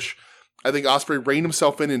finish. I think Ospreay reined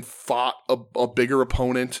himself in and fought a bigger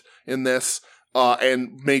opponent in this,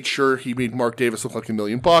 and made sure he made Mark Davis look like $1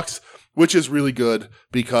 million. Which is really good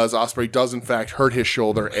because Ospreay does in fact hurt his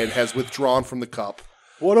shoulder and has withdrawn from the cup.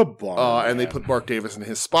 What a bummer. And they put Mark Davis in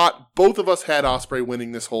his spot. Both of us had Ospreay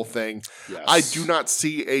winning this whole thing. Yes. I do not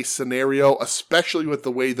see a scenario, especially with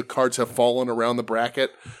the way the cards have fallen around the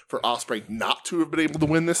bracket, for Ospreay not to have been able to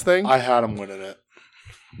win this thing. I had him winning it.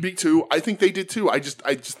 Me too. I think they did too. I just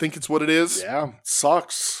think it's what it is. Yeah,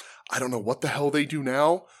 sucks. I don't know what the hell they do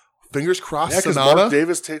now. Fingers crossed. Yeah, because Sonata. Mark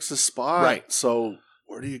Davis takes the spot. Right. So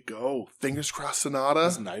where do you go? Fingers crossed. Sonata.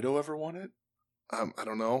 Has Naito ever won it? I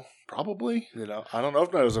don't know. Probably. I don't know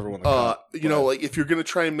if Naito's ever won the cup. Like if you're going to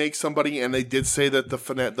try and make somebody, and they did say that the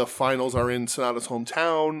finals are in Sonata's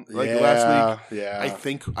hometown, last week. Yeah. I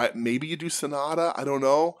think maybe you do Sonata. I don't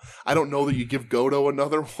know. I don't know that you give Goto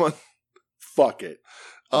another one. Fuck it.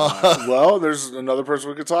 Well, there's another person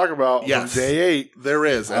we could talk about. Yes, from day 8. There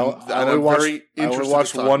is. And I only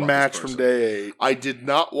watched one match from day 8. I did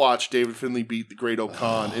not watch David Finlay beat the Great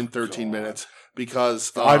O'Con in 13 minutes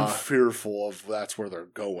because I'm fearful of that's where they're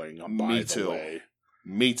going. Me too.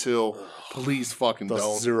 Me too. Please fucking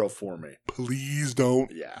don't. 0 for me. Please don't.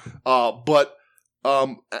 Yeah. But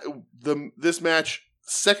this match,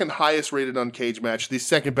 second highest rated Uncaged match, the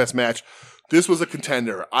second best match. This was a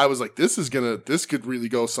contender. I was like, this could really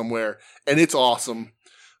go somewhere, and it's awesome.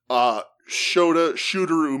 Shooter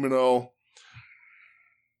Umino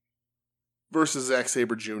versus Zack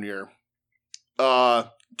Sabre Jr.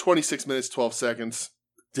 26 minutes, 12 seconds.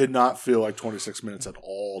 Did not feel like 26 minutes at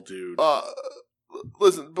all, dude.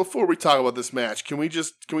 Listen, before we talk about this match, can we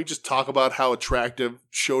just talk about how attractive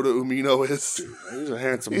Shota Umino is? Dude, he's a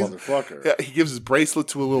handsome motherfucker. Yeah, he gives his bracelet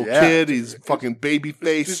to a little kid. He's fucking baby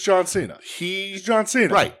face. He's John Cena. He's John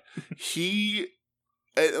Cena. Right. He,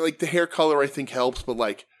 like, the hair color I think helps, but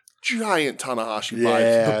like giant Tanahashi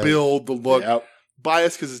vibes. The build, the look. Yep.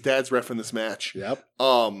 Biased because his dad's ref in this match. Yep.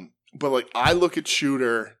 But like, I look at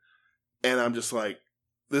Shooter and I'm just like,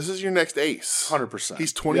 this is your next ace. 100%.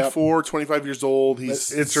 He's 24, 25 years old. He's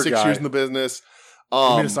 6 years in the business.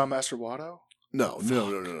 You mean it's not Master Wato? No.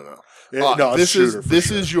 This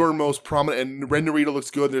is your most prominent, and Ren Narita looks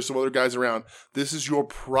good. There's some other guys around. This is your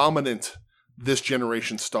prominent this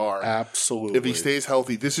generation star. Absolutely. If he stays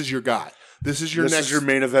healthy, this is your guy. This is your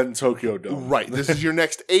main event in Tokyo Dome. Right. This is your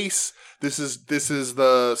next ace. This is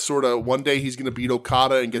the sort of one day he's going to beat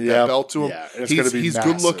Okada and get that belt to him. Yeah, he's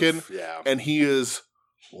good looking. Yeah. And he is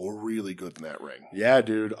really good in that ring. Yeah,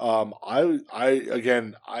 dude. I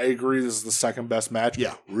agree. This is the second best match.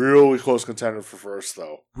 Yeah, really close contender for first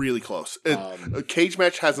though. Really close. A cage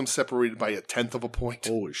match has them separated by 1/10 of a point.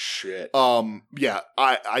 Holy shit. Yeah.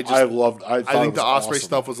 I think the Ospreay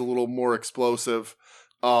stuff was a little more explosive.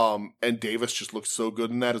 And Davis just looked so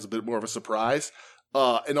good in that as a bit more of a surprise.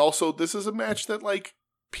 And also this is a match that like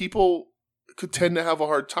people could tend to have a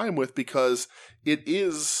hard time with because it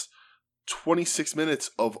is 26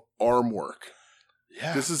 minutes of arm work.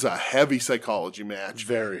 Yeah. This is a heavy psychology match.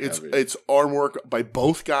 Very heavy. It's arm work by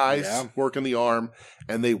both guys working the arm,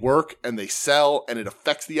 and they work and they sell, and it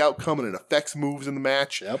affects the outcome and it affects moves in the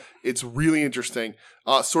match. Yep. It's really interesting.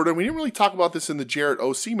 We didn't really talk about this in the Jarrett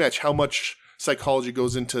OC match, how much psychology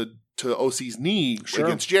goes into OC's knee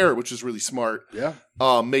against Jarrett, which is really smart. Yeah.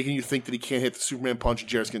 Making you think that he can't hit the Superman punch and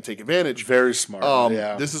Jarrett's going to take advantage. Very smart.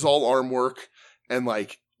 This is all arm work, and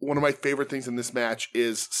like, one of my favorite things in this match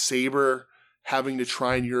is Sabre having to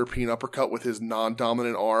try and European uppercut with his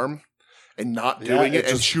non-dominant arm and not doing it,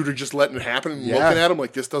 and Shooter just letting it happen and looking at him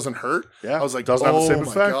like this doesn't hurt. Yeah, I was like, doesn't have the same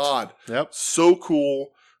my effect. God. Yep. So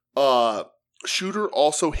cool. Shooter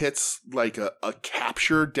also hits like a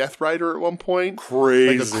capture Death Rider at one point.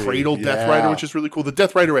 Crazy. Like a cradle Death Rider, which is really cool. The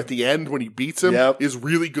Death Rider at the end when he beats him is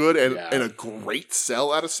really good and a great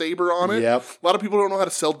sell out of Sabre on it. Yep. A lot of people don't know how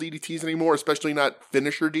to sell DDTs anymore, especially not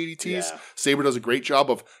finisher DDTs. Yeah. Sabre does a great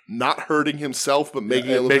job of not hurting himself, but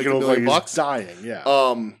making it look like $1 million bucks. Dying, yeah.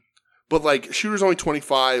 But like, Shooter's only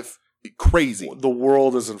 25. Crazy. The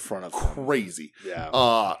world is in front of him. Crazy.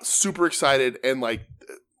 Yeah. Super excited, and like,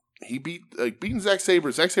 he beating Zack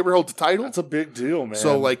Sabre. Zack Sabre holds the title. That's a big deal, man.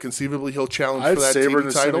 So, like, conceivably, he'll challenge for that Sabre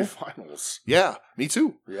TV title. Semifinals. Yeah, me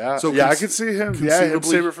too. Yeah, so I could see him. Yeah, him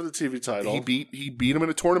Sabre for the TV title. He beat him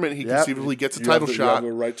in a tournament. He conceivably gets a title shot. You have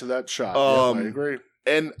the right to that shot. I agree.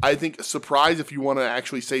 And I think a surprise, if you want to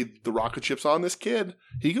actually say the rocket ship's on this kid,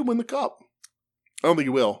 he could win the cup. I don't think he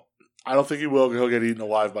will. I don't think he will. He'll get eaten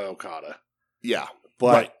alive by Okada. Yeah.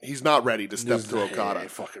 But he's not ready to step to Okada.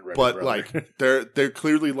 Fucking ready, but brother. like they're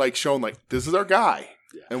clearly like showing like this is our guy,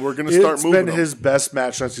 and we're gonna start moving. It's been his best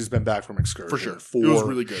match since he's been back from excursion. For sure, it was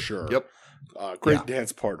really good. Sure. Yep. Great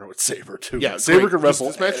dance partner with Sabre too. Yeah, Sabre can wrestle.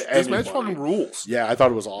 This match fucking rules. Yeah, I thought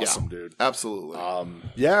it was awesome, dude. Absolutely.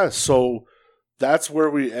 So that's where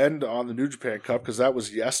we end on the New Japan Cup because that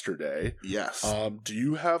was yesterday. Yes. Do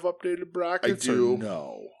you have updated brackets? I do. Or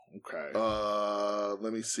no. Okay.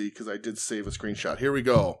 Let me see because I did save a screenshot. Here we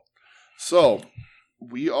go. So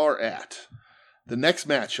we are at the next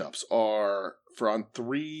matchups are for on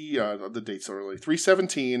the dates are early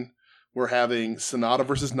 3/17. We're having Sonata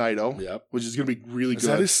versus Naito, which is going to be really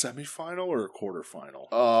good. Is that a semifinal or a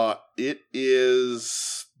quarterfinal? It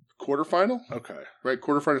is quarterfinal. Okay, right,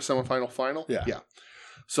 quarterfinal, semifinal, final. Yeah.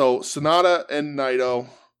 So Sonata and Naito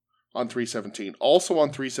on 3/17. Also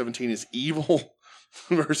on 3/17 is Evil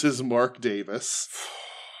versus Mark Davis.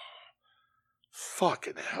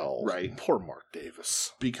 Fucking hell. Right. Poor Mark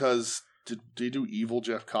Davis. Because did they do Evil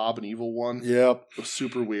Jeff Cobb and Evil 1? Yep. It was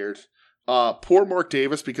super weird. Poor Mark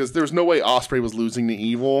Davis because there's no way Ospreay was losing to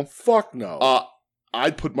Evil. Fuck no.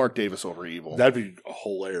 I'd put Mark Davis over Evil. That'd be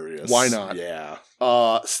hilarious. Why not? Yeah.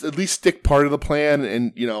 At least stick part of the plan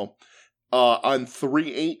and, on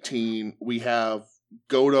 3/18 we have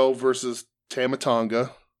Goto versus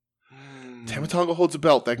Tamatonga. Tamatonga holds a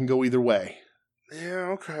belt. That can go either way.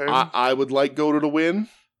 Yeah, okay. I would like Goto to win,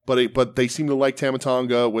 but they seem to like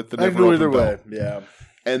Tamatonga with the never go open either belt. way. Yeah.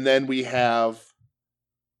 And then we have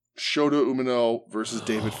Shota Umino versus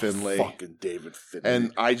David Finlay. Fucking David Finlay.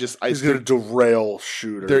 And he's going to derail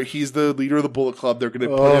Shooter. He's the leader of the Bullet Club. They're going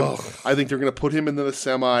to put him. I think they're going to put him into the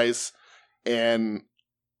semis, and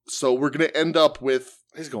so we're going to end up with.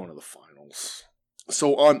 He's going to the finals.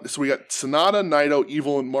 So we got Sonata, Naito,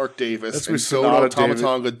 Evil, and Mark Davis, and Sonata, Tama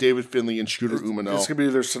Tonga, David Finlay, and Shooter Umino. It's going to be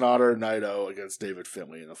either Sonata or Naito against David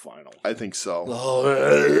Finlay in the final. I think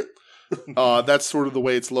so. That's sort of the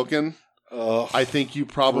way it's looking. I think you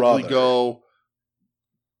probably go.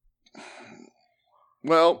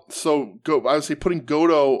 Well, I would say putting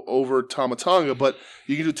Goto over Tama Tonga, but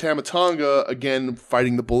you can do Tama Tonga again,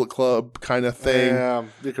 fighting the Bullet Club kind of thing. Yeah,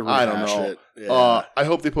 they could I don't know. It. Yeah. I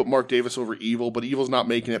hope they put Mark Davis over Evil, but Evil's not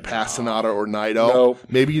making it past Sonata or Naito. Nope.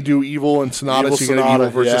 Maybe you do Evil and Sonata, so you get Evil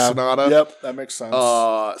versus Sonata. Yep, that makes sense.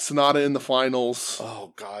 Sonata in the finals.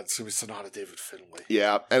 Oh, God, it's going to be Sonata, David Finlay.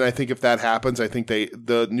 Yeah, and I think if that happens, I think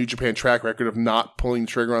the New Japan track record of not pulling the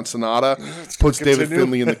trigger on Sonata puts David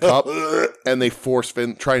Finlay in the cup, and they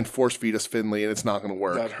try and force feed us Finlay, and it's not going to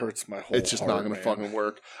work. That hurts my whole It's just heart, not going to fucking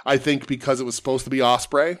work. I think because it was supposed to be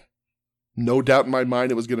Ospreay, no doubt in my mind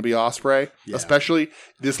it was going to be Ospreay, especially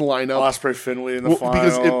this lineup. Ospreay Finlay in the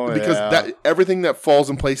final. Because everything that falls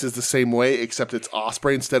in place is the same way, except it's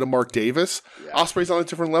Ospreay instead of Mark Davis. Yeah. Ospreay's on a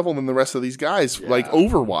different level than the rest of these guys, like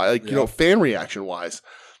over-wise, fan reaction-wise.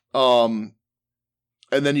 And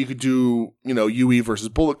then you could do, UE versus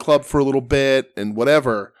Bullet Club for a little bit and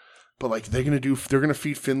whatever. But like they're gonna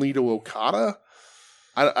feed Finlay to Okada.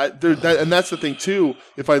 And that's the thing too.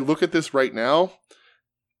 If I look at this right now,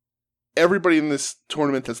 everybody in this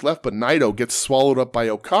tournament that's left but Naito gets swallowed up by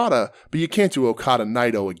Okada, but you can't do Okada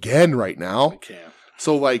Naito again right now. You can't.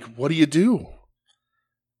 So like, what do you do?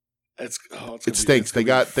 It stinks. They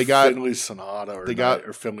got Finlay Sonata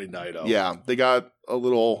or Finlay Naito. Yeah, they got a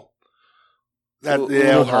little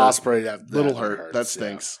little hurt. Ospreay, little hurt. Hurts, that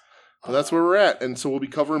stinks. So that's where we're at, and so we'll be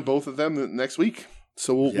covering both of them next week.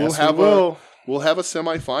 So we'll have a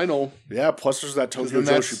semifinal. Yeah, plus there's that Tokyo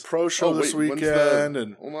Joshi Pro show this weekend,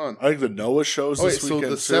 and hold on, I think the Noah shows this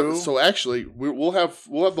weekend too. So actually, we'll have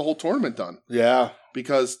the whole tournament done. Yeah,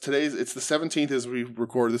 because it's the 17th as we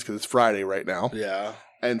record this because it's Friday right now. Yeah,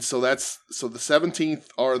 and so the 17th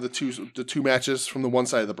are the two matches from the one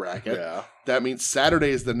side of the bracket. Yeah, that means Saturday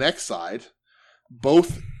is the next side.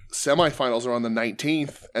 Both semifinals are on the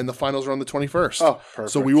 19th, and the finals are on the 21st. Oh, perfect.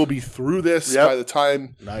 So we will be through this by the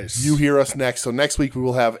time you hear us next. So next week we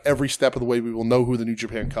will have every step of the way. We will know who the New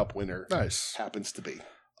Japan Cup winner happens to be.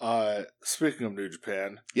 Speaking of New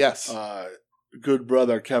Japan, yes, good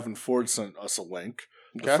brother Kevin Ford sent us a link.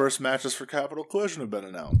 Okay. The first matches for Capital Collision have been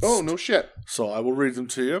announced. Oh, no shit. So I will read them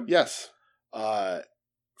to you. Yes.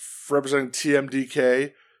 Representing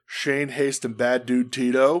TMDK, Shane Haste and Bad Dude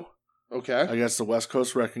Tito. Okay. Against the West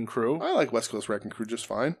Coast Wrecking Crew. I like West Coast Wrecking Crew just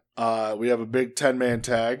fine. We have a big 10-man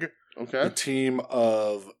tag. Okay. A team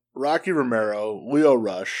of Rocky Romero, Leo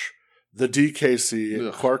Rush, the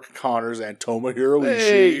DKC, Clark Connors, and Tomohiro Ishii.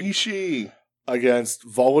 Hey, Ishii. Against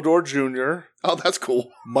Volador Jr. Oh, that's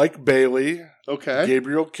cool. Mike Bailey. Okay.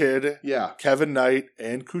 Gabriel Kidd. Yeah. Kevin Knight,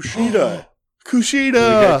 and Kushida.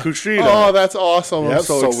 Kushida. Oh, that's awesome. I'm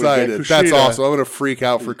so excited. That's awesome. I'm going to freak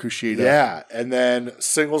out for Kushida. Yeah. And then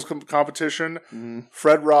singles competition,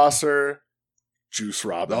 Fred Rosser, Juice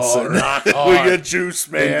Robinson. Oh, we get Juice,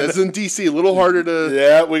 man. That's in DC. A little harder to...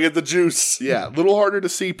 Yeah, we get the Juice. Yeah, a little harder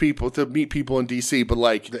to meet people in DC, but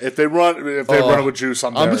like... If they run with Juice,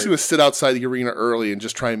 I'm just going to sit outside the arena early and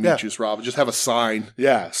just try and meet Juice Robinson. Just have a sign.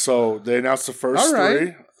 Yeah, so they announced the first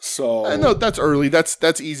three. So I know that's early.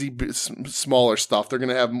 That's easy, smaller stuff. They're going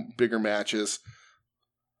to have bigger matches.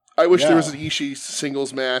 I wish there was an Ishii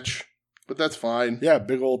singles match, but that's fine. Yeah,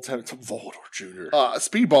 big old Volador Jr.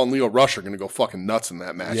 Speedball and Leo Rush are going to go fucking nuts in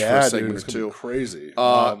that match for a segment or two. Crazy.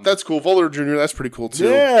 That's cool. Volador Jr. That's pretty cool too.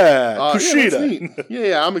 Yeah, Kushida.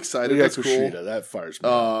 Yeah, I'm excited. That's Kushida. Cool. That fires me.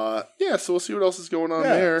 Yeah. So we'll see what else is going on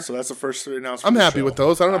there. So that's the first three announcements. I'm happy with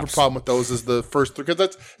those. I don't have a problem with those as the first three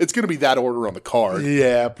because it's going to be that order on the card.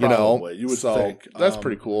 Yeah, probably. You would think that's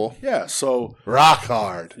pretty cool. Yeah. So rock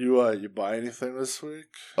hard. You buy anything this week?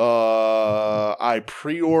 I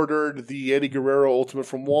pre-ordered the Eddie Guerrero Ultimate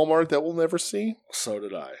from Walmart that we'll never see. So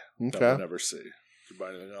did I. Okay. That we'll never see. Did you buy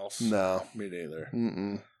anything else? No. Me neither.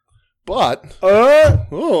 Mm-mm. But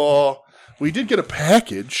we did get a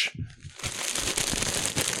package.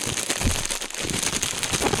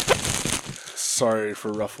 Sorry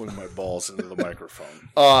for ruffling my balls into the microphone.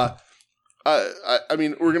 I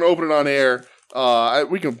mean, we're gonna open it on air.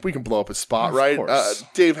 We can blow up his spot, right?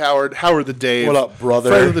 Dave Howard the Dave. What up, brother?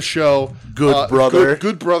 Friend of the show. Good brother.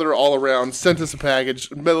 Good brother all around. Sent us a package.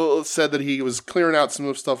 Said that he was clearing out some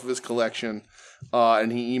of stuff of his collection.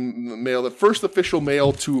 and he mailed the first official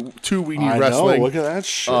mail to Weenie Wrestling. Look at that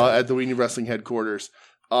shit. At the Weenie Wrestling headquarters.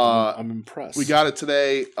 I'm impressed. We got it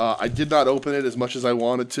today. I did not open it as much as I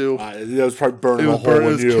wanted to. It was probably burning a hole in you.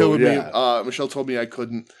 It was killing me. Yeah. Michelle told me I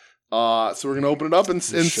couldn't. So we're gonna open it up and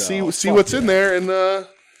see what's in there and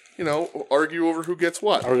argue over who gets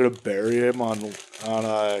what. Are we gonna bury him on the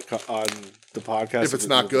podcast if it's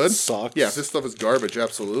not good? It sucks. Yeah, if this stuff is garbage,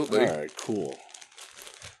 absolutely. All right, cool.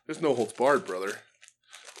 There's no holds barred, brother.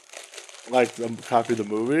 Like a copy of the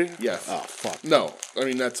movie? Yes. Oh fuck. No, I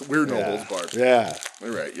mean we're no holds barred. Yeah. All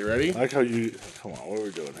right, you ready? I like how you. Come on, what are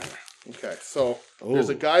we doing here? Okay, so there's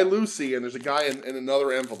a guy Lucy and there's a guy in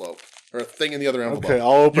another envelope or a thing in the other envelope. Okay,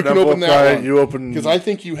 I'll open. You can open that one. You open because I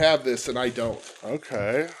think you have this and I don't.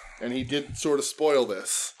 Okay. And he did sort of spoil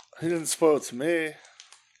this. He didn't spoil it to me.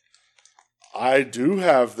 I do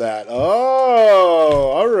have that.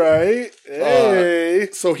 Oh, all right. Hey.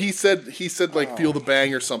 So he said like feel the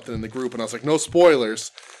bang or something in the group, and I was like, no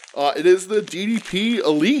spoilers. It is the DDP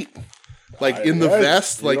Elite, like in the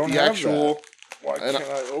vest, like the actual. Why and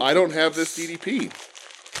can't I don't have this DDP.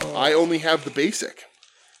 I only have the basic.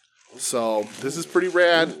 So this is pretty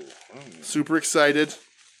rad. Super excited.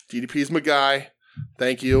 DDP's my guy.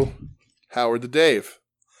 Thank you, Howard the Dave.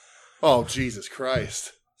 Oh Jesus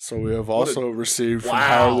Christ. So we have also received from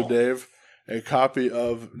Howard the Dave a copy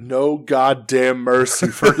of No Goddamn Mercy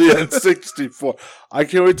for the N64. I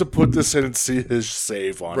can't wait to put this in and see his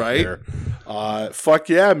save on here. Fuck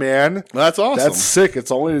yeah, man. That's awesome. That's sick. It's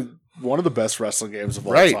only one of the best wrestling games of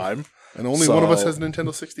all time. And only one of us has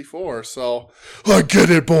Nintendo 64, so I get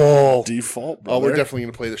it, ball. Default, brother. Oh, we're definitely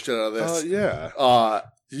going to play the shit out of this. Yeah.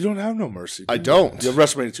 You don't have No Mercy. I don't. You have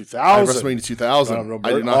WrestleMania 2000. I have WrestleMania 2000.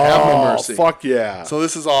 I do not have No Mercy. Fuck yeah. So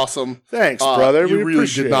this is awesome. Thanks, brother. You really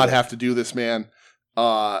did not have to do this, man.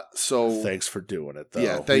 So thanks for doing it, though.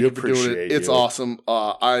 Yeah, thank you for doing it. It's awesome.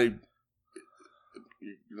 You're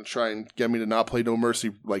gonna try and get me to not play No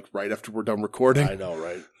Mercy like right after we're done recording. I know,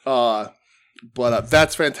 right? But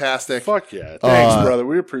that's fantastic. Fuck yeah. Thanks, brother.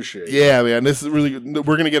 We appreciate it. Yeah, man. This is really good.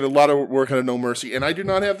 We're going to get a lot of work out of No Mercy. And I do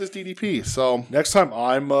not have this DDP. So next time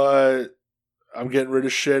I'm getting rid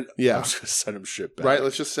of shit, yeah. I'm just going to send him shit back. Right?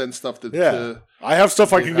 Let's just send stuff to I have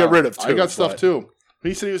stuff I can get rid of, too. I got stuff, too.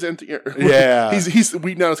 He said he was empty. Yeah. He's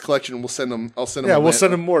weeding out his collection. We'll send him. I'll send him. Yeah, we'll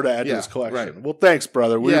send him more to add to his collection. Right. Well, thanks,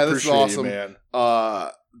 brother. We appreciate this is awesome. you,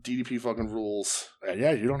 man. DDP fucking rules. And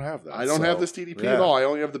yeah, you don't have that. I don't have this DDP at all. I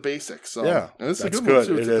only have the basic. So yeah, and this is a good one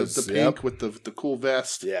too. It is the pink with the cool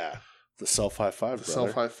vest. Yeah, the self high five. The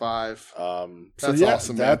self high five. That's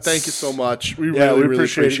awesome, man. Thank you so much. We really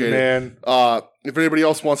appreciate it, man. If anybody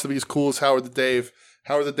else wants to be as cool as Howard the Dave.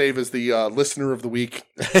 Howard the Dave is the listener of the week.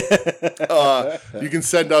 You can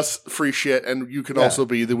send us free shit, and you can also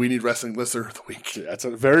be the We Need Wrestling listener of the week. That's a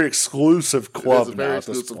very exclusive club. It's a very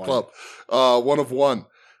exclusive club. One of one.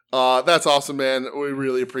 That's awesome, man. We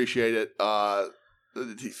really appreciate it.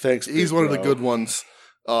 Thanks. He's one of the good ones.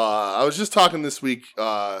 I was just talking this week.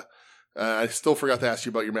 I still forgot to ask you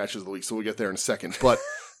about your matches of the week, so we'll get there in a second. But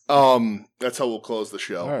that's how we'll close the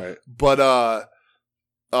show. All right. But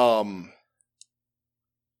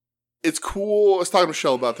it's cool. I was talking to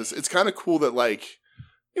Michelle about this. It's kind of cool that, like,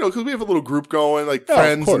 because we have a little group going, like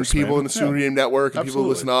friends and people in the Studio Game Network, and people who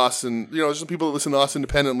listen to us, and there's some people that listen to us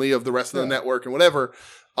independently of the rest of the network and whatever.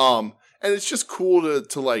 And it's just cool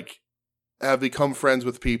to like have become friends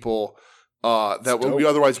with people that we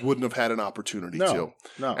otherwise wouldn't have had an opportunity to.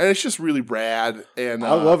 No. And it's just really rad. And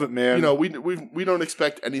I love it, man. We don't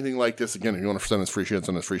expect anything like this. Again, if you want to send us free shit,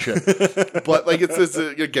 send us free shit. But like it's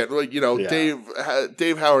again, like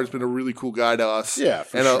Dave Howard's been a really cool guy to us. Yeah,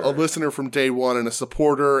 for and sure. a listener from day one, and a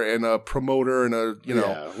supporter, and a promoter, and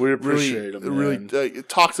we appreciate him. Really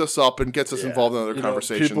talks us up and gets us involved in other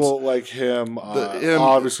conversations. People like him,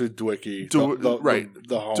 obviously Dwicky, right?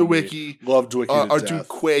 The homie. Dwicky, love Dwicky. Our dude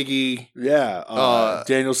Quaggy. Yeah,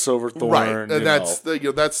 Daniel Silverthorne, right, and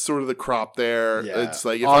that's sort of the crop there. Yeah. It's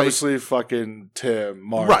like obviously fucking Tim,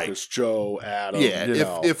 Marcus, Joe, Adam.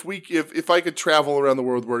 Yeah, if I could travel around the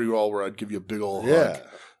world where you all were, I'd give you a big old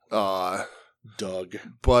hug. Doug,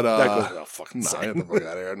 but that goes without fucking saying. I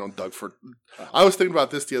don't I know Doug for. I was thinking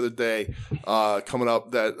about this the other day, coming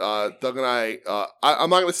up that Doug and I'm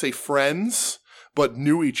not going to say friends, but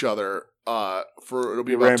knew each other. It'll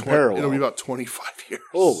be about 25 years.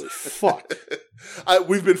 Holy fuck!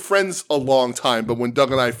 We've been friends a long time, but when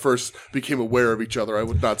Doug and I first became aware of each other, I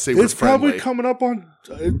would not say we're friendly. Probably coming up on.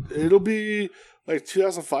 It'll be like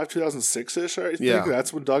 2005, 2006-ish, I think.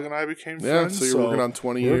 That's when Doug and I became friends. So you're working on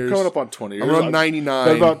 20 years. We're coming up on 20 years. I'm around 99.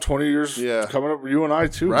 Been about 20 years coming up. You and I,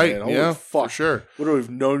 too, right. man. Holy fuck. For sure. Literally, we've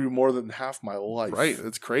known you more than half my life. Right.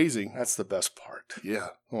 It's crazy. That's the best part. Yeah.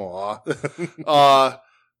 Aw.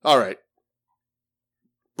 All right.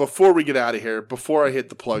 Before we get out of here, before I hit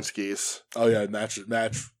the plug skis. Oh, yeah, match.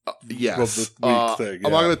 Yes. The week thing,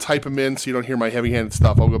 I'm not going to type them in so you don't hear my heavy-handed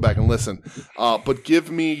stuff. I'll go back and listen. But give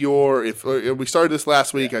me your. If we started this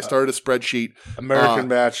last week, I started a spreadsheet. American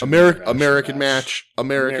match. American match.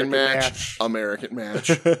 American match.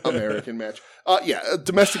 A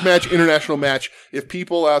domestic match, international match. If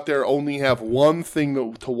people out there only have one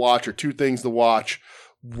thing to watch or two things to watch,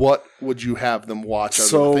 what would you have them watch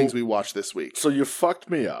out of the things we watched this week? So you fucked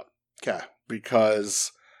me up. Okay.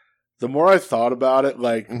 Because the more I thought about it,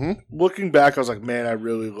 like, looking back, I was like, man, I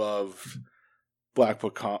really loved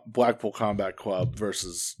Blackpool Combat Club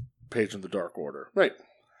versus Page and the Dark Order. Right.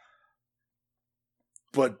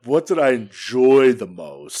 But what did I enjoy the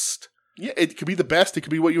most? Yeah, it could be the best. It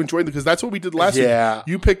could be what you enjoyed because that's what we did last week.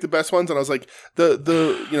 You picked the best ones, and I was like,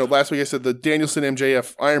 last week I said the Danielson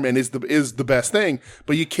MJF Iron Man is the best thing,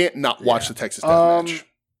 but you can't not watch the Texas Death Match.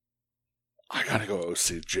 I gotta go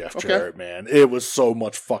OC Jeff Jarrett, man. It was so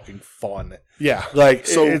much fucking fun. Yeah, like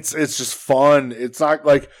so it's just fun. It's not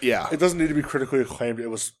like it doesn't need to be critically acclaimed. It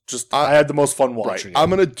was just I had the most fun watching. I'm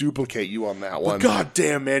gonna duplicate you on that one. God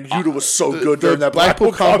damn, man, Yuta was so good during that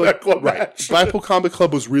Blackpool Combat Club match. Blackpool Combat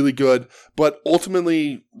Club was really good, but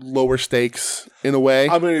ultimately lower stakes in a way.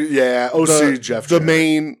 I mean, yeah, OC Jeff. The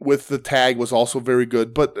main with the tag was also very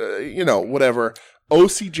good, but whatever.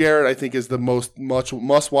 OC Jarrett, I think, is the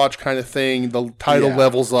must-watch kind of thing. The title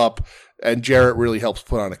levels up, and Jarrett really helps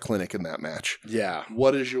put on a clinic in that match. Yeah.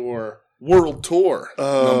 What is your world tour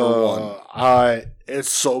number one? It's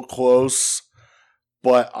so close,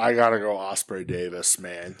 but I gotta go Ospreay Davis,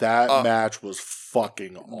 man. That match was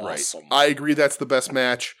fucking awesome. Right. I agree that's the best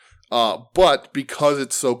match. But because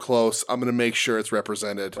it's so close, I'm going to make sure it's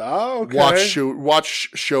represented. Oh, okay.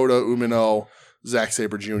 Watch Shota Umino. Zack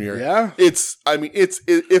Sabre Jr. Yeah, if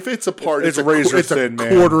it's apart, it's razor thin,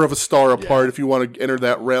 man. Quarter of a star apart. If you want to enter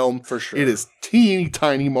that realm, for sure, it is teeny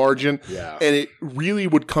tiny margin. Yeah, and it really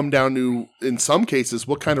would come down to, in some cases,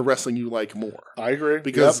 what kind of wrestling you like more. I agree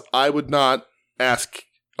because I would not ask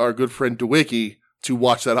our good friend DeWicki to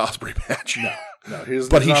watch that Ospreay match. No, he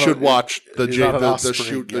should watch the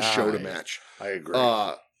Shota match. I agree.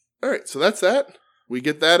 All right, so that's that. We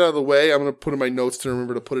get that out of the way. I'm going to put in my notes to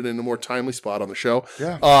remember to put it in a more timely spot on the show.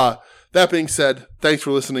 Yeah. That being said, thanks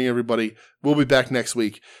for listening, everybody. We'll be back next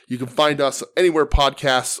week. You can find us anywhere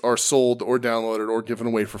podcasts are sold or downloaded or given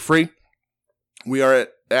away for free. We are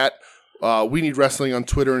at We Need Wrestling on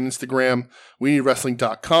Twitter and Instagram,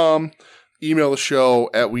 WeNeedWrestling.com. Email the show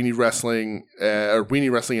at WeNeedWrestling or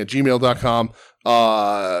WeNeedWrestling@gmail.com.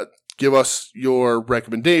 Give us your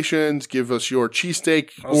recommendations. Give us your cheesesteak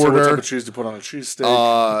order. What type of cheese to put on a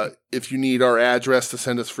cheesesteak. If you need our address to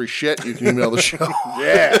send us free shit, you can email the show.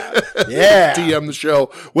 Yeah. DM the show.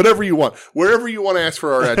 Whatever you want. Wherever you want to ask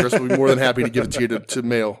for our address, we'll be more than happy to give it to you to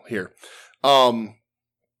mail here.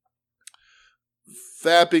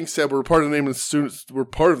 That being said, we're part of the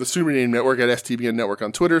Soon-to-Be Named Network at STBN Network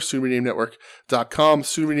on Twitter, soon-to-be-named-network.com,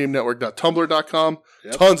 soon-to-be-named-network.tumblr.com.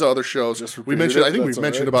 Yep. Tons of other shows. I think we've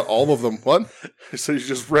mentioned about all of them. What? So you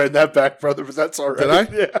just ran that back, brother, but that's all right. Did I?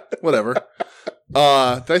 Yeah. Whatever. Did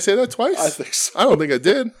I say that twice? I think so. I don't think I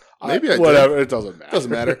did. Maybe I did. Whatever. It doesn't matter. Doesn't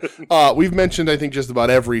matter. We've mentioned, I think, just about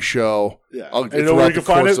every show. Yeah. Throughout the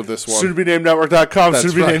course of this one. Soon-to-be-named-network.com,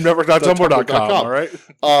 soon-to-be-named-network.tumblr.com. All right?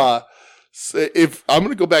 So if I'm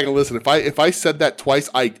going to go back and listen, if I said that twice,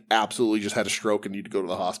 I absolutely just had a stroke and need to go to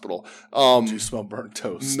the hospital. Do you smell burnt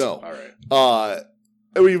toast? No. All right.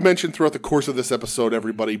 We've mentioned throughout the course of this episode,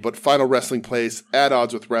 everybody, but Final Wrestling Place, At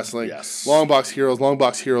Odds with Wrestling, yes. Long Box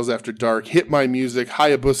Heroes After Dark, Hit My Music,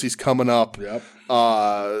 Hayabussy's coming up. Yep.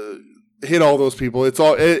 Hit all those people. It's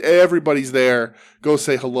all everybody's there. Go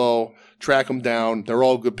say hello. Track them down. They're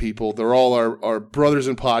all good people. They're all our brothers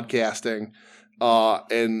in podcasting.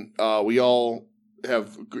 And we all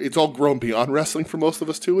have, it's all grown beyond wrestling for most of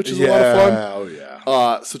us too, which is a lot of fun. Oh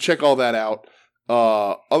yeah. So check all that out.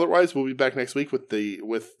 Otherwise we'll be back next week with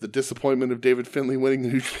the disappointment of David Finlay winning the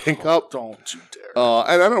New Japan Cup. Don't you dare.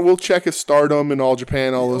 And I don't know, we'll check if Stardom and All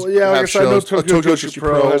Japan, all those like I said, I know Tokyo Joshi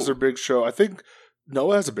Pro has their big show. I think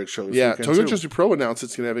Noah has a big show this weekend Tokyo too. Joshi Pro announced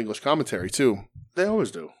it's going to have English commentary too. They always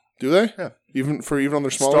do. Do they? Yeah. Even on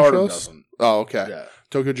their smaller Stardom shows? doesn't. Oh, okay. Yeah.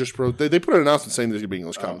 Tokyo Joshi Pro. They put an announcement saying there's going to be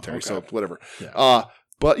English commentary, so whatever. Yeah.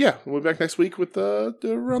 But yeah, we'll be back next week with the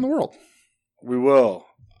Around the World. We will.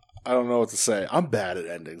 I don't know what to say. I'm bad at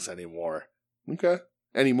endings anymore. Okay.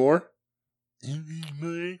 Any more?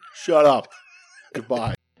 Shut up.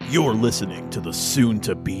 Goodbye. You're listening to the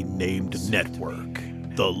soon-to-be-named network,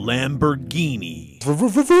 the Lamborghini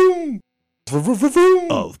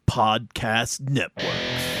of podcast networks.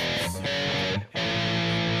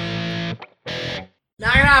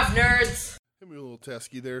 Knock it off, nerds! Give me a little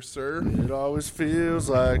Teskey there, sir. It always feels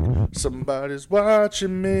like somebody's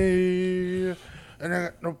watching me, and I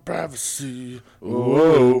got no privacy.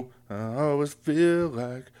 Whoa, I always feel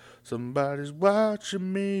like somebody's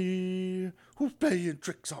watching me. Who's playing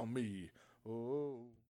tricks on me? Oh.